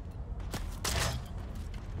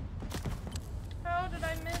 How did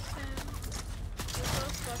I miss him? You're so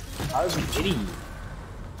fucking I was hitting you.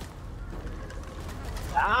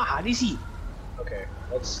 Ah, how did he? Okay,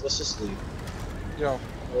 let's just leave. Yo,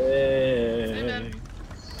 Hey, man. Hey,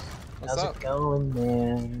 what's how's up? it going,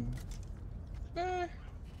 man?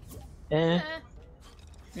 Eh.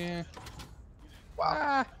 Yeah. Wow.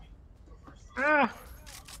 Ah, Ah.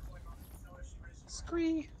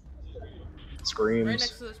 scree. Screams. Right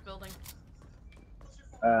next to this building.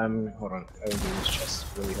 Hold on. I will do this chest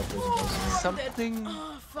really hopefully. Something.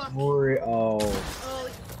 Oh, fuck. Worry. Oh. Oh,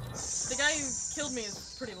 the guy who killed me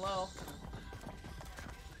is pretty low.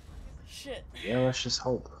 Shit. Yeah, let's just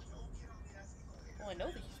hope. Well, I know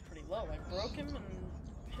that he's pretty low. I broke him and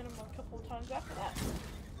hit him a couple of times after that.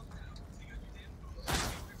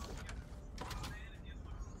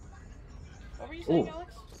 What were you saying, Ooh.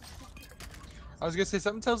 Alex? I was gonna say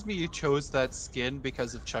something tells me you chose that skin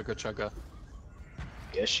because of Chugga Chugga.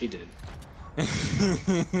 Yes, she did.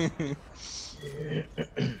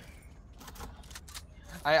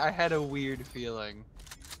 I had a weird feeling.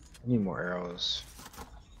 I need more arrows.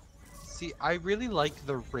 See, I really like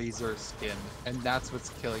the Razor skin, and that's what's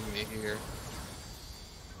killing me here.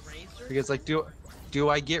 Razor? Because like, do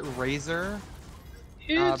I get Razor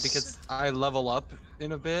because I level up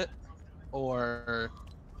in a bit, or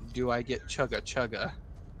do I get Chugga Chugga?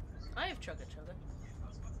 I have Chugga Chugga.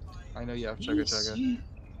 I know you have Chugga Chugga.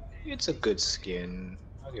 It's a good skin.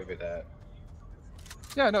 I'll give it that.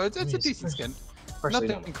 Yeah, no, it's a Yes, decent skin. Personally,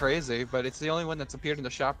 Nothing crazy, but it's the only one that's appeared in the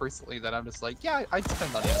shop recently that I'm just like, yeah, I'd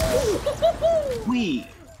spend money on it. Wait,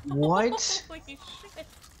 what? Holy shit.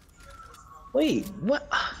 Wait, what?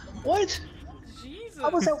 What? Jesus. I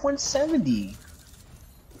was at 170.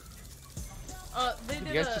 They You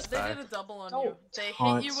did guys a just they died. did a double on Don't you. They hit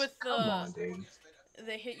taunt. you with Come the on, dude.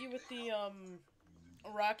 they hit you with the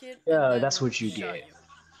rocket. Yeah, and then that's what you shot get. you.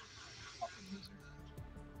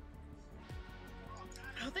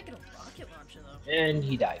 How'd they get a rocket launcher though? And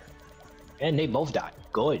he died. And they both died.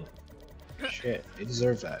 Good. Shit, they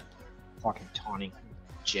deserve that. Fucking taunting.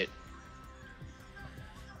 Shit.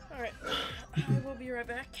 Alright. I will be right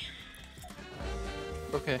back.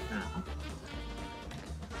 Okay.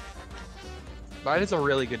 That is a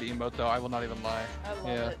really good emote, though. I will not even lie. I love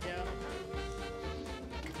Yeah. it, yeah.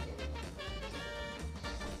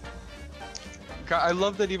 I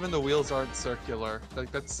love that even the wheels aren't circular.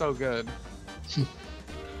 Like, that's so good.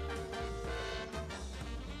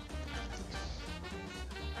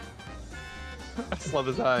 I just love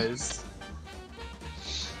his eyes.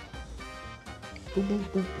 You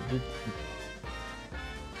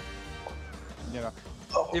know,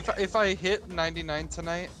 if I hit 99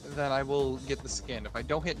 tonight, then I will get the skin. If I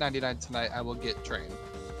don't hit 99 tonight, I will get train.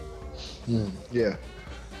 Yeah.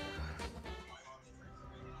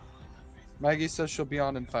 Maggie says she'll be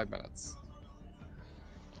on in 5 minutes.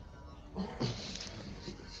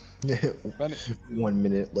 But 1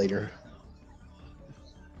 minute later.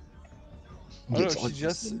 I don't Gets know, all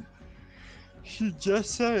she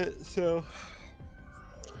just said it, so.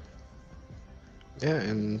 Yeah,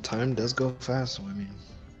 and time does go fast, so I mean.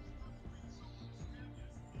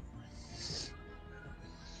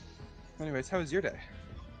 Anyways, how was your day?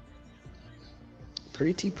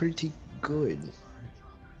 Pretty good.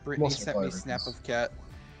 Brittany Most sent me of snap us. of cat.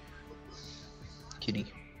 Kitty.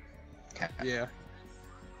 Cat. Yeah.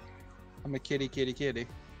 I'm a kitty.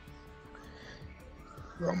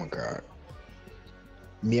 Oh my god.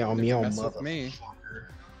 Meow Didn't meow mess with me. motherfucker.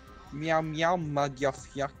 Meow meow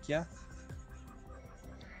motherfucker.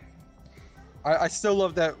 I still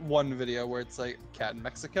love that one video where it's like cat in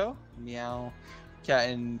Mexico, meow. Cat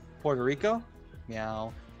in Puerto Rico,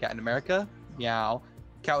 meow. Cat in America, meow.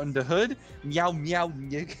 Cat in the hood, meow meow.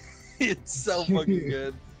 It's so fucking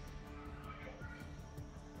good.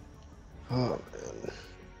 Oh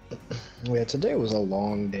man. Yeah, today was a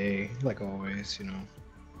long day, like always, you know.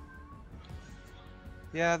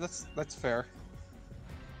 Yeah, that's fair.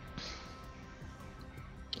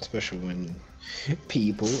 Especially when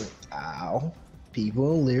People, ow,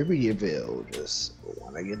 people in Libertyville just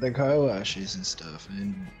want to get their car washes and stuff.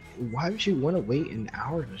 And why would you want to wait an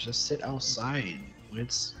hour to just sit outside when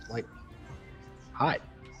it's like hot?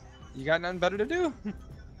 You got nothing better to do.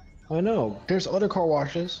 I know. There's other car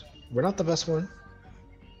washes. We're not the best one.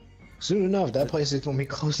 Soon enough, that place is gonna be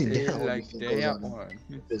closing down. Like if it day goes out out of one.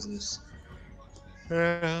 business.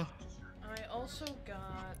 Yeah. I also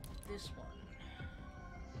got this one.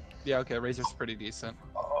 Yeah, okay, Razor's pretty decent.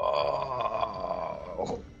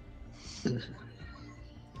 Oh.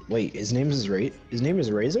 Wait, his name is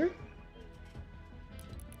Razor?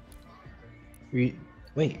 Wait,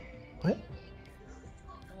 what?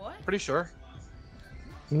 What? Pretty sure.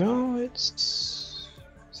 No, it's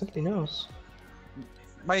something else.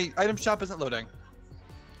 My item shop isn't loading.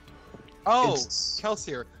 Oh, It's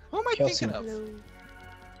Kelsier. Who am I Kelsier. thinking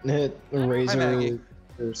of? Razor Maggie.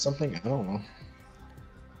 or something. I don't know. I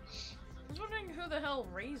was wondering who the hell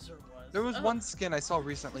Razor was. There was Oh. one skin I saw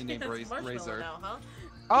recently named It's Marshmallow Razor. now, huh?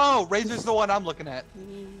 Oh, Razor's the one I'm looking at.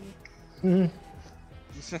 Mhm.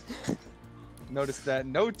 Noticed that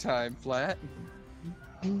in no time flat.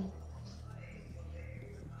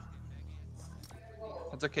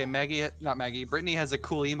 That's okay, Brittany has a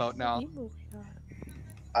cool emote now.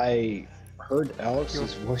 I heard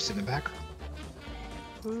Alex's voice in the background.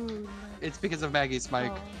 It's because of Maggie's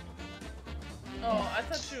mic. Oh, I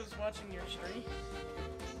thought she was watching your stream.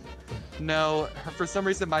 No, for some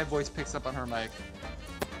reason my voice picks up on her mic.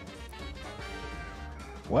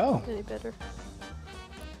 Well, Any better?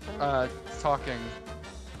 Talking.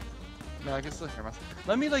 No, I can still hear myself.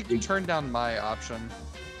 Let me like turn down my option.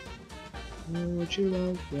 what you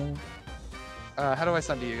love, yeah. How do I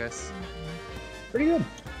sound to you guys? Pretty good.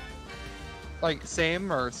 Like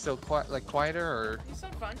same or still quieter or You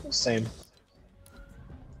sound fine. Same.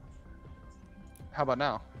 how about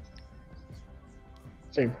now?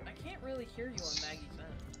 Same. I can't really hear you on Maggie's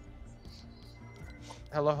end.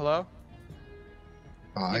 Hello, hello?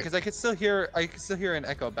 Alright. Because I could still hear an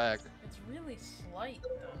echo back. It's really slight,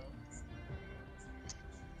 though.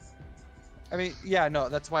 I mean, yeah, no,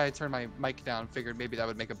 that's why I turned my mic down. Figured maybe that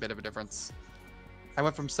would make a bit of a difference. I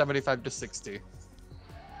went from 75 to 60.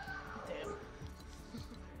 Damn.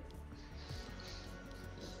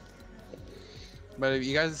 But if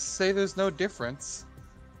you guys say there's no difference,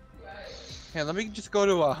 yeah, let me just go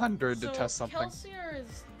to 100 to So, test something.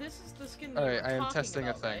 this is the skin All you right, were I am talking testing a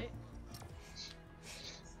about, thing. right?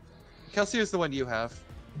 Kelsey is the one you have.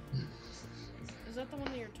 Is that the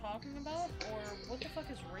one that you're talking about? Or what the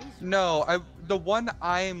fuck is Razor? No, the one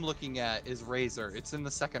I'm looking at is Razor. It's in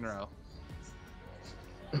the second row.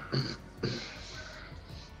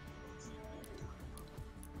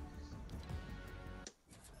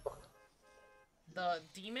 The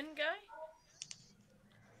demon guy?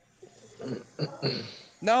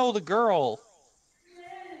 No, the girl.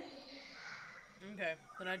 Okay,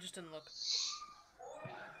 then I just didn't look.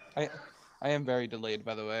 I am very delayed,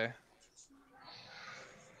 by the way.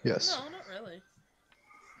 Yes. No, not really.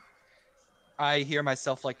 I hear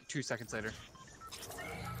myself like 2 seconds later.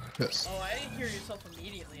 Yes. Oh, I didn't hear yourself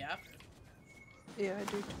immediately after. Yeah, I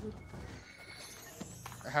do too.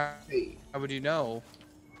 How would you know?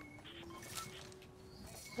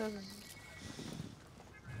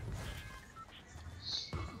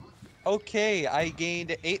 Okay, I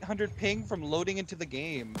gained 800 ping from loading into the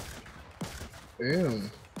game. Damn.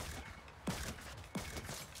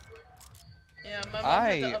 Yeah, my mom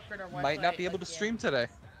had to I upgrade our Wi-Fi might not be able to again. stream today.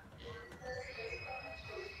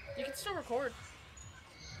 You can still record.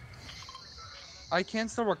 I can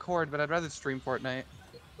still record, but I'd rather stream Fortnite.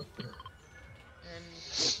 And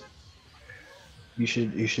You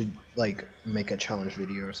should like make a challenge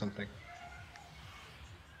video or something.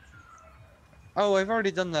 Oh, I've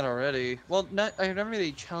already done that already. Well, I've never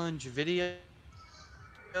made a challenge video,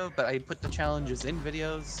 but I put the challenges in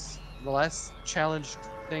videos. The last challenge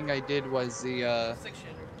thing I did was the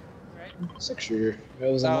 6-shooter, right? 6-shooter. That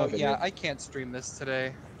was in my oh video. yeah, I can't stream this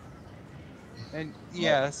today. And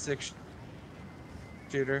yeah,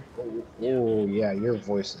 6-shooter. Oh yeah, your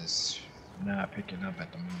voice is not picking up at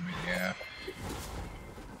the moment. Yeah.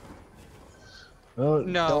 Oh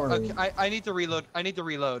No, don't worry. okay, I need to reload. I need to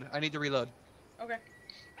reload. Okay.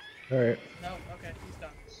 All right. No, okay, he's done.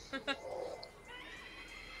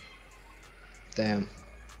 Damn.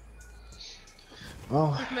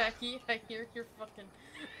 Oh. Mackie, I hear your fucking...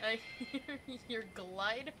 I hear your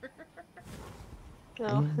glider.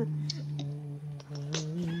 No.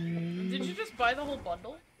 Did you just buy the whole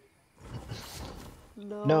bundle?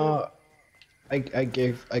 No. No. I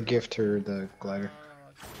gift her the glider. Oh,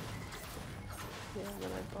 okay. Yeah,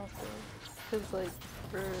 then I bought them. Cause like,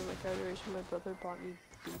 for my graduation, my brother bought me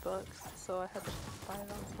V-Bucks, so I had to buy it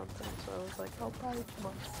on something. So I was like, I'll buy it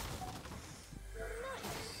once.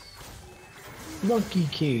 Monkey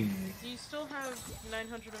King. Do you still have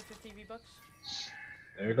 950 V-Bucks?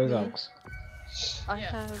 There goes Me? Alex. I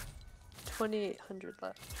Yeah. have 2,800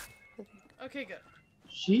 left. I think. Okay, good.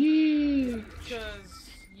 She. Because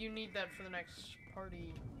you need that for the next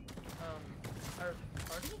party. Or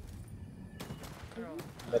party? I don't know.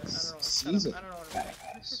 That's I don't know. season. I don't know what Battle it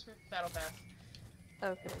Pass. is. Battle Pass.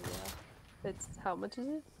 Okay, yeah. It's how much is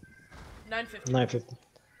it? 950. 950.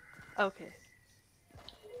 Okay.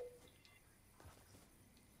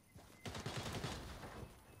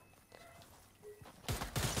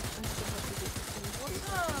 I still have to get the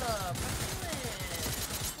What's up?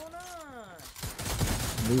 What's going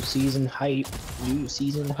on? New season hype. New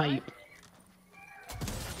season hype.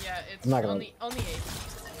 Yeah, it's I'm not on gonna- the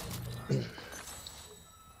 8th.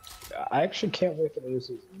 I actually can't wait for the new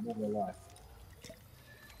season. I'm not gonna lie.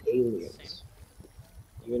 Aliens.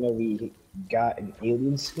 Even though we got an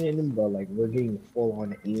alien skin, but like we're getting full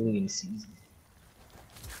on alien season.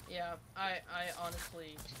 Yeah, I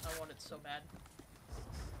honestly, I want it so bad.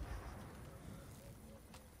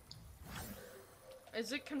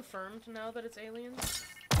 Is it confirmed now that it's aliens?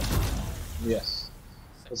 Yes.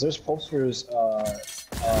 Because there's posters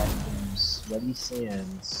Sweaty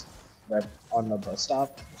Sands right on the bus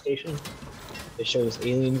stop station. It shows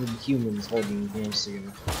aliens and humans holding hands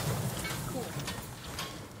together. Cool.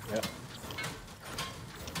 Yep.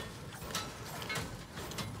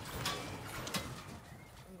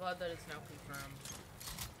 I'm glad that it's now confirmed.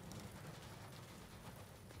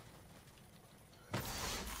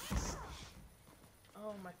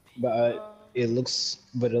 Oh my. But it looks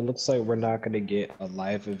like we're not gonna get a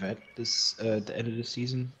live event this at the end of the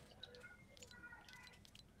season.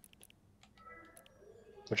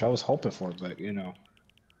 Which I was hoping for, but you know,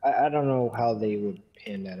 I don't know how they would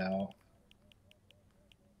pan that out.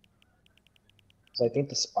 So I think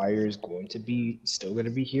the Spire is going to be still going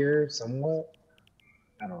to be here somewhat.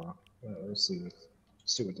 I don't know. We'll see.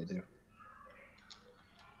 See what they do.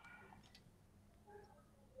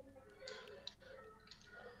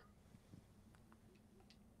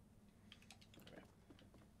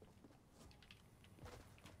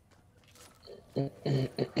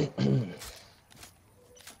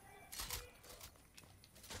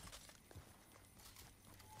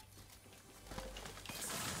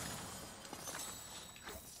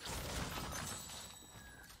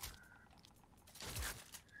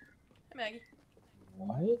 Hey Maggie,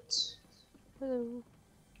 What? Hello.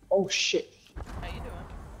 Oh shit! how you doing?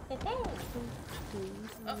 Oh,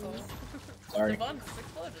 uh oh. Sorry. Devon just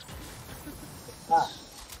exploded. Ah.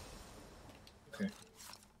 Okay.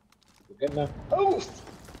 We're good now. Oh!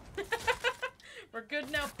 We're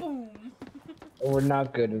good now. Boom. Oh, we're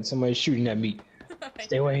not good, and somebody's shooting at me.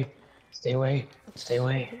 Stay away! Stay away! Stay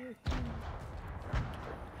away!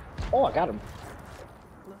 Oh, I got him.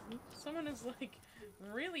 Someone is like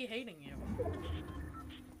really hating you.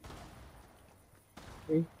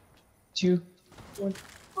 3, 2, 1.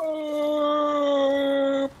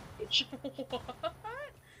 Oh, bitch. What?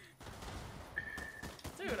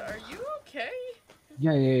 Dude, are you okay?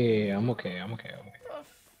 Yeah. I'm okay. The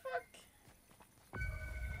fuck?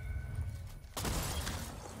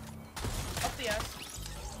 Up the ass.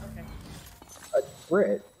 Okay.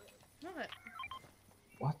 Brit. What?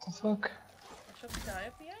 What the fuck? I shoved the guy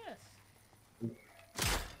up the ass.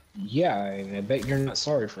 Yeah, and I bet you're not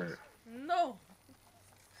sorry for it. No.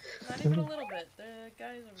 Not even a little bit. The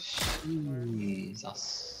guys are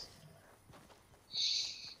Jesus.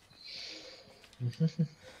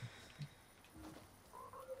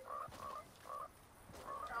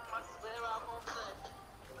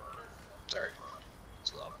 Sorry.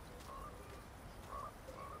 It's loud.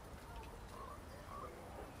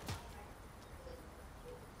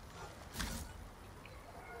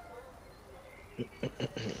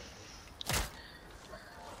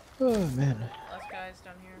 Oh man. last guys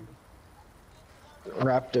down here.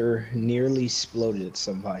 Raptor nearly exploded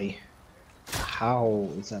somebody. How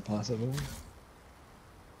is that possible?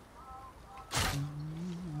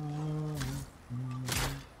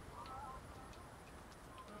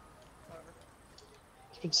 Whatever.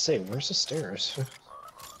 Let's say, where's the stairs?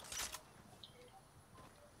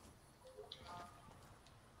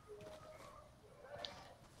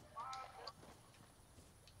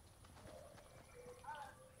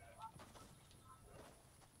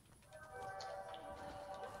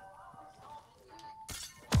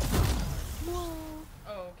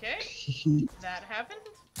 Okay. That happened?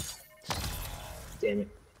 Damn it.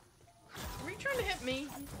 Were you trying to hit me?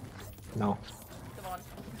 No. Come on.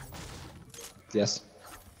 Yes.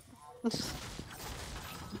 Fucker.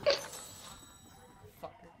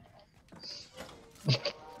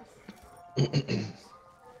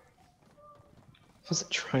 Wasn't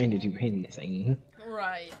trying to do anything.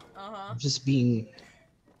 Right. Uh-huh. I'm just being.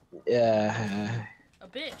 A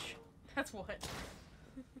bitch. That's what.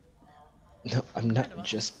 No, I'm Kind of not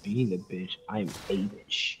just being a bitch. I'm a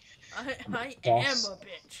bitch. I am boss. a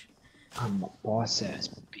bitch. I'm a boss ass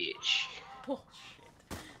bitch. Bullshit.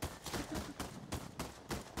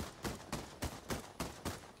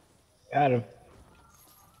 Got him.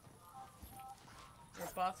 You're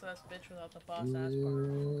a boss ass bitch without the boss ass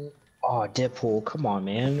part. Oh, Deadpool, come on,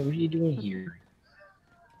 man. What are you doing here?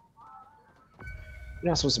 You're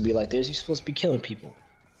not supposed to be like this. You're supposed to be killing people.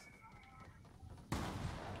 Well,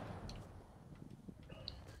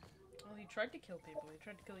 he tried to kill people. He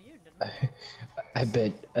tried to kill you, didn't he? I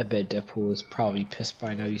bet Deadpool is probably pissed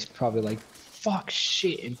by now. He's probably like, fuck,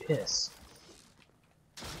 shit, and piss.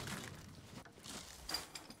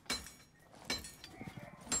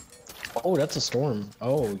 Oh, that's a storm.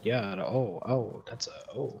 Oh, yeah. Oh, that's a,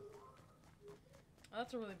 oh. Oh,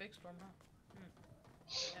 that's a really big storm, huh?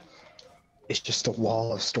 Yeah. It's just a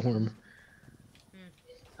wall of storm. Hmm.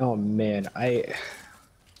 Oh, man,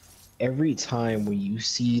 every time when you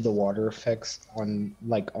see the water effects on,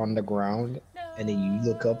 like, on the ground, and then you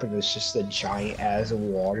look up and it's just a giant ass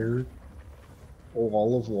water,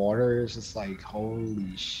 wall of water, it's just like,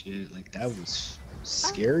 holy shit, like, that was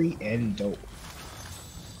scary and dope.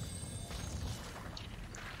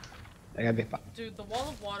 I gotta be fine. Dude, the wall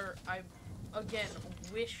of water, I, again,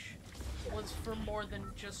 wish was for more than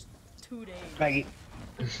just 2 days. Like,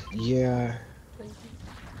 yeah.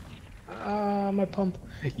 My pump.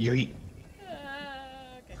 Yoink.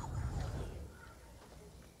 Okay.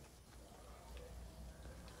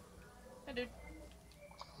 Hi, dude.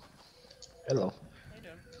 Hello. How you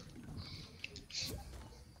doing?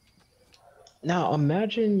 Now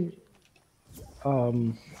imagine.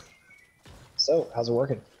 So how's it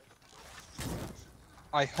working?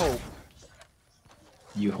 I hope.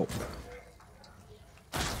 You hope.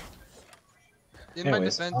 In my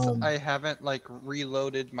Anyways, defense, I haven't like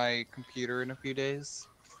reloaded my computer in a few days.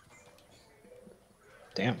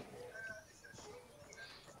 Damn.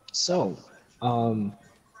 So,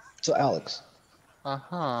 so Alex.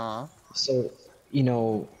 Uh-huh. So, you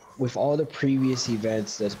know, with all the previous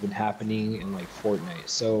events that's been happening in like Fortnite,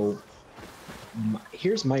 so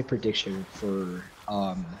here's my prediction for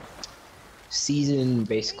season,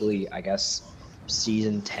 basically, I guess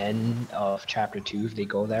season 10 of chapter 2 if they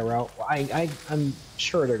go that route. Well, I'm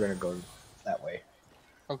sure they're gonna go that way.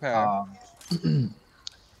 Okay.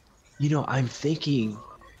 You know, I'm thinking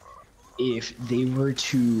if they were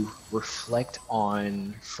to reflect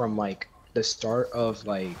on from like the start of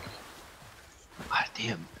like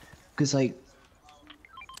damn, because like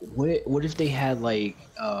what if they had like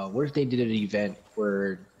what if they did an event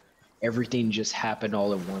where everything just happened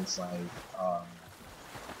all at once, like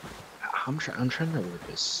I'm trying to word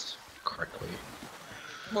this correctly.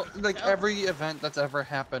 Well, like every event that's ever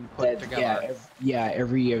happened put together. Yeah,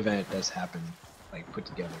 every event that's happened like put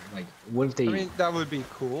together. Like what if they I mean, that would be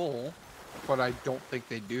cool, but I don't think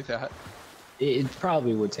they do that. It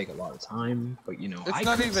probably would take a lot of time, but you know, It's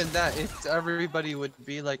not even that. It's everybody would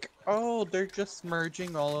be like, oh, they're just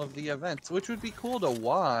merging all of the events, which would be cool to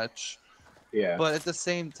watch. Yeah. But at the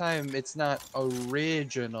same time, it's not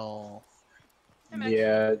original.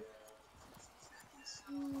 Yeah.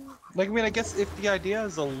 Like, I mean, I guess if the idea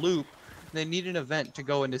is a loop, they need an event to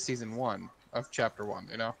go into season 1 of chapter 1,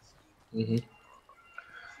 you know? Mhm.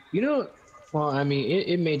 You know, well, I mean,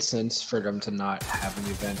 it made sense for them to not have an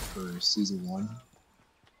event for season 1.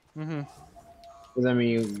 Mm-hmm. Because I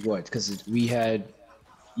mean, what? Because we had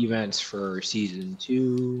events for season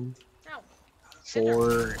 2, Ow.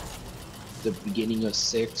 4, the beginning of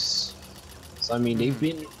 6. So I mean, they've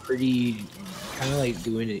been pretty kind of like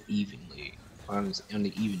doing it evenly on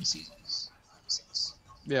the even seasons. 6.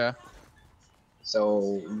 Yeah.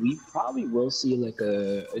 So we probably will see like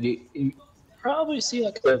probably see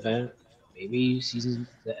like an event, maybe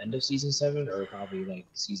the end of season 7 or probably like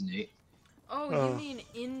season 8. Oh, you mean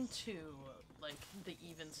into, like, the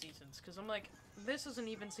even seasons? Because I'm like, this is an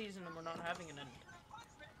even season and we're not having an end.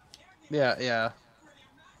 Yeah, yeah.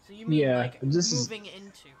 So you mean, like, this moving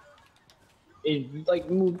into? It like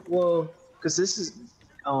well, because this is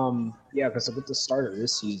yeah, because with the start of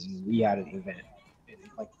this season we had an event, and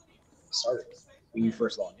like started when you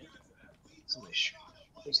first logged in. Somebody shoot.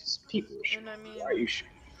 There's people are shooting. And I mean, Why are you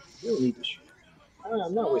shooting? You don't need to shoot.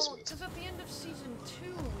 I'm not wasting well, my time. because at the end of season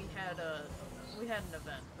 2 we had an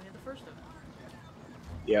event. We had the first event.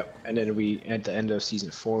 Yep, and then at the end of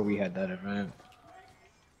season 4 we had that event.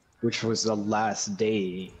 which was the last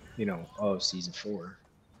day, you know, of season 4,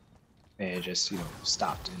 and it just, you know,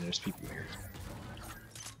 stopped, and there's people here.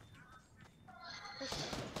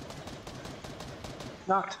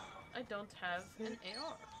 Knocked. I don't have an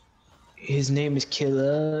AR. His name is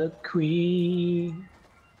Killer Queen.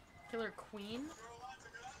 Killer Queen?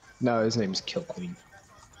 No, his name is Kill Queen.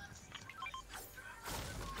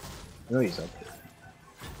 I know he's up here.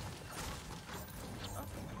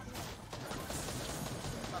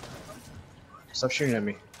 Stop shooting at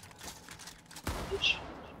me. I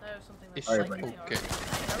have something that's Alright, like buddy. an AR. Okay. Bye,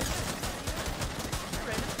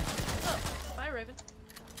 Raven. What's up? Bye, Raven.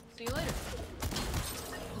 See you later.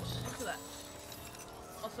 Look at that.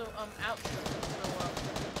 Also, out. So,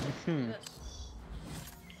 Hmm. this.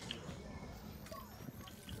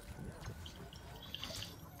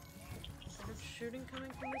 I heard shooting coming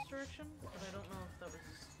from this direction, but I don't know if that was.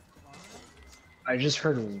 I just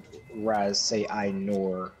heard Raz say I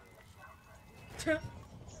nor.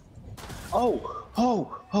 Oh,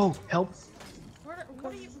 help. What are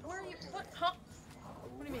you? What? Huh?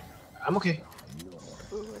 What do you mean? I'm okay.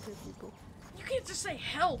 Ooh, I hear people. You can't just say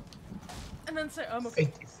help and then say I'm okay.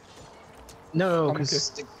 Hey. No, I'm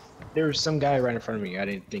because there was some guy right in front of me. I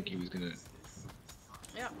didn't think he was gonna.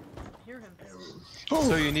 Yeah, I hear him.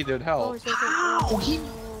 So you needed Oh, help. he's right Ow! there. He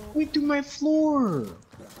went through my floor.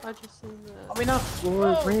 I just seen that. I mean, not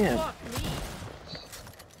floor, Oh, ramp. fuck me.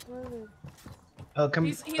 Where are they? Come,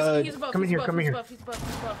 He's above. come in He's here, above, come in he's here. above, he's above,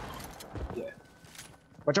 he's above. Yeah.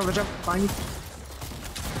 Watch out, behind you.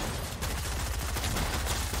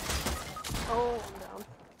 Oh, I'm down.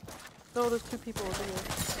 No, there's 2 people over here.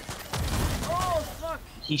 Oh, fuck.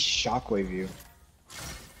 He shockwave you.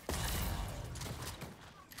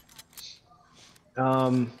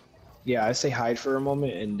 Yeah, I say hide for a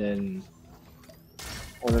moment and then.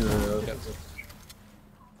 Oh no.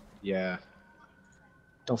 Yeah.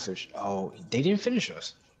 Don't finish. Oh, they didn't finish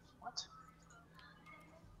us. What?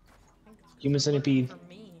 I think it's Human centipede. for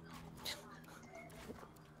me.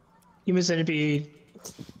 Human centipede.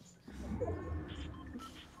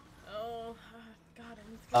 Oh, God, I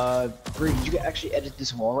need to Bree, you can actually edit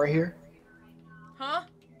this wall right here. Huh?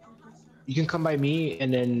 You can come by me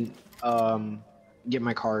and then, get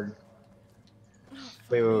my card.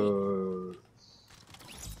 Wait. Oh,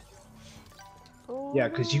 Yeah,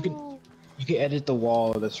 'cause you can- no. You can edit the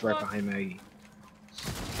wall that's right Fuck. behind Maggie.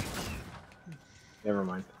 Never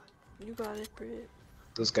mind. You got it, Brit.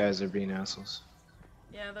 Those guys are being assholes.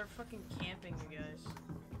 Yeah, they're fucking camping, you guys.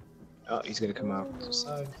 Oh, he's gonna come out from the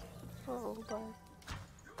side. Oh, bye.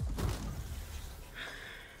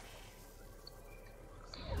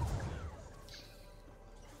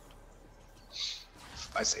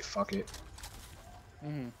 I say fuck it.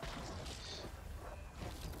 Mm-hmm.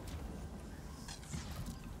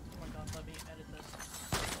 Oh my God, let me edit this.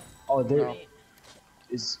 Oh, there No.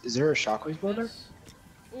 is there a shockwave brother? This.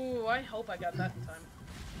 Ooh, I hope I got that in time.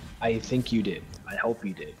 I think you did. I hope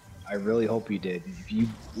you did. I really hope you did. If you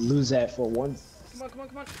lose that for one. Come on, come on,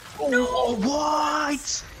 come on. Oh,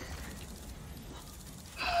 what?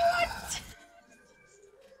 What?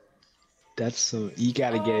 That's so. You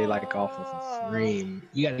gotta get it like off of a frame.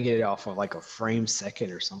 You gotta get it off of like a frame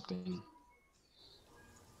second or something.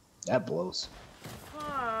 That blows.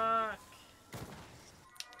 Fuck.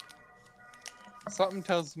 Something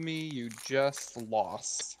tells me you just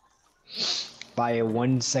lost. By a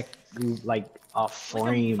 1 sec, like a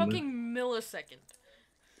frame. Like a fucking millisecond.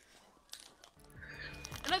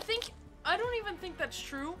 And I don't even think that's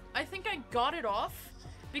true. I think I got it off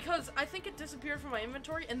because I think it disappeared from my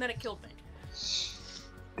inventory and then it killed me.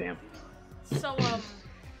 Damn. So,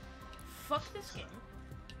 fuck this game.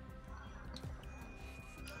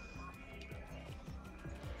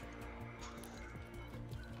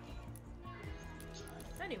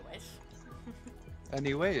 Anyways.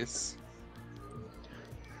 Anyways.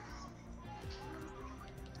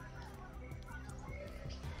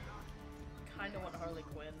 Kinda want Harley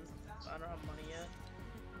Quinn, but I don't have money yet.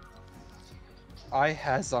 I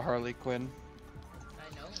has a Harley Quinn.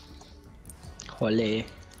 I know. Holy.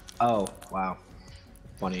 Oh, wow.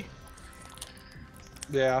 Funny.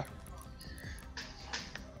 Yeah.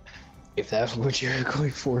 If that's what you're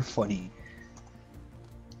going for, funny.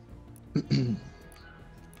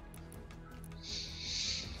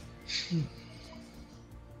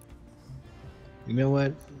 You know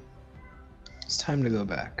what? It's time to go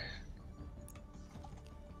back.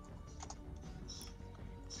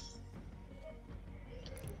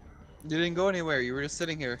 You didn't go anywhere. You were just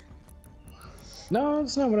sitting here. No,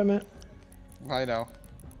 that's not what I meant. I know.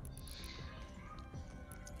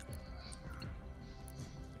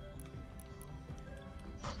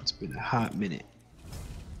 It's been a hot minute.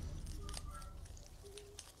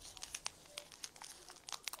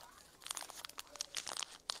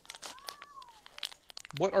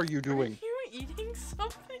 What are you Are doing? you eating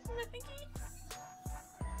something, Maggie?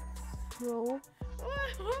 No,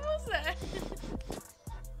 What was that?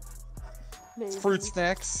 maybe. Fruit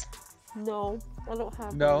snacks? No, I don't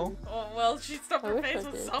have No. any. Oh, well, she stuffed I her wish face I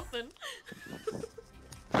with did. something.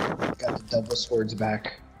 Got the double swords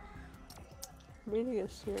back. I'm eating a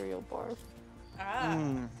cereal bar. Ah.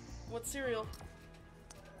 Mm. What cereal?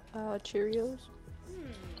 Cheerios. Fair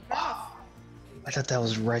enough. I thought that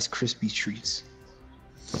was Rice Krispie treats.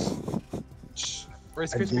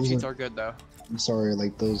 Rice I Krispie believe- treats are good though. I'm sorry,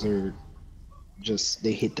 like those are just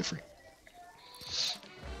they hit different.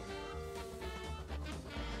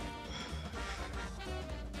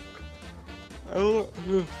 Oh.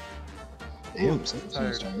 Damn,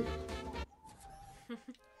 tired. tired.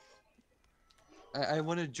 I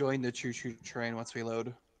want to join the choo-choo train once we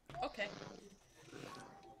load. Okay.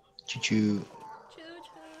 Choo choo. Choo-choo.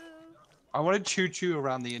 I want to choo-choo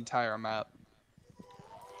around the entire map.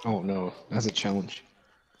 Oh no, that's a challenge.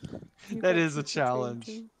 You That got is a choo-choo train challenge.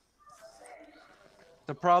 too?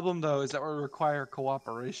 The problem though is that we require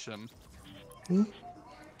cooperation.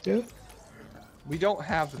 Yeah. We don't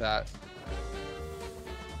have that.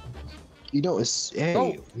 You know, it's hey.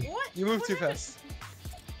 Oh. What? You move What too happened? fast.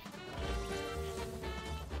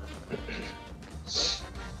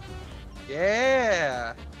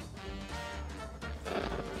 Yeah.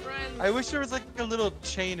 Friends. I wish there was like a little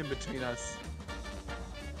chain in between us.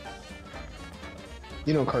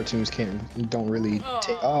 You know, cartoons don't really Aw.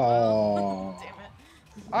 take. Oh. Damn it.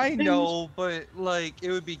 I know, but like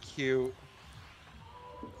it would be cute.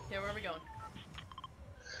 Yeah, where are we going?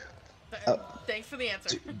 Uh, Thanks for the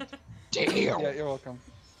answer. Damn. Yeah, you're welcome.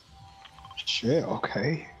 Shit.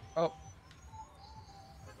 Okay. Oh,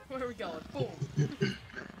 Where are we going? Boom.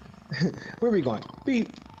 Where are we going? Beep.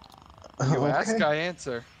 you ask, Okay. I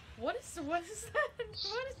answer. What is that? What is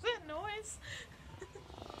that noise?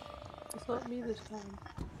 It's not me this time.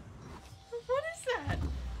 What is that?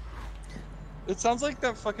 It sounds like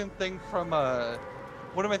that fucking thing from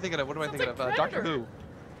what am I thinking of? What am I Sounds thinking like of? Doctor Predator. Who.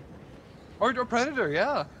 Or Predator,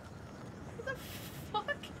 yeah. What the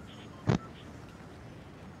fuck?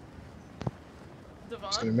 Just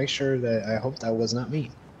gonna Devon? make sure that I hope that was not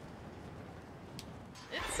me.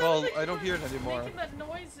 It Well, sounded like I you don't were hear it anymore. Making that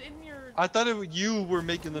noise in your. I thought you were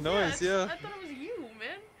making the noise, yeah. I thought it was you,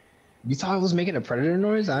 man. You thought I was making a predator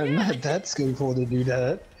noise? I'm Yeah. not that skillful to do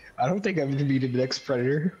that. I don't think I'm gonna be the next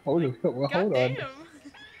predator. Hold on. Hold on. Goddamn.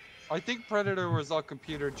 I think Predator was all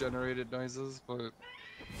computer generated noises, but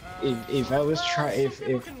If I was some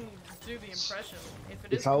people if can do the impression. If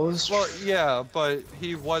it is, if I was well, yeah, but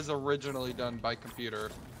he was originally done by computer.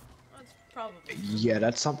 that's probably. yeah,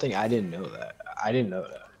 that's something I didn't know that. I didn't know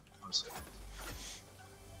that. Honestly.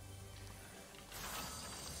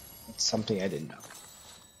 It's something I didn't know.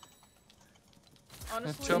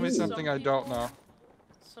 Honestly, Tell me some something I don't people- know.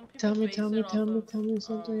 Some people Tell me, base tell it me, off tell me, of, tell me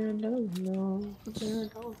something I don't know. Something I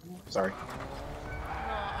don't know. Sorry. No,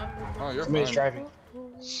 I'm. Oh, you're Somebody's fine. driving.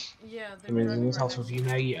 Yeah, they're I'm in driving this right house next with to you,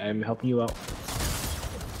 Maggie. I'm helping you out.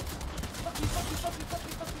 Fuck you, fuck you, fuck you, fuck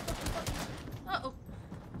you, fuck you, fuck you, fuck you. Uh-oh.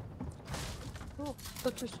 Oh,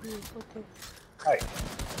 that's just you. Okay. Hi.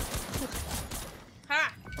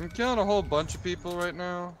 Ha! I'm killing a whole bunch of people right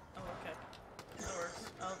now. Oh, okay. That works.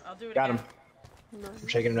 I'll do it Got him. again. No. I'm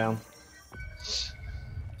shaking him down.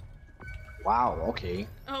 Wow. Okay.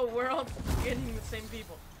 Oh, we're all getting the same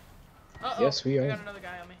people. Uh-oh. Yes, we I are. got another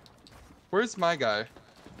guy on me. Where's my guy?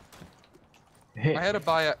 I had a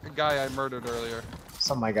guy I murdered earlier.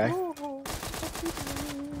 Some my guy. Oh,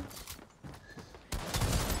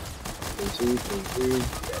 what you doing?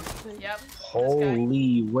 Yep.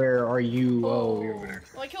 Holy, where are you? Oh, you're over there.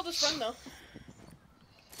 Well, I killed his friend though.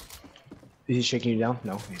 Is he shaking you down?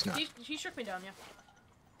 No, he's not. He shook me down, yeah.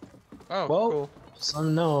 Oh, Well, cool. so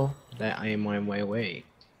know that I am on my way.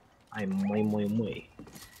 I'm on my way.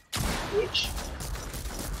 Bitch.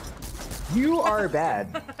 You are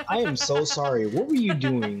bad. I am so sorry. What were you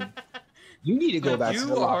doing? You need to go back to the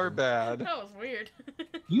You lobby. are bad. That was weird.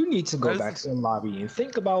 You need to go I back just- to the lobby and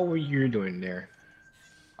think about what you're doing there.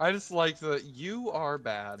 I just like that you are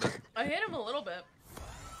bad. I hit him a little bit.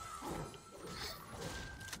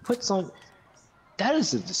 Put some. That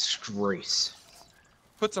is a disgrace.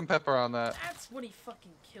 Put some pepper on that. That's what he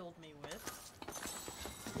fucking killed me with.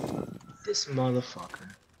 This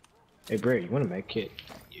motherfucker. Hey, Brady, you want a med kit?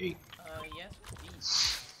 Yay. Yes,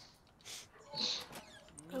 please.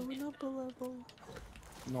 I went up a level.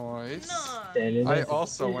 Nice. Nice. I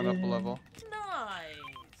also went up a level.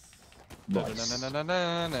 Nice. Nice.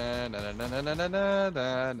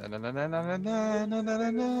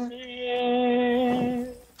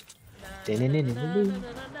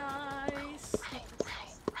 Nice.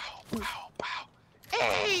 Bow, bow.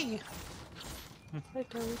 Hey! Hi,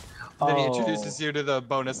 Toad. Then he introduces you to the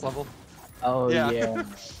bonus level. Oh Yeah. yeah.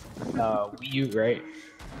 Wii U, right?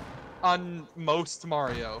 On most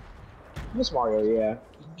Mario. Miss Mario, yeah.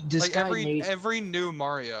 This Like guy made. every new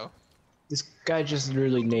Mario. This guy just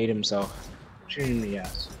literally made himself. Shoot him in the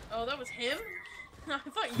ass. Oh, that was him? I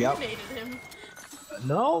thought you Yep. nated him.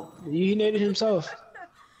 No, he made it himself.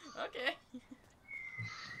 Okay.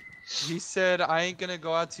 He said, I ain't gonna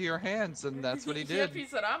go out to your hands, and that's what he did. Yep, he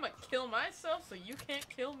said, I'm gonna kill myself so you can't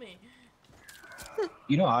kill me.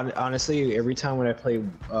 You know, honestly, every time when I play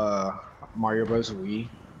Mario Bros. Wii,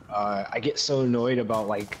 I get so annoyed about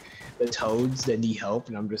like the toads that need help,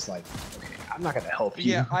 and I'm just like, okay, I'm not gonna help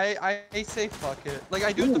you. Yeah, I say fuck it. Like,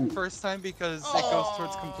 I do it the first time because it goes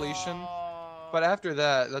towards completion. But after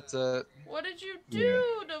that, that's it. What did you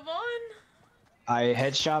do, Devon? I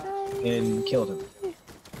headshot and killed him.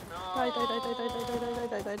 Die, die, die, die, die, die, die,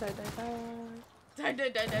 die, die, die, die, die. Die, die,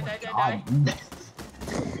 die, die, die, die.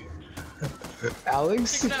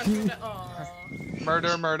 Alex? Check it out, Aw.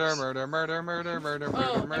 Murder, murder, murder, murder, murder, murder,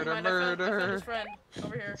 Oh, murder, never murder, mind, I found murder. his friend.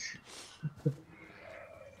 Over here.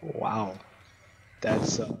 Wow.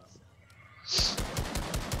 That's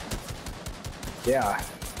yeah.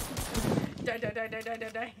 Die, die, die, die, die, die,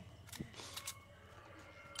 die.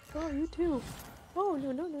 Oh, you too. Oh,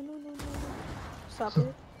 no, no, no, no, no, no, no. Stop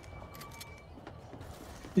it.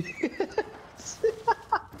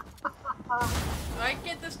 I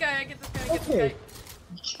get this guy, I get this guy, I get Okay.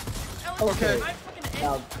 this guy. Alex, Okay. I fucking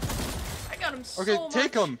Now, I got him so Okay, much.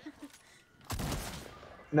 take him.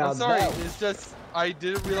 now I'm sorry, that- it's just, I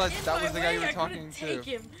didn't realize In that my was the guy you way, were I talking couldn't to. take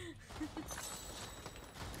him.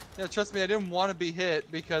 Yeah, trust me, I didn't want to be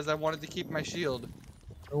hit because I wanted to keep my shield.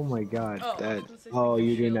 Oh my god, Oh, I that. was gonna say Oh, take your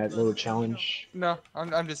you're doing shield, that but, little you know. challenge. No,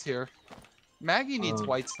 I'm just here. Maggie needs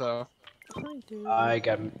whites though. Hi, dude. I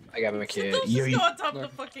got my kid. Those Yo, just go on top No. of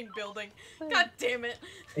the fucking building. God damn it.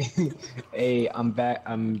 hey, I'm back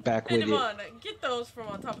Hey, with it. Devon, get those from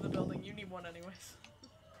on top of the building. You need one anyways.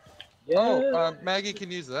 Yeah. Oh, Maggie can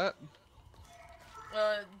use that.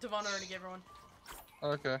 Devon already gave her one.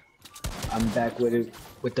 Okay. I'm back with it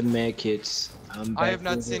with the med kits. I have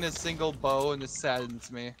not seen a single bow, and this saddens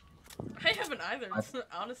me. I haven't either,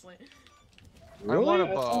 honestly. I want a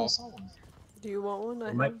Really? bow. saw one. Do you want one?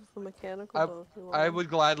 I Might- have the mechanical bow if you want I one. would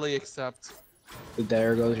gladly accept.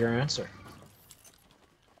 There goes your answer.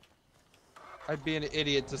 I'd be an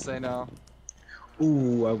idiot to say no.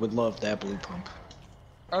 Ooh, I would love that blue pump.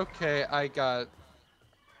 Okay, I got.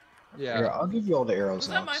 Here, Yeah. I'll give you all the arrows. Was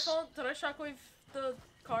that my Alex. fault? Did I shockwave the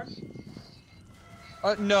car?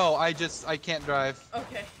 No, I can't drive.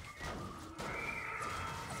 Okay.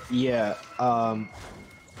 Yeah.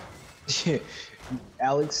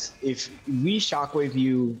 Alex, if we shockwave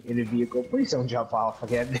you in a vehicle, please don't jump off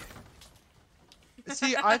again.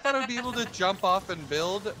 See, I thought I'd be able to jump off and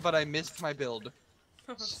build, but I missed my build.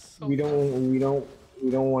 That was so we don't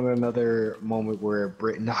want another moment where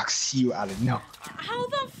Britt knocks you out of no. How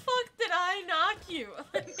the fuck did I knock you?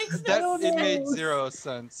 That makes no That don't it know. made 0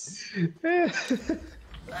 sense. sense.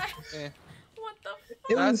 Eh. What the fuck?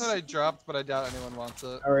 It That's was- what I dropped, but I doubt anyone wants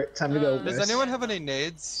it. All right, time to go. Does guys. anyone have any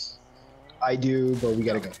nades? I do, but we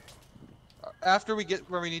gotta go. After we get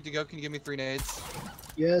where we need to go, can you give me 3 nades?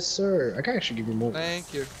 Yes, sir. I can actually give you more.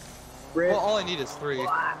 Thank you. Britt, Well, all I need is 3.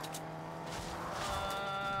 I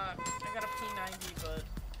got a P90, but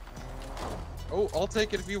Oh, I'll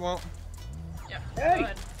take it if you won't. yeah. Hey! Go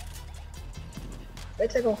ahead.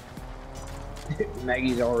 let's go.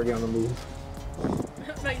 Maggie's already on the move.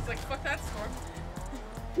 Maggie's like, fuck that storm.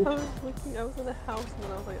 I was in a house and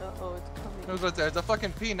then I was like, uh-oh, it's I coming. was about to say, it's a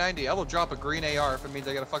fucking P90. I will drop a green AR if it means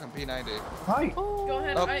I get a fucking P90. Hi. Oh, Go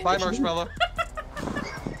ahead. Oh, bye, Marshmallow.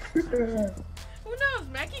 Who knows?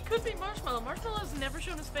 Maggie could be Marshmallow. Marshmallow's never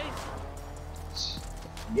shown his face.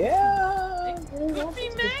 Yeah. It could be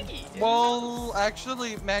Maggie. Well,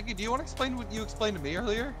 actually, Maggie, do you want to explain what you explained to me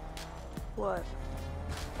earlier? What?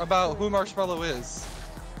 About who Marshmallow is?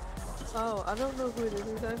 Oh, I don't know who it is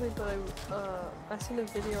exactly, but I seen a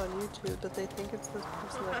video on YouTube that they think it's this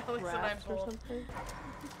person that Alex and I raps or both. something.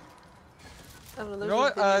 I don't know. You there's know a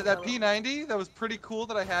what? video That about- P90, that was pretty cool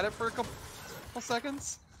that I had it for a couple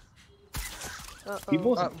seconds. Uh-oh.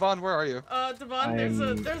 People. Vaughn, where are you? Devon, there's a I'm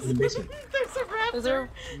in the basement. there's a raptor. Is there?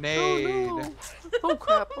 Nade. Oh no! Oh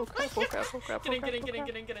crap! Oh crap! Oh crap! Oh crap! Get in, oh get in, crap, get in, oh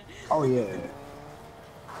get in, get in. Oh yeah.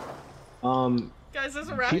 Guys, there's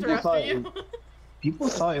a raptor People after thought you. People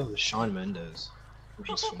thought it was Shawn Mendes,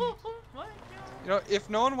 which is funny. Oh my god. You know, if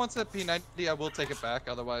no one wants that P90, I will take it back.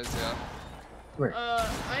 Otherwise, yeah. Where?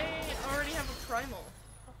 I already have a primal.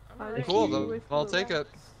 I'm I ready. like Cool, you. then Wait for I'll the take it. rocks.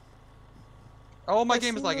 Oh, my I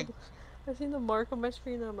game is seen lagging. I seen the mark on my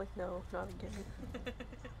screen and I'm like, no, not again.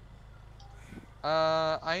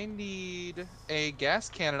 I need a gas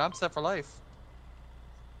cannon. I'm set for life.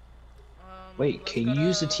 Wait, Let's can go you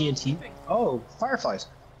use the to TNT? weaving. Oh, fireflies.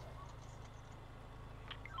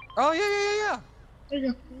 Oh, yeah. There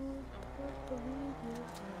you go.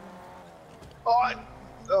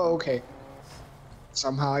 Oh, okay.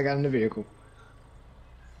 Somehow I got in the vehicle.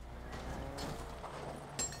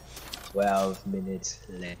 12 minutes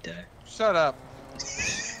later. Shut up.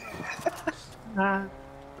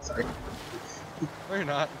 Sorry. No, you're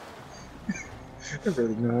not. I'm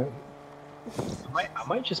really not. I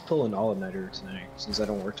might just pull an all-nighter tonight since I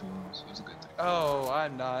don't work tomorrow, so it's a good thing. Oh,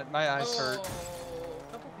 I'm not. My eyes hurt. Oh,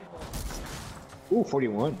 couple people. Ooh,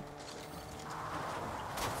 41.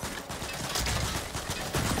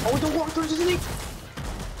 Oh, don't walk towards the snake!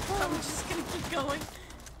 I'm just gonna keep going.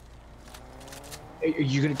 Are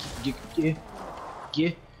you gonna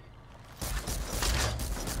get?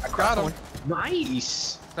 I Got him. one.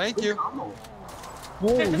 Nice! Thank Good you. combo.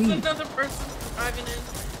 There's Holy! another person driving in.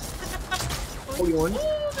 41.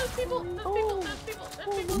 Oh, there's people. There's people.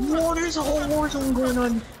 Whoa, there's a whole war zone going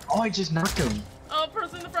on. Oh, I just knocked him. Oh,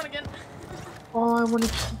 person in the front again. Oh, I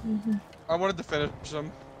wanted. I wanted to finish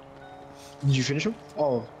him. Did you finish him?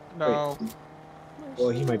 Oh, No. wait. Well,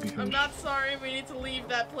 he might be I'm finished. not sorry. We need to leave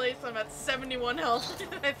that place. I'm at 71 health.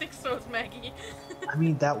 I think so is Maggie. I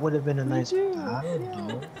mean, that would have been a nice too, battle, you yeah.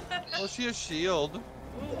 know? Oh, she has shield.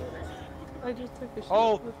 I just took a shit.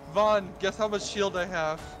 Oh, Vaughn, guess how much shield I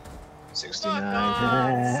have?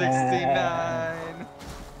 69. 69.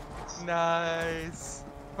 Nice.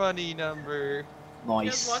 Funny number. You guys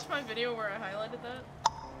Nice. watch my video where I highlighted that?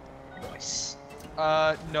 Nice.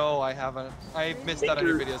 No, I haven't. I missed out on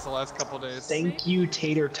your videos the last couple days. Thank you,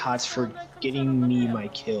 Tater Tots, for getting me my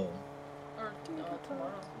kill. Or tomorrow,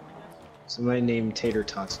 I guess. Somebody named Tater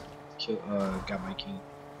Tots got my kill.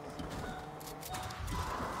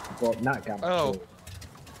 Well, not got my Oh. kill.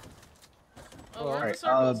 Oh, we're in the Alright,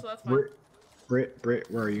 circle, so that's fine. Brit,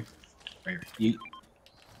 where are you? Where? You?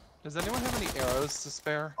 Does anyone have any arrows to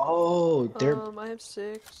spare? Oh, they're. I have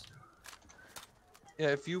 6. Yeah,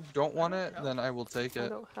 if you don't want it, then I will take I it.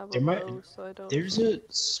 don't have a There might- bow, so I don't. There's a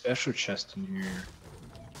special chest in here.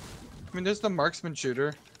 I mean, there's the marksman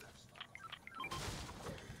shooter.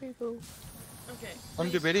 Here you go. Okay. I'm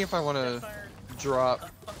please debating if I want get to fired. drop The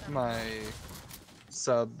fuck out. my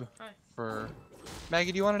sub Hi. for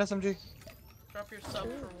Maggie. Do you want an SMG? Drop your sub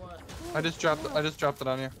for what? I just dropped it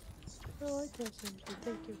on you. I like that SMG,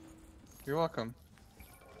 thank you. You're welcome.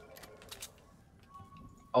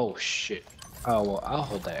 Oh shit. Oh well, I'll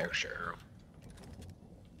hold that extra arrow.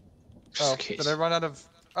 Just Oh, in case. did I run out of?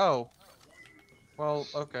 Oh. Well,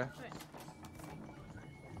 okay.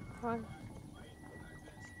 Hi.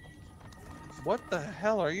 What the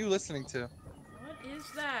hell are you listening to? What is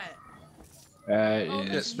that? That Oh,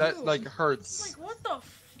 is that's That you. like hurts. Like, what the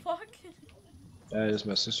fuck? that is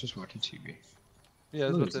my sister's watching TV. Yeah, I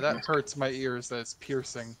was about to say, that hurts my ears. That's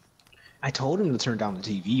piercing. I told him to turn down the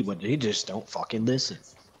TV, but they just don't fucking listen.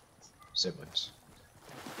 Siblings.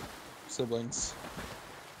 Siblings.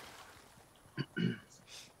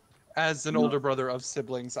 As an older brother of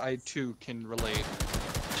siblings, I too can relate.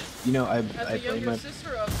 You know, As I a blame younger my.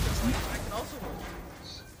 sister of siblings, I can also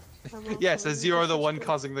relate. I'm also Yes, as you are the one sister.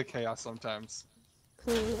 causing the chaos sometimes.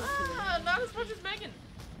 Ah, not as much as Megan.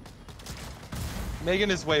 Megan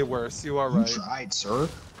is way worse. You are You right. tried, sir.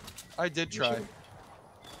 I did try.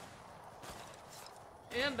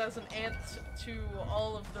 And as an aunt to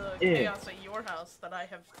all of the Yeah. chaos at your house that I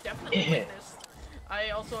have definitely Yeah. witnessed,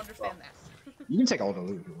 I also understand that. You can take all the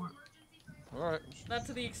loot if you want. All right. Not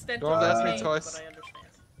to the extent Don't of ask me pain, twice. but I understand.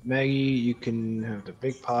 Maggie, you can have the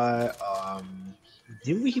big pot.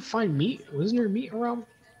 Didn't we find meat? Wasn't there meat around?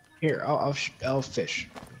 Here, I'll fish.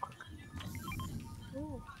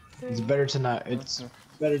 Oh, It's there- better to not. It's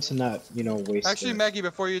better to not, you know, waste. Actually, it. Maggie,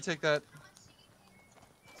 before you take that,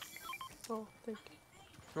 Oh, thank you.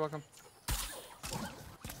 you're welcome.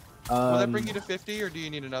 Will that bring you Um, to 50, or do you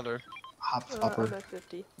need another? hop I'm hopper. at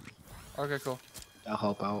 50. Okay, cool. I'll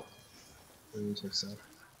help out. Let me take some.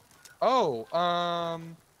 Oh,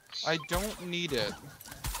 I don't need it.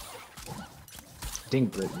 I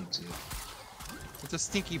think Brit needs it. It's a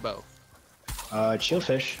stinky bow. Chill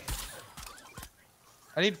fish.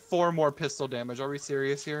 I need 4 more pistol damage. Are we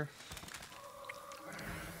serious here?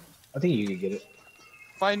 I think you can get it.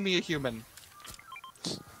 Find me a human.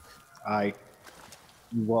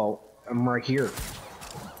 Well, I'm right here.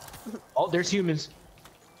 Oh, there's humans.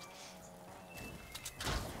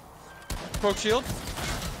 Poke shield.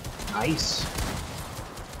 Nice.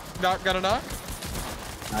 Got a knock.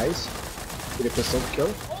 Nice. Get a pistol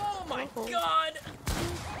kill. Oh my god!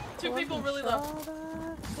 Two people really low.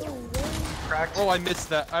 Cracked. Oh, I missed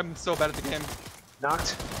that. I'm so bad at the game.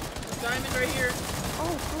 Knocked. Diamond right here.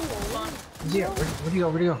 Oh, cool. Hold on. Yeah, where'd you go?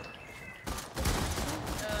 Where'd you go?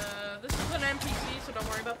 This is an NPC, so don't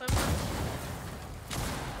worry about them.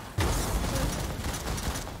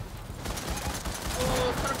 Oh,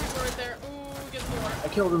 a ton of people right there. Ooh, get in the water. I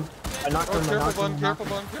killed him. I knocked Oh, him. I careful, knocked Bun, him. careful,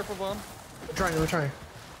 Bun, careful, Bun. I'm trying.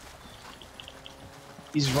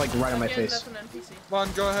 He's like right on my Again, face. that's an NPC. Bun,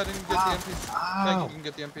 go ahead and get the NPC. Ow. Thank you can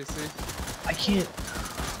get the NPC. I can't.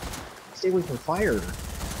 Stay away from fire.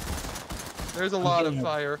 There's a lot of getting-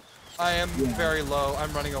 fire. I am Yeah. very low.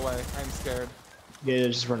 I'm running away. I'm scared. Yeah,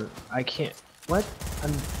 just run. I can't. What?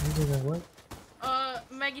 I'm doing that. What?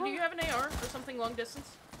 Maggie, do you have an AR or something long distance?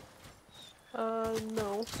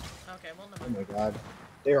 No. Okay, well, Oh never mind. my god.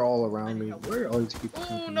 They're all around me. Where are all these people?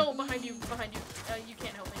 Oh no, behind you, behind you. You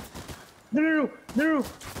can't help me. No. No, I'm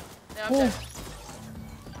Oh. dead.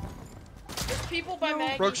 There's people by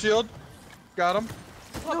Maggie. Broke shield. Got him.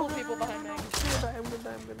 A couple people behind Maggie. I'm gonna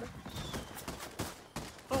die.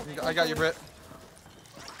 Oh, I got you, Britt.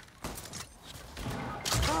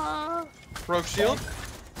 Ah, Broke shield.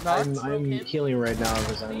 Knocked. I'm healing right now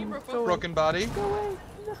because You I'm. broke both. Broken body. go away.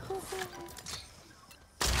 No.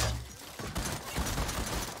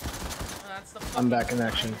 That's the I'm fucking back in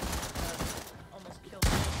action. almost killed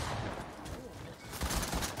me.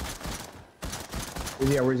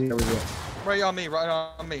 Where's he at? Right on me. Right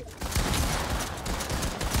on me.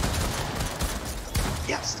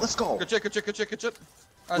 Yes, let's go. Good shit. Good shit. Good shit. Good shit.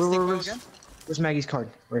 Where- Stick bow where's- again. Where's Maggie's card?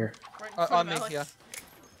 Right here. Right in front On of me. Alex. Yeah.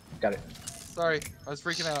 Got it. Sorry. I was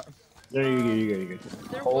freaking out. There you go.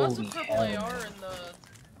 There was a Holy purple hell. AR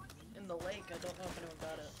in the lake. I don't know if anyone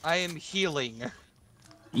got it. I am healing.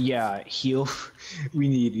 Yeah, heal. We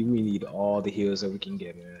need all the heals that we can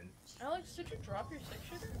get, man. Alex, did you drop your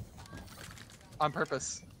 6-shooter? On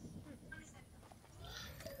purpose.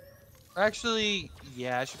 Actually,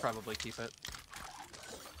 yeah, I should probably keep it.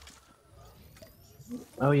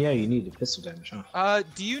 Oh yeah, you need the pistol damage, huh?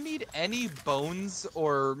 Do you need any bones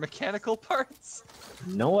or mechanical parts?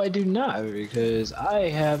 No, I do not, because I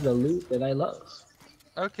have the loot that I love.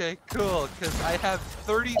 Okay, cool, because I have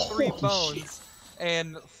 33 Holy bones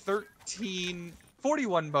and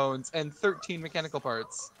 41 bones and 13 mechanical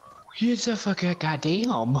parts. You the fucking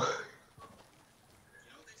goddamn.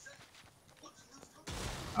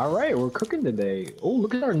 All right, we're cooking today. Oh,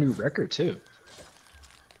 look at our new record too.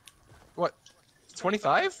 What?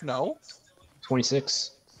 25? No.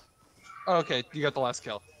 26. Oh, okay, you got the last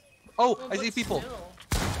kill. Oh, Well, I see but people. still.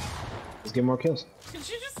 Let's get more kills. Did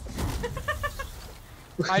you just?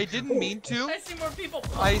 I didn't mean to. I see more people.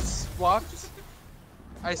 I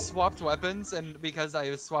swapped weapons, and because I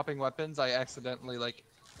was swapping weapons, I accidentally like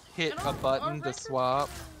hit And a our button to record swap.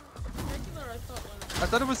 Regular, I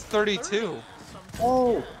thought it was 32. 30 something.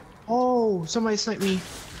 Oh, oh, somebody sniped me.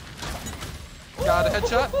 Got a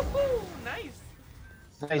headshot. Ooh, nice.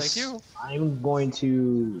 Nice. Thank you. I'm going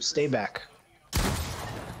to stay back.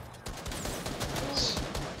 Oh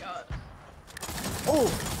my god. Oh,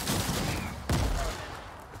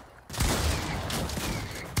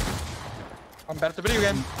 I'm bad at the video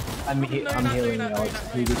game. I'm No, you're I'm not, healing you're not, Alex. you're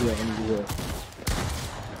not, I need to heal. I need to heal.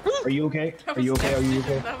 Are you okay? That Are you was okay? Are you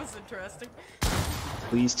interesting. okay? That was interesting.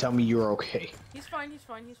 Please tell me you're okay. He's fine.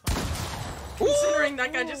 Considering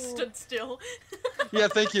that guy just stood still. Yeah,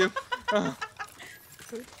 thank you.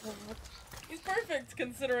 He's perfect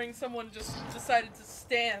considering someone just decided to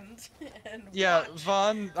stand and Yeah, watch.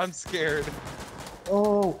 Vaughn, I'm scared.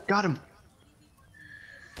 Oh, got him.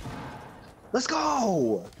 Let's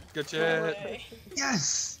go. Good No shit. way.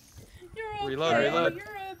 Yes. You're okay. Reload, reload. You're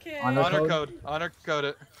okay. Honor Honor code? code. Honor code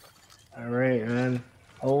it. All right, man.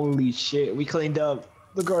 Holy shit, we cleaned up.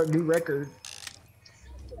 Look at our new record.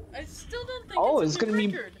 I still don't think Oh, it's it's a new gonna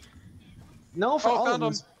be- record. No, for Oh, all found of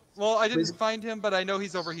him. us. Well, I didn't Please. find him, but I know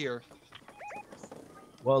he's over here.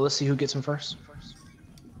 Well, let's see who gets him first.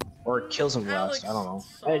 Or kills him last. I don't know. Alex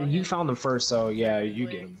saw Hey, you him. found him first, so yeah, you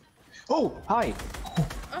get him. Oh, hi.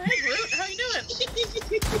 Oh, hey, Groot. How you doing?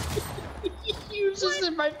 He was just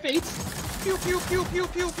in my face. Pew pew pew pew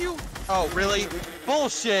pew pew. Oh, really?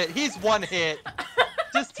 Bullshit. He's one hit.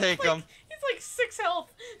 Just take him. He's like 6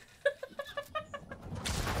 health.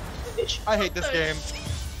 I hate this What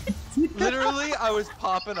the game. Literally, I was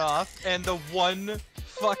popping off, and the one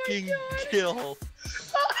fucking God. kill.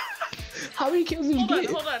 How many kills did you Hold on,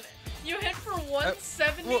 get? hold on. You hit for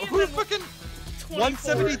 170 Well, and who then fucking 24.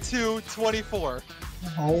 172, 24.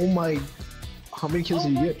 Oh my. How many kills Oh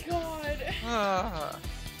did you my get? god.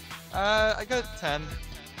 I got 10.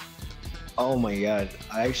 Oh my god,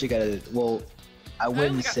 I actually gotta. Well, I only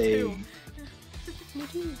wouldn't got say. 2.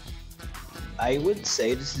 I would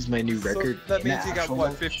say this is my new record. So that in means the you got actual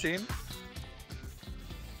what, match. 15?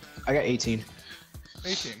 I got 18.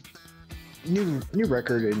 18. New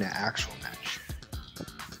record in the actual match.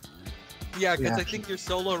 Yeah, because I Yeah. think your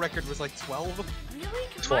solo record was like 12. Really?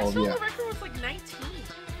 'Cause 12, my solo yeah. record was like 19.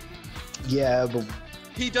 Yeah, but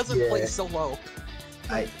He doesn't Yeah. play solo.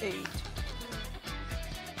 I 8.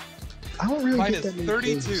 I don't really Mine get is that many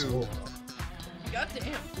 32. kills solo. God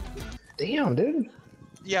damn. Damn, dude.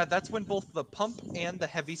 Yeah, that's when both the pump and the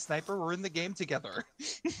heavy sniper were in the game together.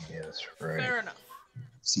 Yeah, that's right. Fair enough.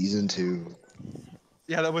 Season 2.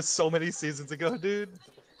 Yeah, that was so many seasons ago, dude.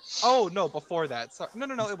 Oh, no, before that. Sorry.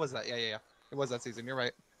 No, it was that. Yeah. It was that season. You're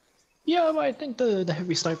right. Yeah, but I think the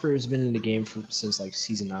heavy sniper has been in the game since like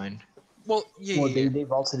season 9. Well, yeah. Well, they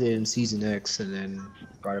vaulted it in season X and then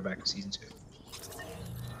brought it back in season 2.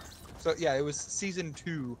 So, yeah, it was season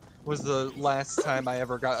 2 was the last time I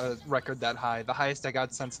ever got a record that high. The highest I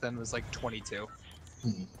got since then was like 22.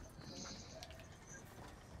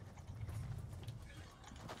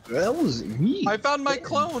 That was me. I found my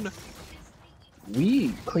clone! We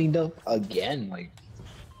cleaned up again. Like,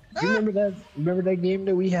 do you remember that? Remember that game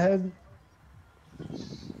that we had?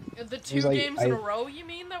 The 2 like, games in a row, you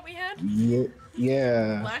mean, that we had?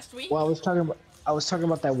 Yeah. Last week? Well, I was talking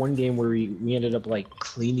about that one game where we ended up like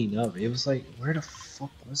cleaning up. It was like, where the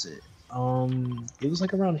fuck was it? It was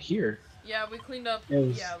like around here. Yeah, we cleaned up, It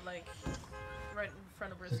was- yeah, like, right in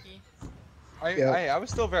front of Brisky. I was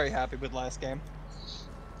still very happy with last game.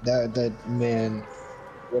 That man,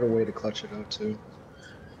 what a way to clutch it up too.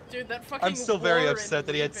 Dude, that fucking I'm still very Warren upset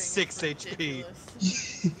that he had leaving 6 is HP.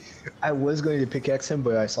 ridiculous. I was going to pickaxe him,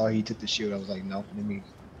 but I saw he took the shield. I was like, nope, let me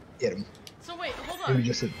hit him. So wait, hold Let me on.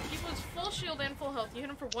 just He was full shield and full health. You hit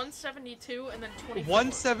him for 172 and then 24.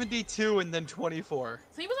 172 and then 24.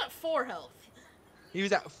 So he was at 4 health. He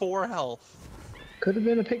was at 4 health. Could have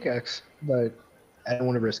been a pickaxe, but I didn't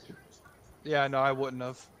want to risk it. Yeah, no, I wouldn't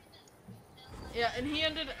have. Yeah, and he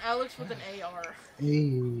ended Alex with an AR.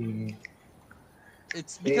 Hey.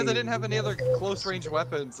 It's because I didn't have any other close range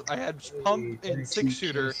weapons. I had pump and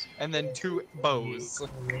 6-shooter and then 2 bows.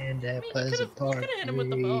 Man, that I mean, you could have hit him with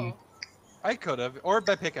the bow. I could have, or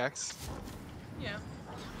by pickaxe. Yeah.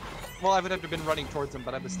 Well, I would have to have been running towards him,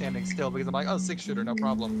 but I was standing still because I'm like, oh, 6-shooter, no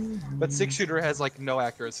problem. But 6-shooter has like no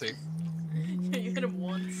accuracy. Yeah, you hit him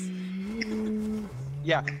once.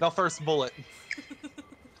 Yeah, the first bullet.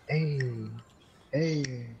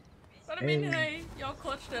 Hey. But I mean, hey, y'all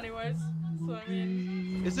clutched anyways. So I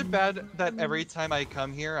mean, Is it bad that every time I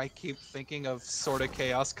come here, I keep thinking of Sorta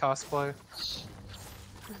Chaos cosplay?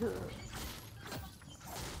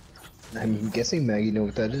 I'm guessing Maggie know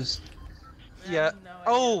what that is. I Yeah. have no idea.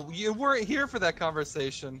 Oh, you weren't here for that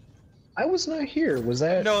conversation. I was not here. Was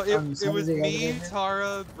that? No, it on was Saturday I me, wasn't here?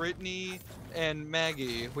 Tara, Brittany, and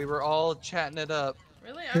Maggie. We were all chatting it up,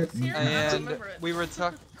 Really? I was here? I don't and remember it. we were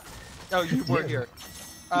talking. Oh, you were here.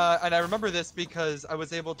 And I remember this because I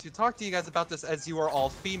was able to talk to you guys about this as you are all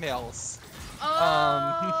females.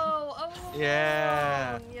 Oh,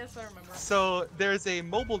 yeah. Yes, I remember. So there's a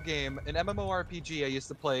mobile game, an MMORPG I used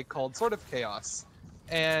to play called Sort of Chaos,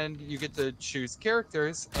 and you get to choose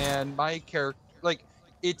characters. And my character, like,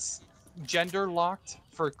 it's gender locked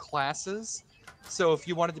for classes. So if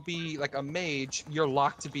you wanted to be like a mage, you're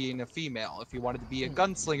locked to being a female. If you wanted to be a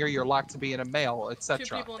gunslinger, you're locked to being a male, 2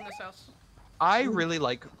 etc. people in this house. I really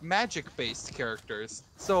like magic-based characters,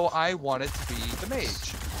 so I wanted to be the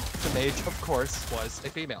mage. The mage, of course, was a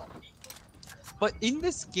female. But in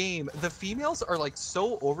this game, the females are like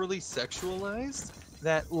so overly sexualized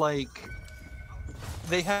that like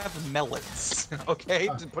they have melons, okay?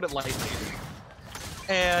 To put it lightly.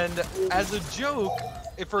 And as a joke,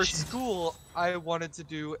 for school, I wanted to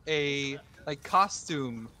do a like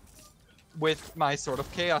costume with my Sort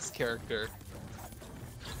of Chaos character.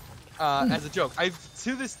 As a joke. I've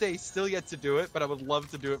to this day still yet to do it, but I would love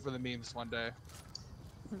to do it for the memes one day.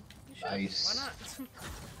 You should. Nice. Why not?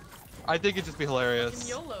 I think it'd just be Fucking hilarious.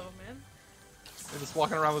 YOLO, man. They're just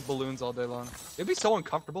walking around with balloons all day long. It'd be so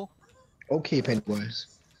uncomfortable. Okay, Pennywise.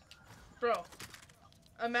 Bro,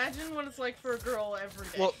 imagine what it's like for a girl every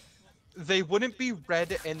day. Well, they wouldn't be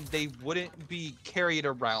red and they wouldn't be carried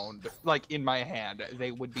around like in my hand. They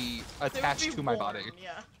would be They would attached be to my worn, body.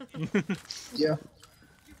 Yeah. Yeah.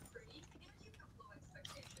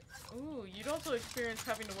 Ooh, you'd also experience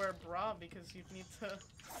having to wear a bra because you'd need to.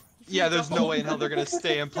 Yeah, there's no way in hell they're gonna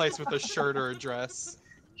stay in place with a shirt or a dress.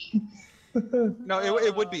 No,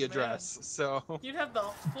 it would be a man. dress. So You'd have the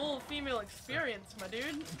full female experience, my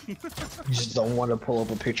dude. You just don't want to pull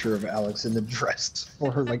up a picture of Alex in the dress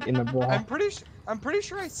or her like in a bra. I'm pretty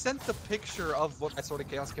sure I sent the picture of what my Sword of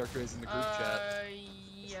Chaos character is in the group chat.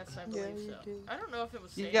 Yes, I Yeah, believe you so. do. I don't know if it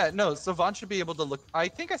was saved. Yeah, no, so Vaughn should be able to look. I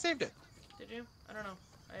think I saved it. Did you? I don't know.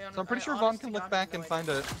 So I'm pretty sure Vaughn can look back and find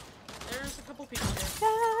it. There's a couple people here.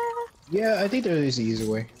 Yeah, I think there is an easy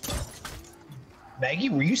way. Maggie,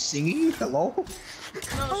 were you singing? Hello?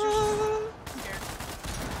 No,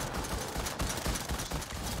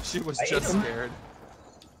 She was I just ate 'em. scared.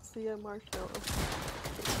 See a marshmallow.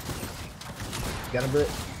 Got a Brit?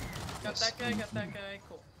 got that guy, got that guy.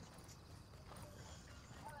 Cool.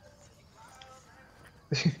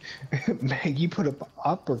 Maggie put up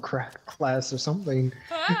upper crack class or something.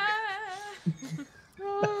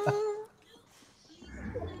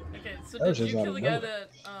 Okay, so That did was you just out kill of the guy nowhere. that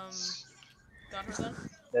got her then?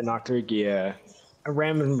 That knocked her, yeah. I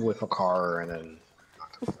rammed him with a car and then.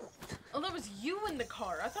 Oh, that was you in the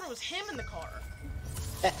car. I thought it was him in the car.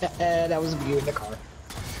 That was you in the car.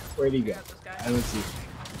 Where'd he go? Got this guy. I don't see.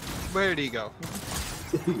 Where did he go?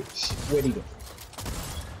 Where'd he go?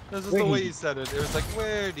 This is Where'd the he way go? you said it. It was like,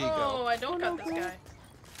 where'd he Oh, go? I don't got this guy.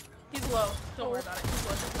 He's low. Don't worry about it. He's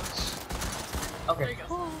low. He's low. There Okay. you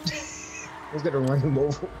go. I was gonna run him over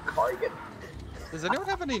with a car again. Does anyone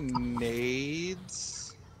have any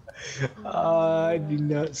nades? I do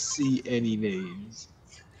not see any names.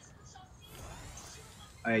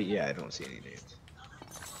 Yeah, I don't see any names.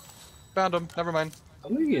 Found him. Never mind.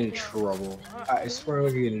 I'm gonna get in trouble. I swear I'm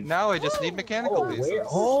gonna get in. Now I just need mechanical pieces. where?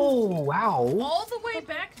 Oh, wow. All the way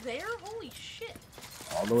back there? Holy shit.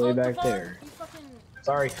 All the way Oh, back Devon, there. You fucking...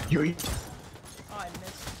 Sorry, you. Oh, I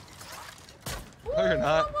missed. No, you're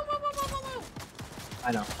not. Whoa,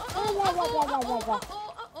 whoa, whoa, whoa, whoa, whoa.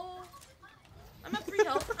 I know. Uh-oh. I'm at 3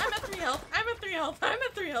 health. I'm at 3 health. I'm at 3 health. I'm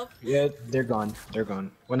at 3 health. Yeah, they're gone. They're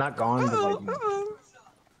gone. Well, not gone, but like.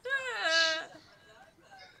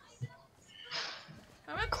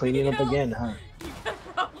 I'm at Cleaning 3 up health. again, huh? You got a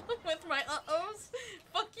problem with my uh-ohs?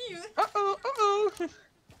 Fuck you. Uh-oh.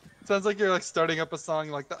 Sounds like you're like starting up a song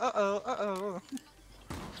like the uh-oh.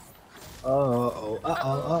 Uh-oh,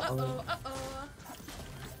 uh-oh,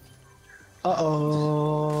 Uh-oh.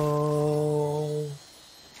 uh-oh.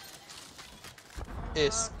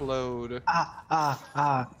 Explode.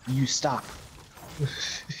 You stop.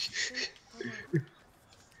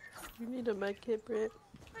 You need a med kit, Britt.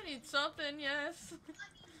 I need something, yes.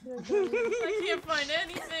 Yeah, I can't find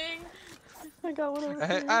anything. I got one over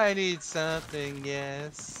here. I need something,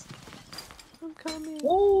 yes. I'm coming.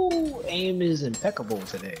 Whoa, aim is impeccable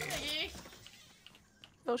today.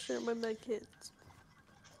 I'll share my med kits.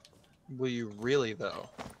 Will you really though?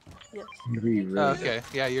 Yes. Okay,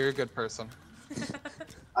 yeah, you're a good person.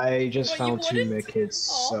 I just What, found you 2 wouldn't? med kits,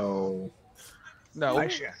 Aw. so. No.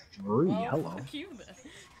 Actually, I have 3. Well, Hello. fuck you then.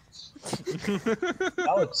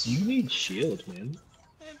 Alex, you need shield, man.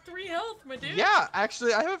 I have 3 health, my dude. Yeah,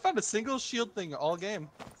 actually, I haven't found a single shield thing all game.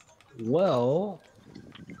 Well.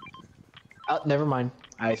 Never mind.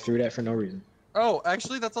 I threw that for no reason. Oh,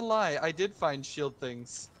 actually, that's a lie. I did find shield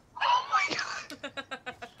things. Oh my god.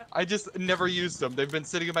 I just never used them. They've been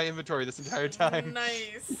sitting in my inventory this entire time.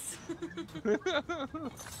 Nice.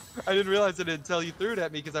 I didn't realize it until you threw it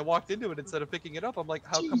at me because I walked into it instead of picking it up. I'm like,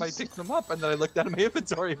 how come I picked them up? And then I looked down at my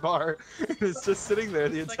inventory bar. And it's just sitting there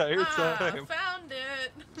the It's entire like, time. found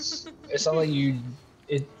it. It sounded like you.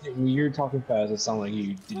 When you're talking fast, it sounded like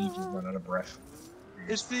you didn't even run out of breath.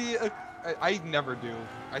 It's the... I never do.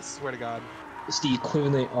 I swear to God. It's the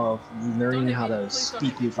equivalent of learning hit how me. to Please don't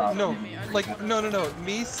speak hit me. without. No, me. I like, just no.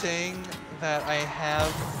 Me saying that I have...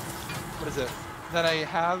 What is it? That I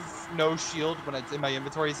have no shield when it's in my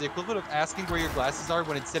inventory is the equivalent of asking where your glasses are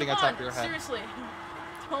when it's sitting on top of your head. Seriously.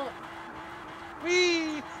 Don't.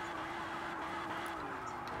 Whee!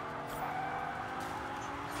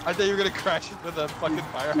 I thought you were gonna crash into the fucking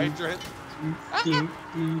fire hydrant. Jump.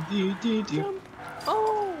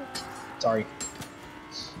 Oh! Sorry.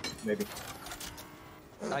 Maybe.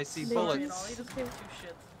 I see Maybe. All bullets. he doesn't give 2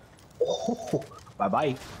 shits. Oh, bye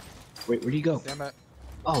bye. Wait, where'd he go? Damn it.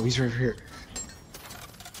 Oh, he's right over here.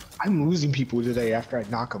 I'm losing people today after I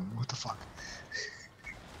knock them. What the fuck?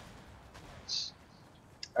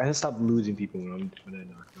 I gotta stop losing people when I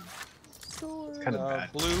knock them. Sword. Kind of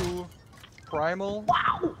bad. Blue primal.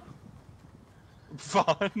 Wow!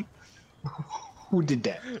 Fun. Who did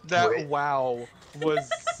that? That wow was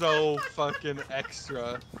so fucking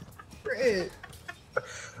extra. Brit.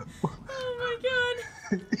 Oh my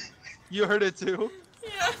god. You heard it too?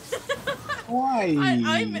 Yeah. Why?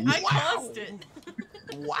 I caused it.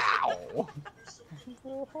 Wow.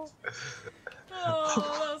 Oh,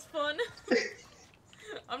 that was fun.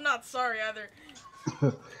 I'm not sorry either.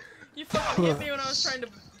 You fucking hit me when I was trying to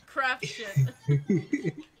craft shit.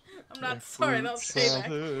 I'm not sorry, that was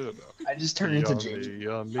payback. I just turned into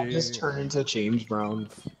James. I just turned into James Brown.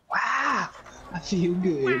 Wow, I feel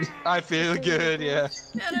good. I feel good, yeah.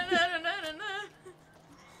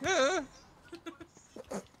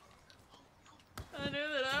 I knew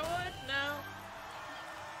that I would now.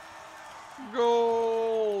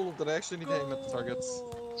 Goal! Did I actually need to aim at the targets?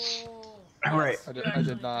 All right. I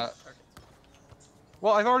did not.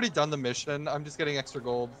 Well, I've already done the mission. I'm just getting extra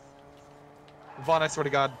gold. Vaughn, I swear to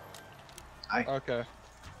God. Okay.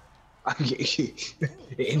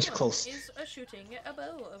 Inch close. Is shooting a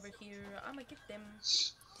bow over here. I'ma get them.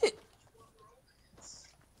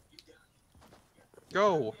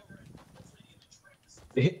 Go.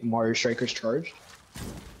 Mario Strikers charged.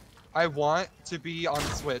 I want to be on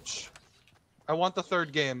Switch. I want the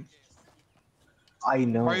third game. I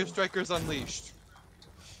know. Mario Strikers Unleashed.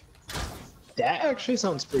 That actually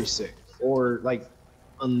sounds pretty sick. Or like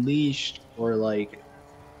Unleashed, or like.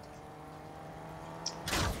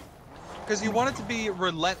 Because you want it to be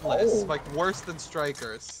relentless, Oh. like worse than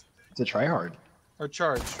Strikers. It's a tryhard. Or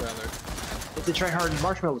Charged, rather. It's a tryhard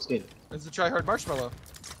marshmallow skin. It's a tryhard marshmallow.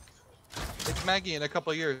 It's Maggie in a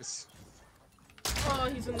couple years. Oh,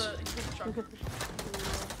 he's in the truck.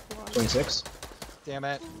 26. Damn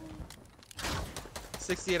it.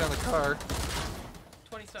 68 on the car.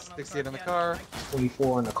 27 on 68 on the yeah, car.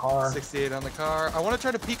 24 in the car. 68 on the car. I want to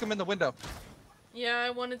try to peek him in the window. Yeah, I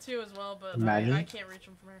wanted to as well, but Imagine. I can't reach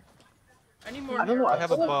him from here. I need more. I don't know, I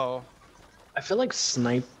have a bow. I feel like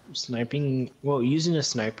sniping. Well, using a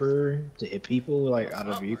sniper to hit people like out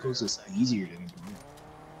of vehicles is easier than.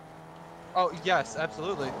 Oh, yes,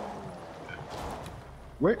 absolutely.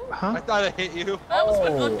 Where? Huh? I thought I hit you. I almost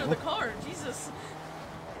got Oh. knocked out of the car. Jesus.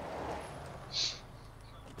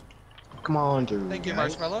 Come on, dude. Thank you,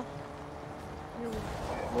 guys. Marshmallow.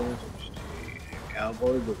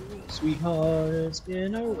 Cowboy, sweetheart, it's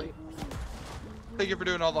been our way. Thank you for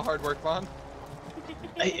doing all the hard work, Vaughn.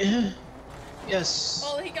 Yes.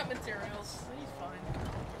 Oh, he got materials. He's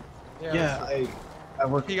fine. Yeah, I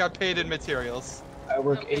work. He got paid in materials. I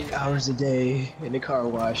work 8 hours a day in the car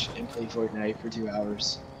wash and play Fortnite for 2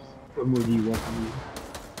 hours. What more do you want from me?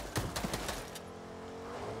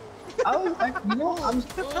 I'm. Oh,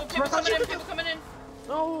 people coming in. People coming in.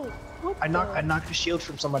 Oh, what I knocked a shield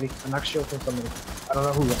from somebody. I knocked a shield from somebody. I don't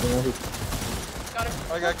know who. Got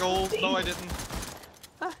him. I got gold. No, I didn't.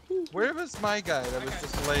 Ah, Where was my guy that was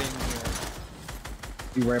just laying here?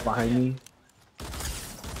 Be right behind me.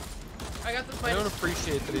 I got this I don't minus.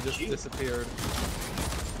 appreciate that he just disappeared.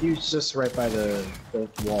 He was just right by the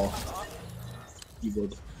wall. He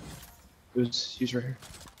would. He was right here.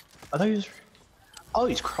 I thought he was. Oh,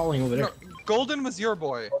 he's crawling over there. No, Golden was your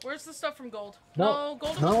boy. Where's the stuff from Gold? No. No,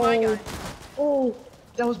 Golden was my guy. Oh,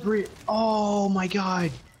 that was great. Oh my god.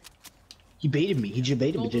 He baited me. He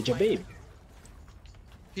baited me. Gold was my He guy.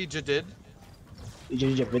 He did.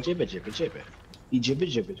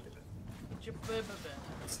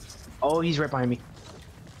 Oh, he's right behind me.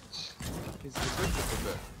 He's Gonna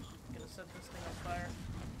set this thing on fire.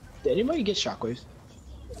 Did anybody get shockwaves?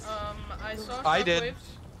 I saw I did.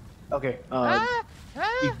 shockwaves. Okay.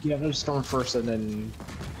 You get a storm first, and then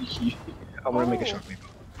I'm gonna make a shockwave.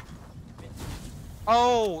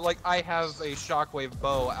 Oh, like I have a shockwave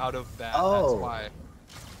bow out of that. Oh. That's why.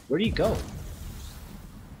 Where do you go?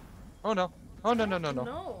 Oh no. Oh no.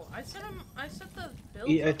 No, I set him. I set the build.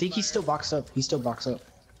 I think he's still boxed up. He's still boxed up.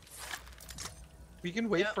 We can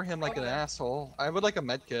wait Yep, for him like over an there. asshole. I would like a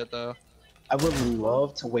med kit though. I would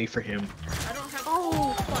love to wait for him. I don't have.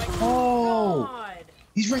 Oh my Oh. god!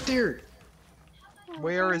 He's right there.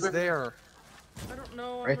 Where is there? I don't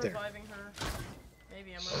know. I'm Right there. reviving her.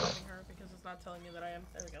 Maybe I'm reviving her because it's not telling me that I am.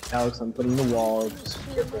 There we go. Alex, I'm putting the wall. Just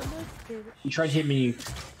he tried to hit me.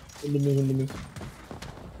 Hit me.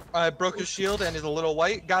 I broke his shield and he's a little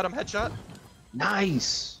white. Got him headshot.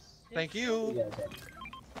 Nice. Thank you.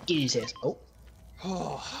 Get his ass.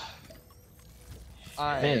 Oh.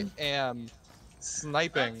 I Man. am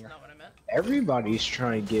sniping. That's not what I meant. Everybody's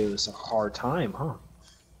trying to give us a hard time, huh?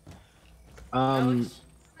 Alex?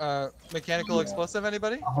 Mechanical Yeah. explosive,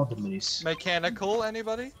 anybody? I'll hold the minis. Mechanical,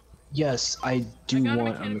 anybody? Yes, I do I got a want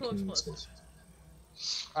a mechanical mechanical explosive.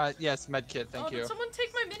 explosive. Yes, medkit, thank Oh, you. did someone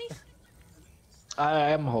take my minis? I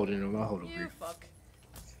am holding him. I'll hold him. You fuck.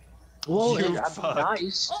 Well, You I'm fuck.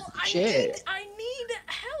 nice. Oh, Shit. I need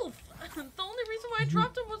health. The only reason why I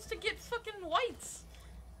dropped him was to get fucking whites.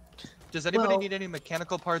 Does anybody Well- need any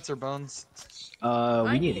mechanical parts or bones? We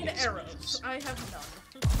I need need to get arrows. I have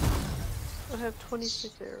none. I have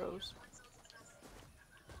 26 arrows.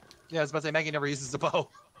 Yeah, I was about to say Maggie never uses the bow.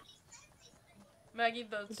 Maggie,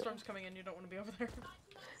 the storm's coming in. You don't want to be over there.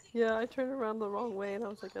 Yeah, I turned around the wrong way and I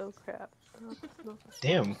was like, oh crap. No.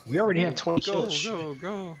 Damn, we already have 20 Go, kills.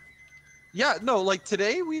 go. Yeah, no, like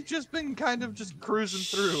today we've just been kind of just cruising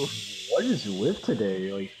through. What is with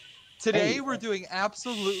today? Like, Today hey, we're doing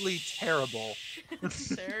absolutely terrible.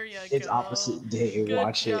 There you it's go. opposite day. Good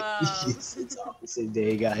Watch job. it. it's opposite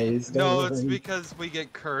day, guys. No, Don't it's worry. because we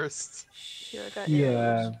get cursed. Here, I got Yeah.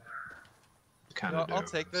 arrows. Kind No, of. I'll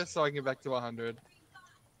take this so I can get back to 100.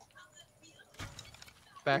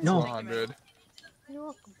 Back No. to 100. You're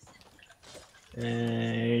welcome.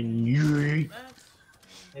 And you. That's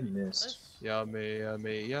I missed. this. Yummy,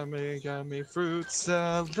 yummy, yummy, yummy fruit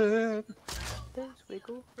salad. Thanks,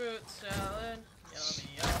 Wiggle. Fruit salad.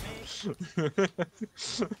 Yummy, yummy.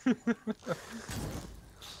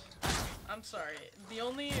 I'm sorry. The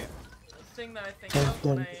only thing that I think of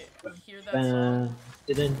when I hear that song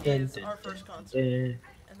is our first concert, and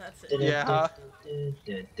that's it. Yeah.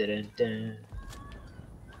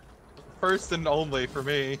 First and only for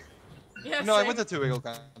me. Yeah, No, I same. went to 2 Wiggle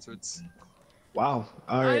concerts. Wow.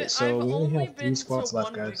 Alright, so I've we only only have 3 been spots to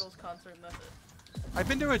left, one guys. Wiggles concert, and that's it. I've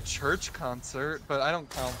been to a church concert, but I don't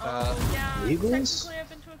count that. Oh yeah, Wiggles? technically I've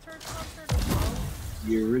been to a church concert as well.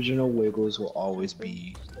 The original Wiggles will always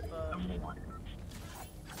be But number 1.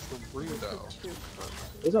 Burrito.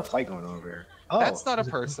 There's a fight going on over here. Oh, That's not a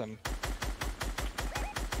person.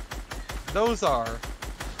 Those are.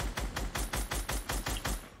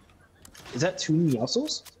 Is that 2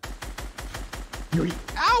 Meowscles?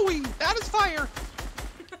 Owie! That is fire!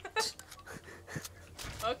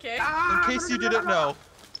 okay. In case you didn't know.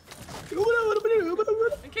 In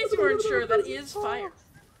case you weren't sure, that is fire.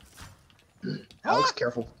 Alex,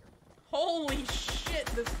 careful. Holy shit,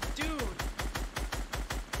 this dude.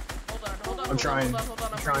 Hold on. I'm trying. Hold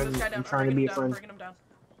on. I'm bringing this guy trying- down. I'm trying to be a friend. I'm bringing him down.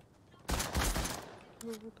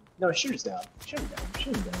 No, shoot us down. Shoot him down.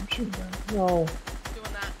 Shoot him down. Shoot him down. No.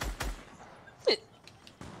 Doing that.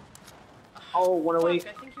 Oh, 108.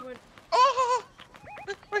 Fuck, I think he went. Oh!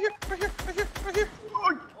 Right here.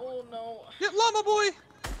 Oh no. Get llama boy!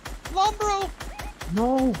 Lombro!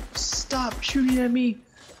 No, stop shooting at me.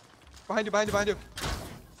 Behind you.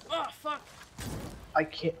 Oh fuck. I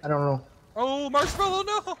can't. I don't know. Oh, marshmallow,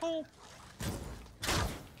 no!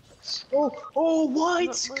 Oh,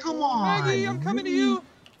 what? Come on. Maggie, I'm coming to you!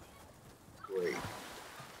 Great.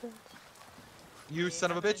 You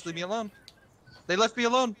son of a bitch, leave me alone. They left me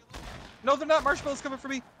alone. No, they're not. Marshmallow's coming for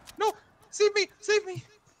me. No! Save me!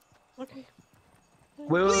 Okay.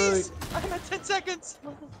 Wait. Please! I have 10 seconds!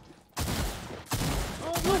 Oh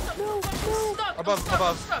what the No,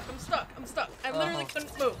 fuck? no. I'm stuck. I literally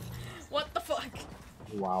couldn't move. What the fuck?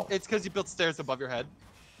 Wow. It's because you built stairs above your head.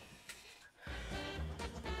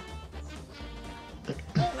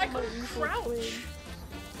 Oh, I My couldn't evil crouch. twin.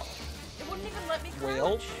 It wouldn't even let me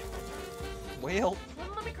crouch. Whale? It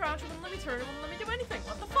wouldn't let me crouch, it wouldn't let me turn, it wouldn't let me do anything.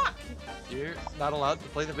 What the fuck? You're not allowed to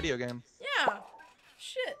play the video game. Yeah.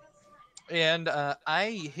 Shit. And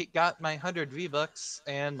got my 100 V-Bucks,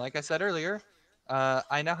 and like I said earlier,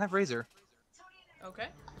 I now have Razor. Okay.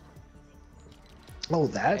 Oh,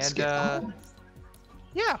 that's And, good.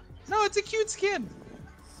 Yeah, no, it's a cute skin.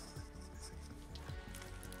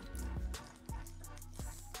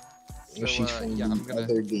 So, She's from yeah, I'm the gonna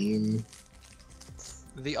other game.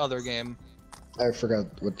 the other game. I forgot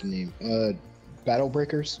what the name. Battle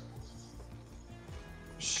Breakers.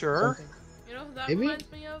 Sure. Something. You know who that Maybe?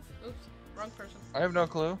 reminds me of? Oops. Wrong person. I have no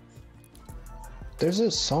clue. There's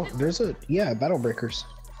a song. Yeah, Battle Breakers.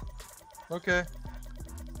 Okay.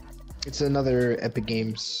 It's another Epic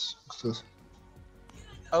Games exclusive.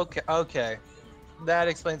 Okay. That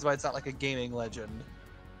explains why it's not like a gaming legend.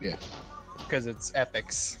 Yeah. Because it's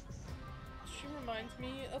epics. She reminds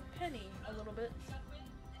me of Penny a little bit.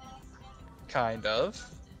 Kind of.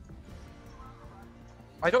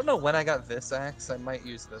 I don't know when I got this axe. I might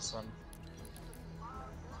use this one.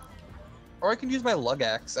 Or I can use my lug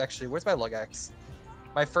axe, actually. Where's my lug axe?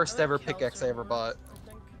 My first ever pickaxe I ever bought. I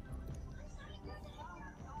think.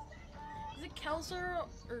 Is it Kelzer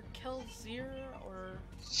or Kelzir or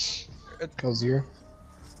Kelzier.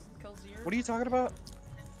 Kelzir? What are you talking about?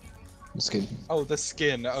 Just kidding. Oh, the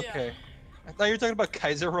skin. Okay. I thought you were talking about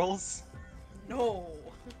Kaiser rolls. No.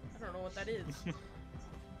 I don't know what that is.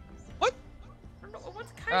 What? I don't know.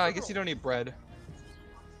 What's Kaiser I guess you roll? don't eat bread.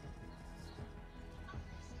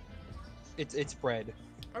 It's bread.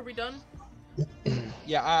 Are we done?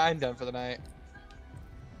 Yeah, I'm done for the night.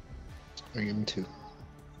 I am too.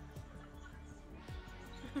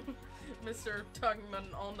 Mr. talking about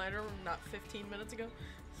an all-nighter not 15 minutes ago.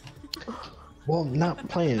 Well, not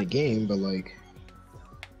playing a game, but like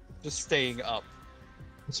Just staying up.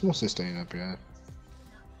 it's mostly staying up. Yeah.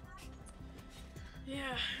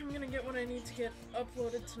 Yeah, I'm gonna get what I need to get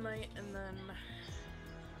uploaded tonight, and then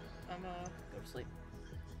I'm go to sleep.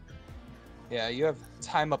 Yeah, you have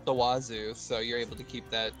time up the wazoo, so you're able to keep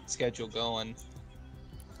that schedule going.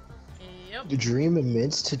 Yep. The Dream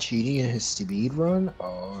admits to cheating in his speed run.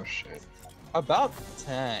 Oh shit. About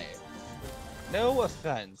time. No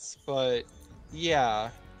offense, but yeah.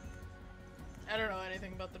 I don't know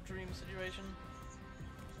anything about the dream situation.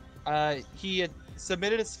 He had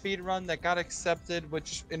submitted a speed run that got accepted,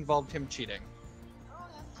 which involved him cheating.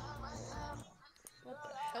 What the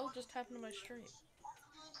hell just happened to my stream?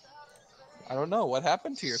 I don't know what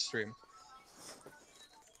happened to your stream.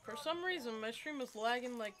 For some reason, my stream was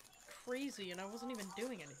lagging like crazy, and I wasn't even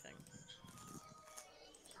doing anything.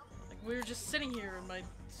 Like, we were just sitting here, and my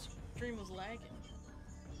stream was lagging.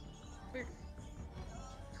 Weird.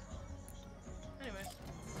 Anyways,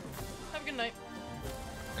 have a good night.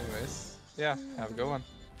 Anyways, yeah, have a good one.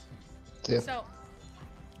 Yeah. Peace out.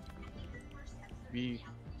 Be.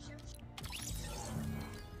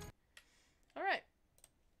 Alright.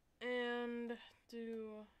 And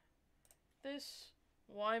do this.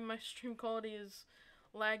 Why my stream quality is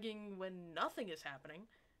lagging when nothing is happening.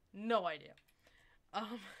 No idea.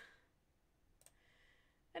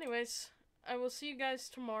 Anyways, I will see you guys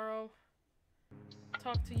tomorrow.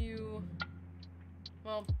 Talk to you.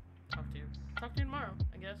 Well, talk to you tomorrow,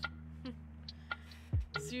 I guess.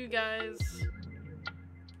 See you guys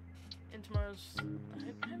in tomorrow's...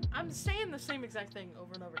 I'm saying the same exact thing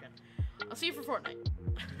over and over again. I'll see you for Fortnite.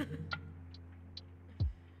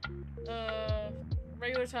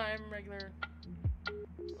 Regular time, regular...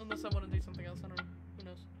 Unless I want to do something else, I don't know. Who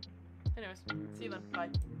knows? Anyways, see you then. Bye.